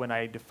 first of all, when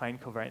I define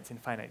covariance in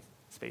finite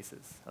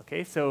spaces.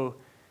 Okay? So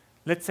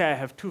let's say I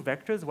have 2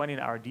 vectors, one in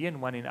RD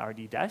and one in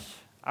RD dash.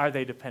 Are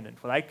they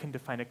dependent? Well, I can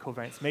define a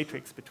covariance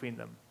matrix between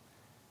them.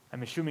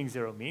 I'm assuming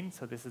 0 mean,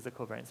 so this is a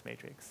covariance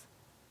matrix.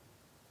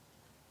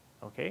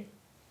 Okay?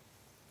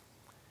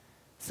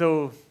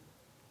 So,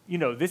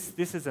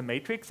 this is a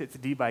matrix. It's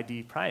d by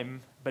d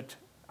prime, but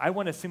I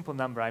want a simple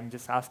number. I'm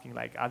just asking,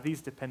 are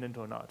these dependent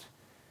or not?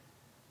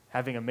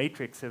 Having a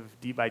matrix of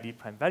d by d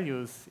prime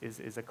values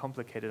is a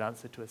complicated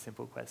answer to a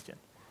simple question.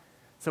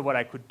 So what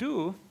I could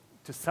do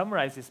to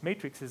summarize this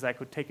matrix is I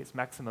could take its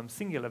maximum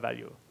singular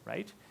value,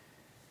 right?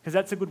 Because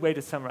that's a good way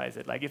to summarize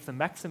it. If the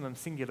maximum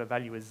singular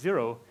value is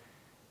 0,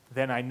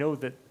 then I know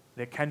that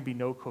there can be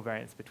no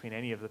covariance between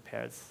any of the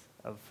pairs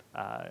of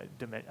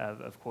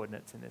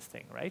coordinates in this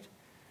thing, right?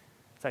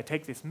 So I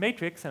take this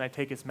matrix and I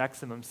take its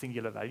maximum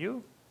singular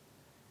value,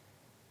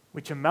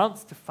 which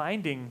amounts to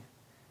finding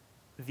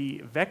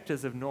the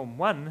vectors of norm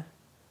 1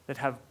 that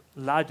have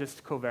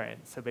largest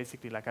covariance. So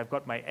basically, I've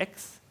got my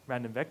x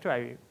random vector,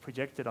 I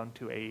project it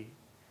onto a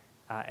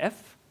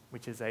f,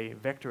 which is a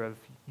vector of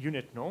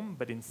unit norm,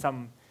 but in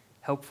some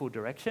helpful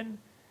direction.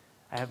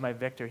 I have my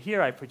vector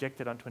here, I project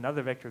it onto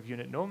another vector of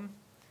unit norm.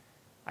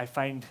 I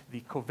find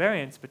the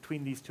covariance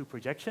between these two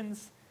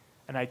projections,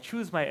 and I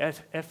choose my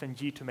f and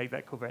g to make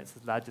that covariance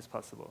as large as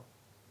possible.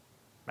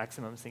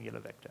 Maximum singular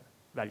vector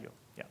value,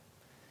 yeah.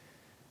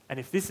 And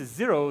if this is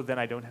 0, then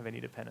I don't have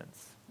any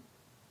dependence.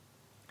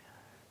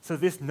 So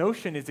this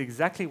notion is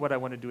exactly what I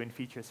want to do in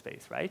feature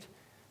space, right?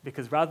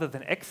 Because rather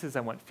than x's,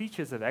 I want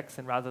features of x,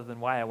 and rather than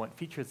y, I want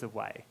features of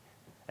y.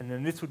 And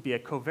then this would be a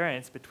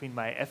covariance between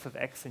my f of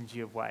x and g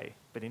of y,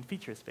 but in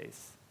feature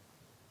space,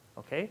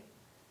 okay?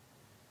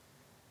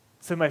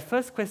 So my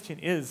first question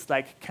is,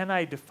 like, can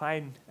I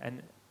define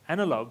an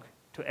analog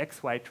to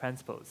xy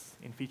transpose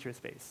in feature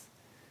space?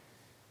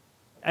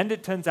 And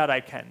it turns out I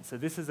can. So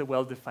this is a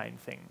well-defined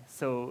thing.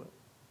 So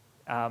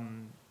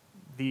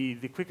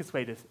the quickest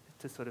way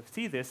to sort of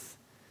see this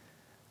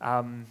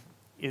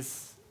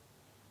is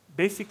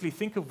basically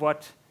think of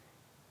what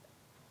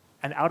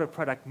an outer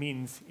product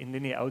means in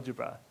linear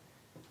algebra.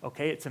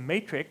 Okay, it's a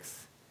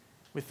matrix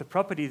with the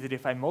property that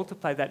if I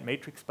multiply that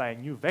matrix by a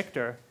new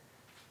vector,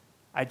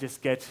 I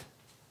just get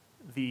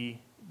the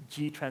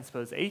G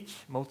transpose H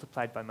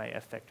multiplied by my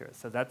F vector.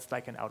 So that's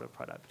like an outer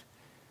product.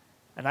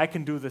 And I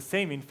can do the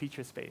same in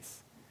feature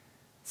space.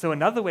 So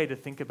another way to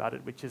think about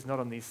it, which is not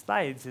on these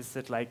slides, is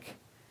that like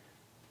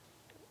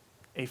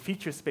a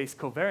feature space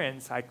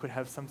covariance, I could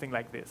have something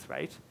like this,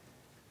 right?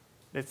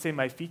 Let's say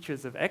my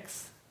features of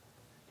x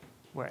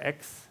were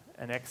x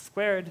and x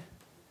squared,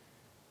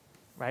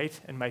 right?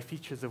 And my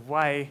features of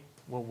y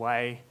were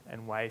y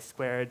and y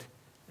squared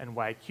and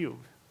y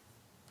cubed,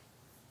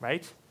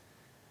 right?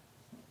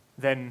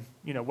 Then,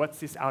 you know, what's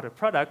this outer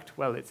product?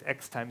 Well, it's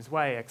x times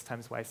y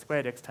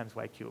squared, x times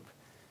y cubed.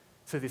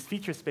 So this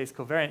feature space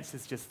covariance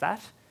is just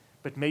that,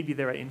 but maybe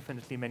there are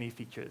infinitely many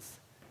features.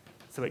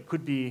 So it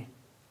could be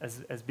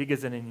as big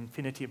as an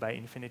infinity by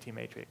infinity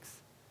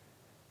matrix,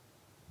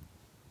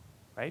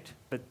 right?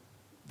 But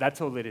that's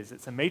all it is.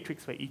 It's a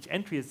matrix where each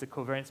entry is the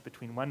covariance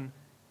between one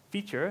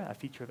feature, a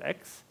feature of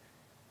x,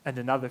 and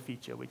another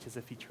feature, which is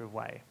a feature of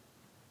y.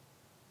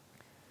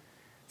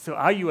 So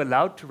are you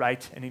allowed to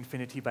write an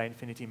infinity by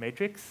infinity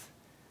matrix?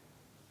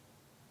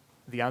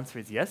 The answer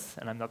is yes,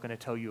 and I'm not going to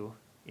tell you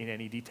in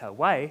any detail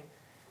why.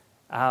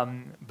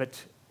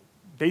 But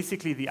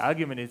basically, the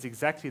argument is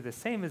exactly the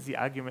same as the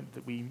argument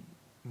that we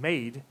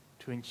made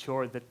to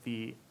ensure that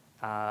the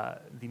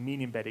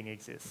mean embedding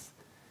exists.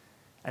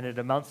 And it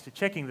amounts to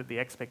checking that the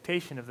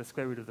expectation of the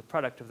square root of the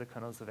product of the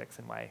kernels of x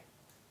and y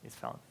is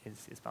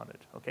bounded.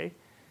 Okay?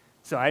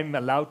 So I'm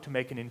allowed to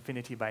make an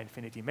infinity by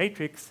infinity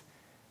matrix,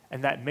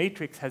 and that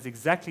matrix has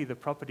exactly the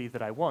property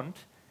that I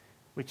want,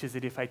 which is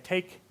that if I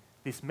take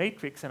this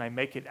matrix and I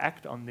make it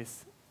act on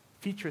this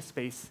feature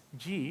space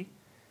G,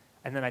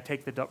 and then I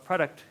take the dot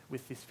product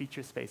with this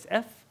feature space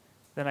F,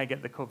 then I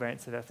get the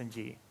covariance of F and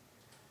G.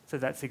 So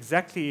that's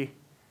exactly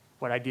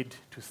what I did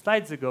 2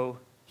 slides ago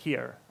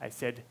here. I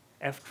said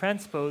F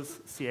transpose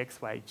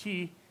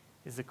CXYG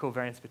is the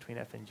covariance between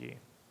F and G.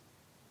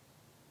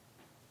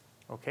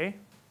 Okay?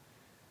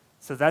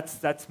 So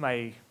that's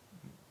my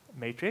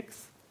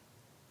matrix.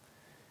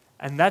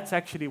 And that's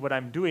actually what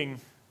I'm doing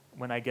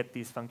when I get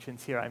these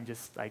functions here. I'm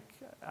just like,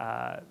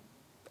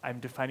 I'm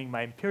defining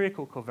my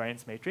empirical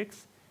covariance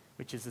matrix,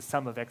 which is the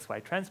sum of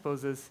xy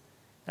transposes,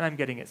 and I'm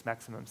getting its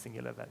maximum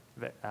singular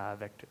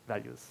vector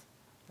values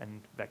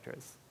and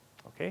vectors.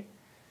 Okay?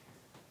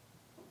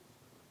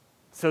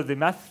 So the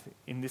math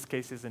in this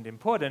case isn't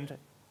important.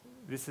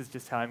 This is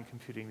just how I'm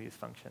computing these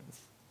functions.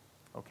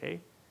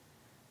 Okay?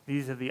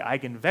 These are the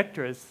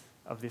eigenvectors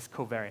of this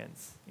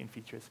covariance in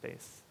feature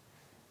space.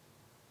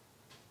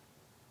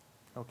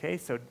 Okay,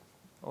 so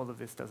all of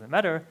this doesn't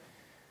matter.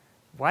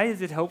 Why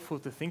is it helpful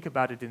to think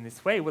about it in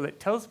this way? Well, it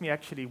tells me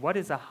actually what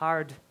is a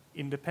hard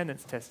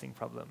independence testing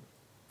problem.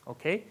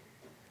 Okay?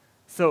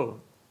 So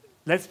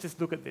let's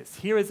just look at this.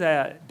 Here is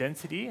a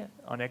density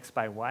on x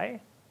by y.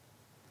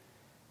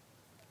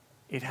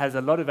 It has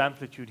a lot of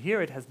amplitude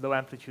here. It has low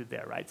amplitude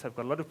there, right? So I've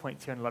got a lot of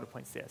points here and a lot of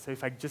points there. So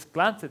if I just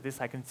glance at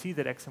this, I can see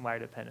that x and y are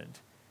dependent.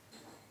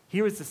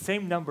 Here is the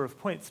same number of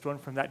points drawn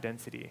from that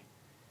density.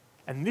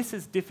 And this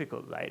is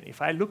difficult, right?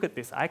 If I look at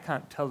this, I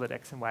can't tell that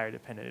x and y are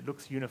dependent. It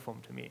looks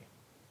uniform to me.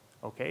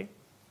 Okay?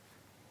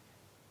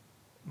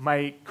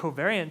 My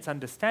covariance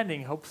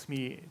understanding helps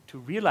me to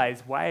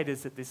realize why it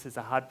is that this is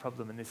a hard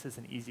problem and this is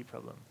an easy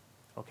problem.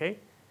 Okay?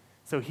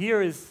 So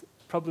here is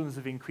problems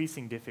of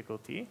increasing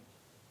difficulty.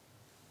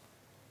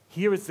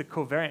 Here is the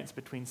covariance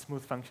between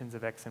smooth functions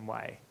of x and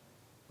y,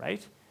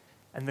 right?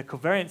 And the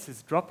covariance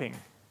is dropping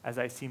as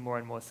I see more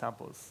and more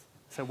samples.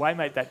 So why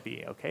might that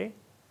be, okay?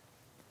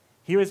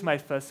 Here is my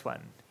first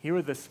one. Here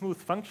are the smooth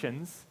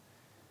functions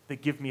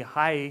that give me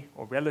high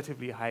or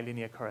relatively high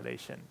linear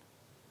correlation.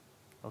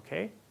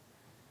 Okay?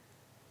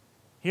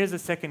 Here's the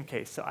second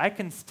case. So I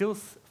can still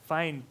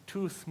find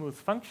 2 smooth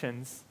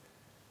functions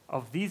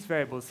of these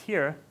variables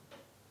here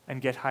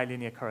and get high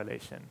linear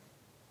correlation.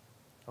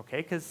 Okay?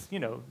 Because, you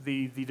know,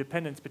 the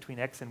dependence between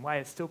x and y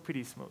is still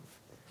pretty smooth.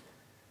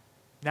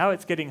 Now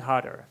it's getting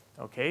harder.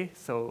 Okay?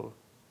 So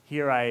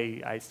Here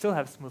I still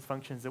have smooth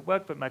functions that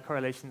work, but my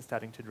correlation is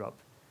starting to drop.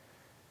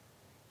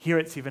 Here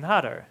it's even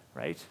harder,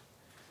 right?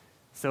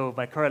 So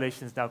my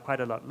correlation is now quite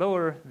a lot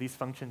lower. These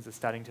functions are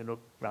starting to look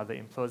rather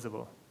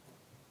implausible.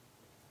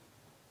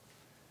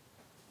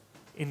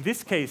 In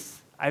this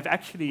case, I've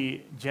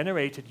actually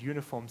generated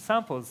uniform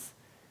samples,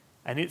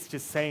 and it's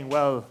just saying,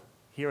 well,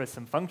 here are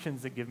some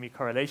functions that give me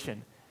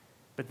correlation.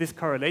 But this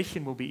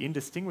correlation will be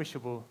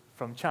indistinguishable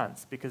from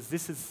chance, because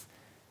this is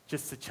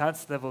just the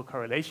chance level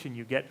correlation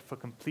you get for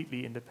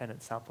completely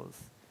independent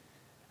samples.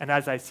 And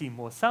as I see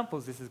more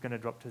samples, this is going to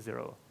drop to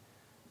 0.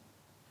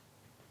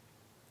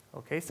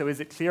 Okay, so is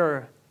it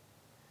clear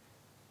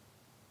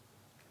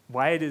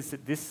why it is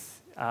that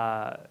this,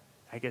 I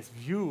guess,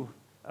 view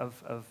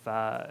of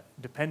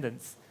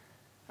dependence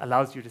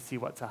allows you to see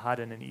what's a hard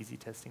and an easy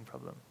testing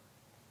problem?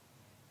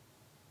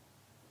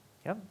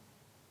 Yep.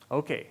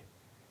 Okay.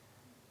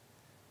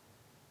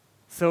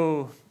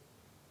 So,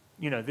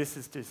 this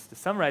is just to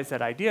summarize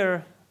that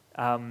idea.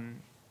 As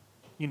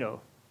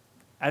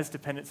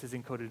dependence is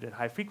encoded at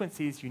high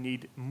frequencies, you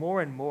need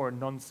more and more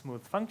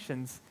non-smooth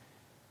functions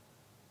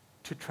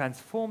to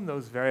transform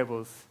those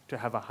variables to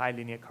have a high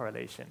linear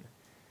correlation.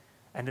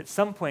 And at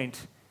some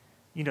point,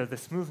 the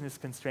smoothness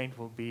constraint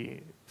will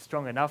be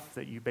strong enough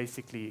that you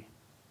basically,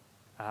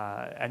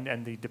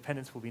 and the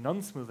dependence will be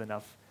non-smooth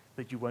enough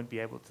that you won't be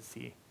able to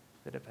see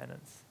the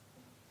dependence.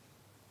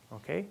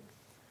 Okay?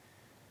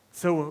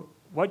 So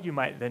what you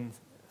might then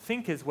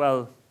think is,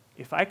 well,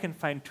 if I can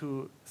find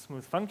two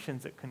smooth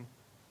functions that can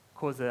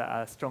cause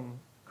a strong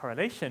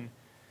correlation,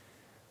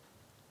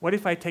 what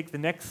if I take the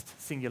next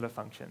singular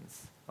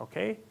functions?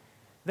 Okay?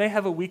 They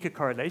have a weaker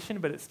correlation,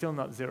 but it's still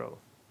not 0.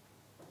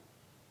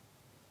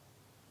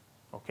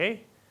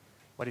 Okay?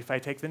 What if I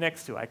take the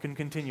next two? I can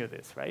continue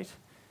this, right?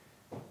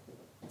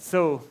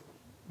 So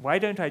why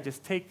don't I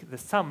just take the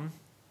sum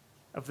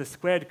of the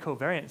squared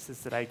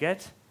covariances that I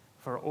get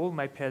for all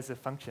my pairs of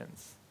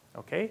functions?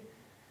 Okay?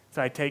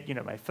 So I take,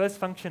 my first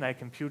function, I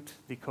compute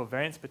the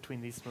covariance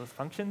between these smooth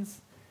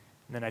functions,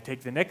 and then I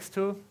take the next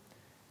two,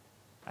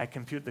 I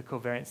compute the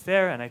covariance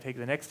there, and I take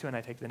the next two, and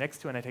I take the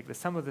next two, and I take the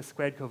sum of the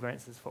squared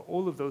covariances for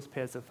all of those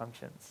pairs of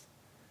functions.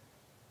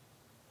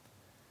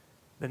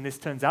 Then this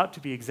turns out to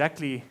be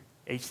exactly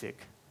HSIC.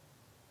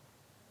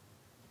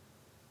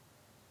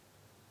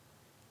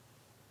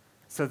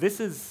 So this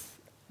is,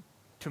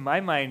 to my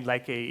mind,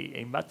 like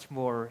a much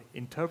more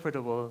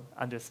interpretable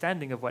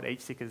understanding of what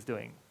HSIC is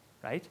doing,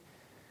 right?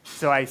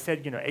 So I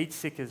said,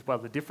 HSIC is, well,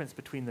 the difference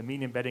between the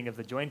mean embedding of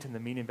the joint and the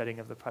mean embedding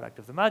of the product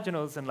of the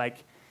marginals, and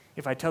like,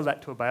 if I tell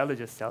that to a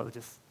biologist, they'll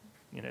just,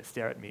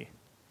 stare at me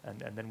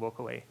and then walk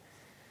away.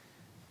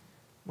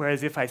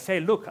 Whereas if I say,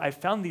 look, I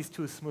found these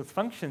two smooth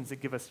functions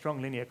that give a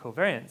strong linear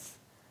covariance,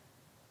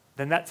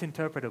 then that's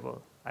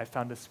interpretable. I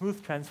found a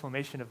smooth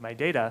transformation of my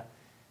data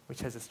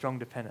which has a strong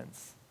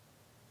dependence.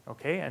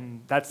 Okay,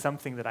 and that's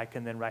something that I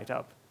can then write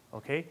up.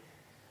 Okay,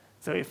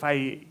 so if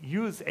I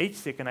use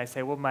HSIC and I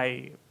say, well,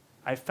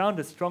 I found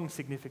a strong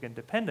significant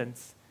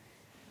dependence,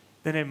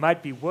 then it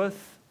might be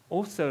worth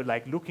also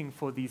looking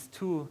for these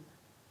two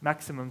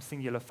maximum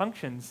singular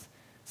functions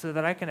so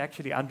that I can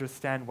actually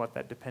understand what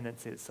that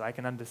dependence is. So I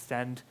can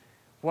understand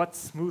what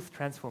smooth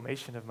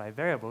transformation of my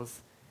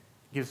variables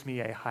gives me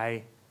a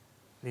high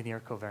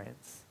linear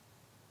covariance.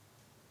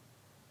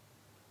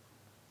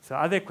 So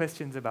are there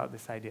questions about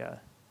this idea?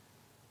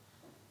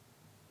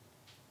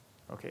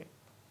 Okay.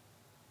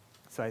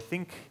 So I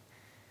think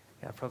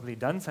probably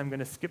done. So I'm going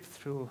to skip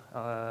through.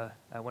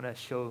 I want to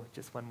show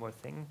just one more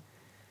thing.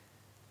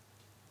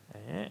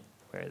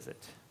 Where is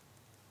it?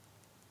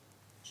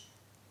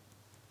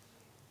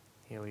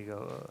 Here we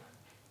go.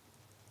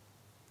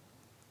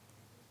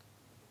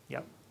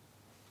 Yep.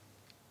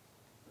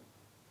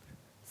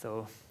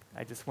 So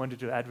I just wanted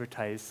to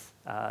advertise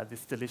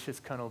this delicious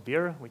Kernel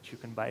beer, which you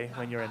can buy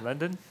when you're in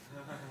London.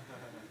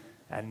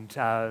 And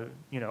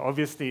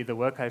obviously the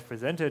work I've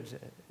presented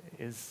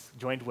is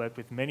joint work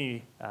with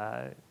many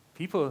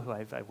people who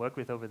I've worked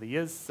with over the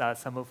years,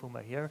 some of whom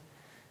are here,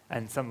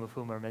 and some of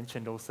whom are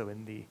mentioned also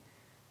in the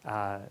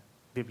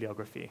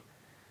bibliography.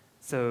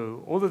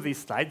 So all of these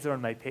slides are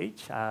on my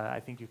page.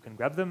 I think you can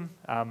grab them.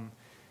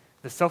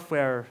 The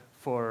software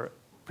for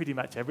pretty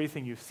much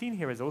everything you've seen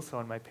here is also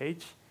on my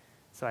page.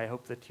 So I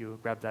hope that you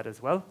grab that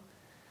as well.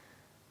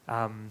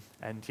 And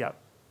yeah,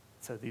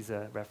 so these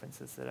are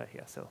references that are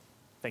here. So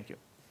thank you.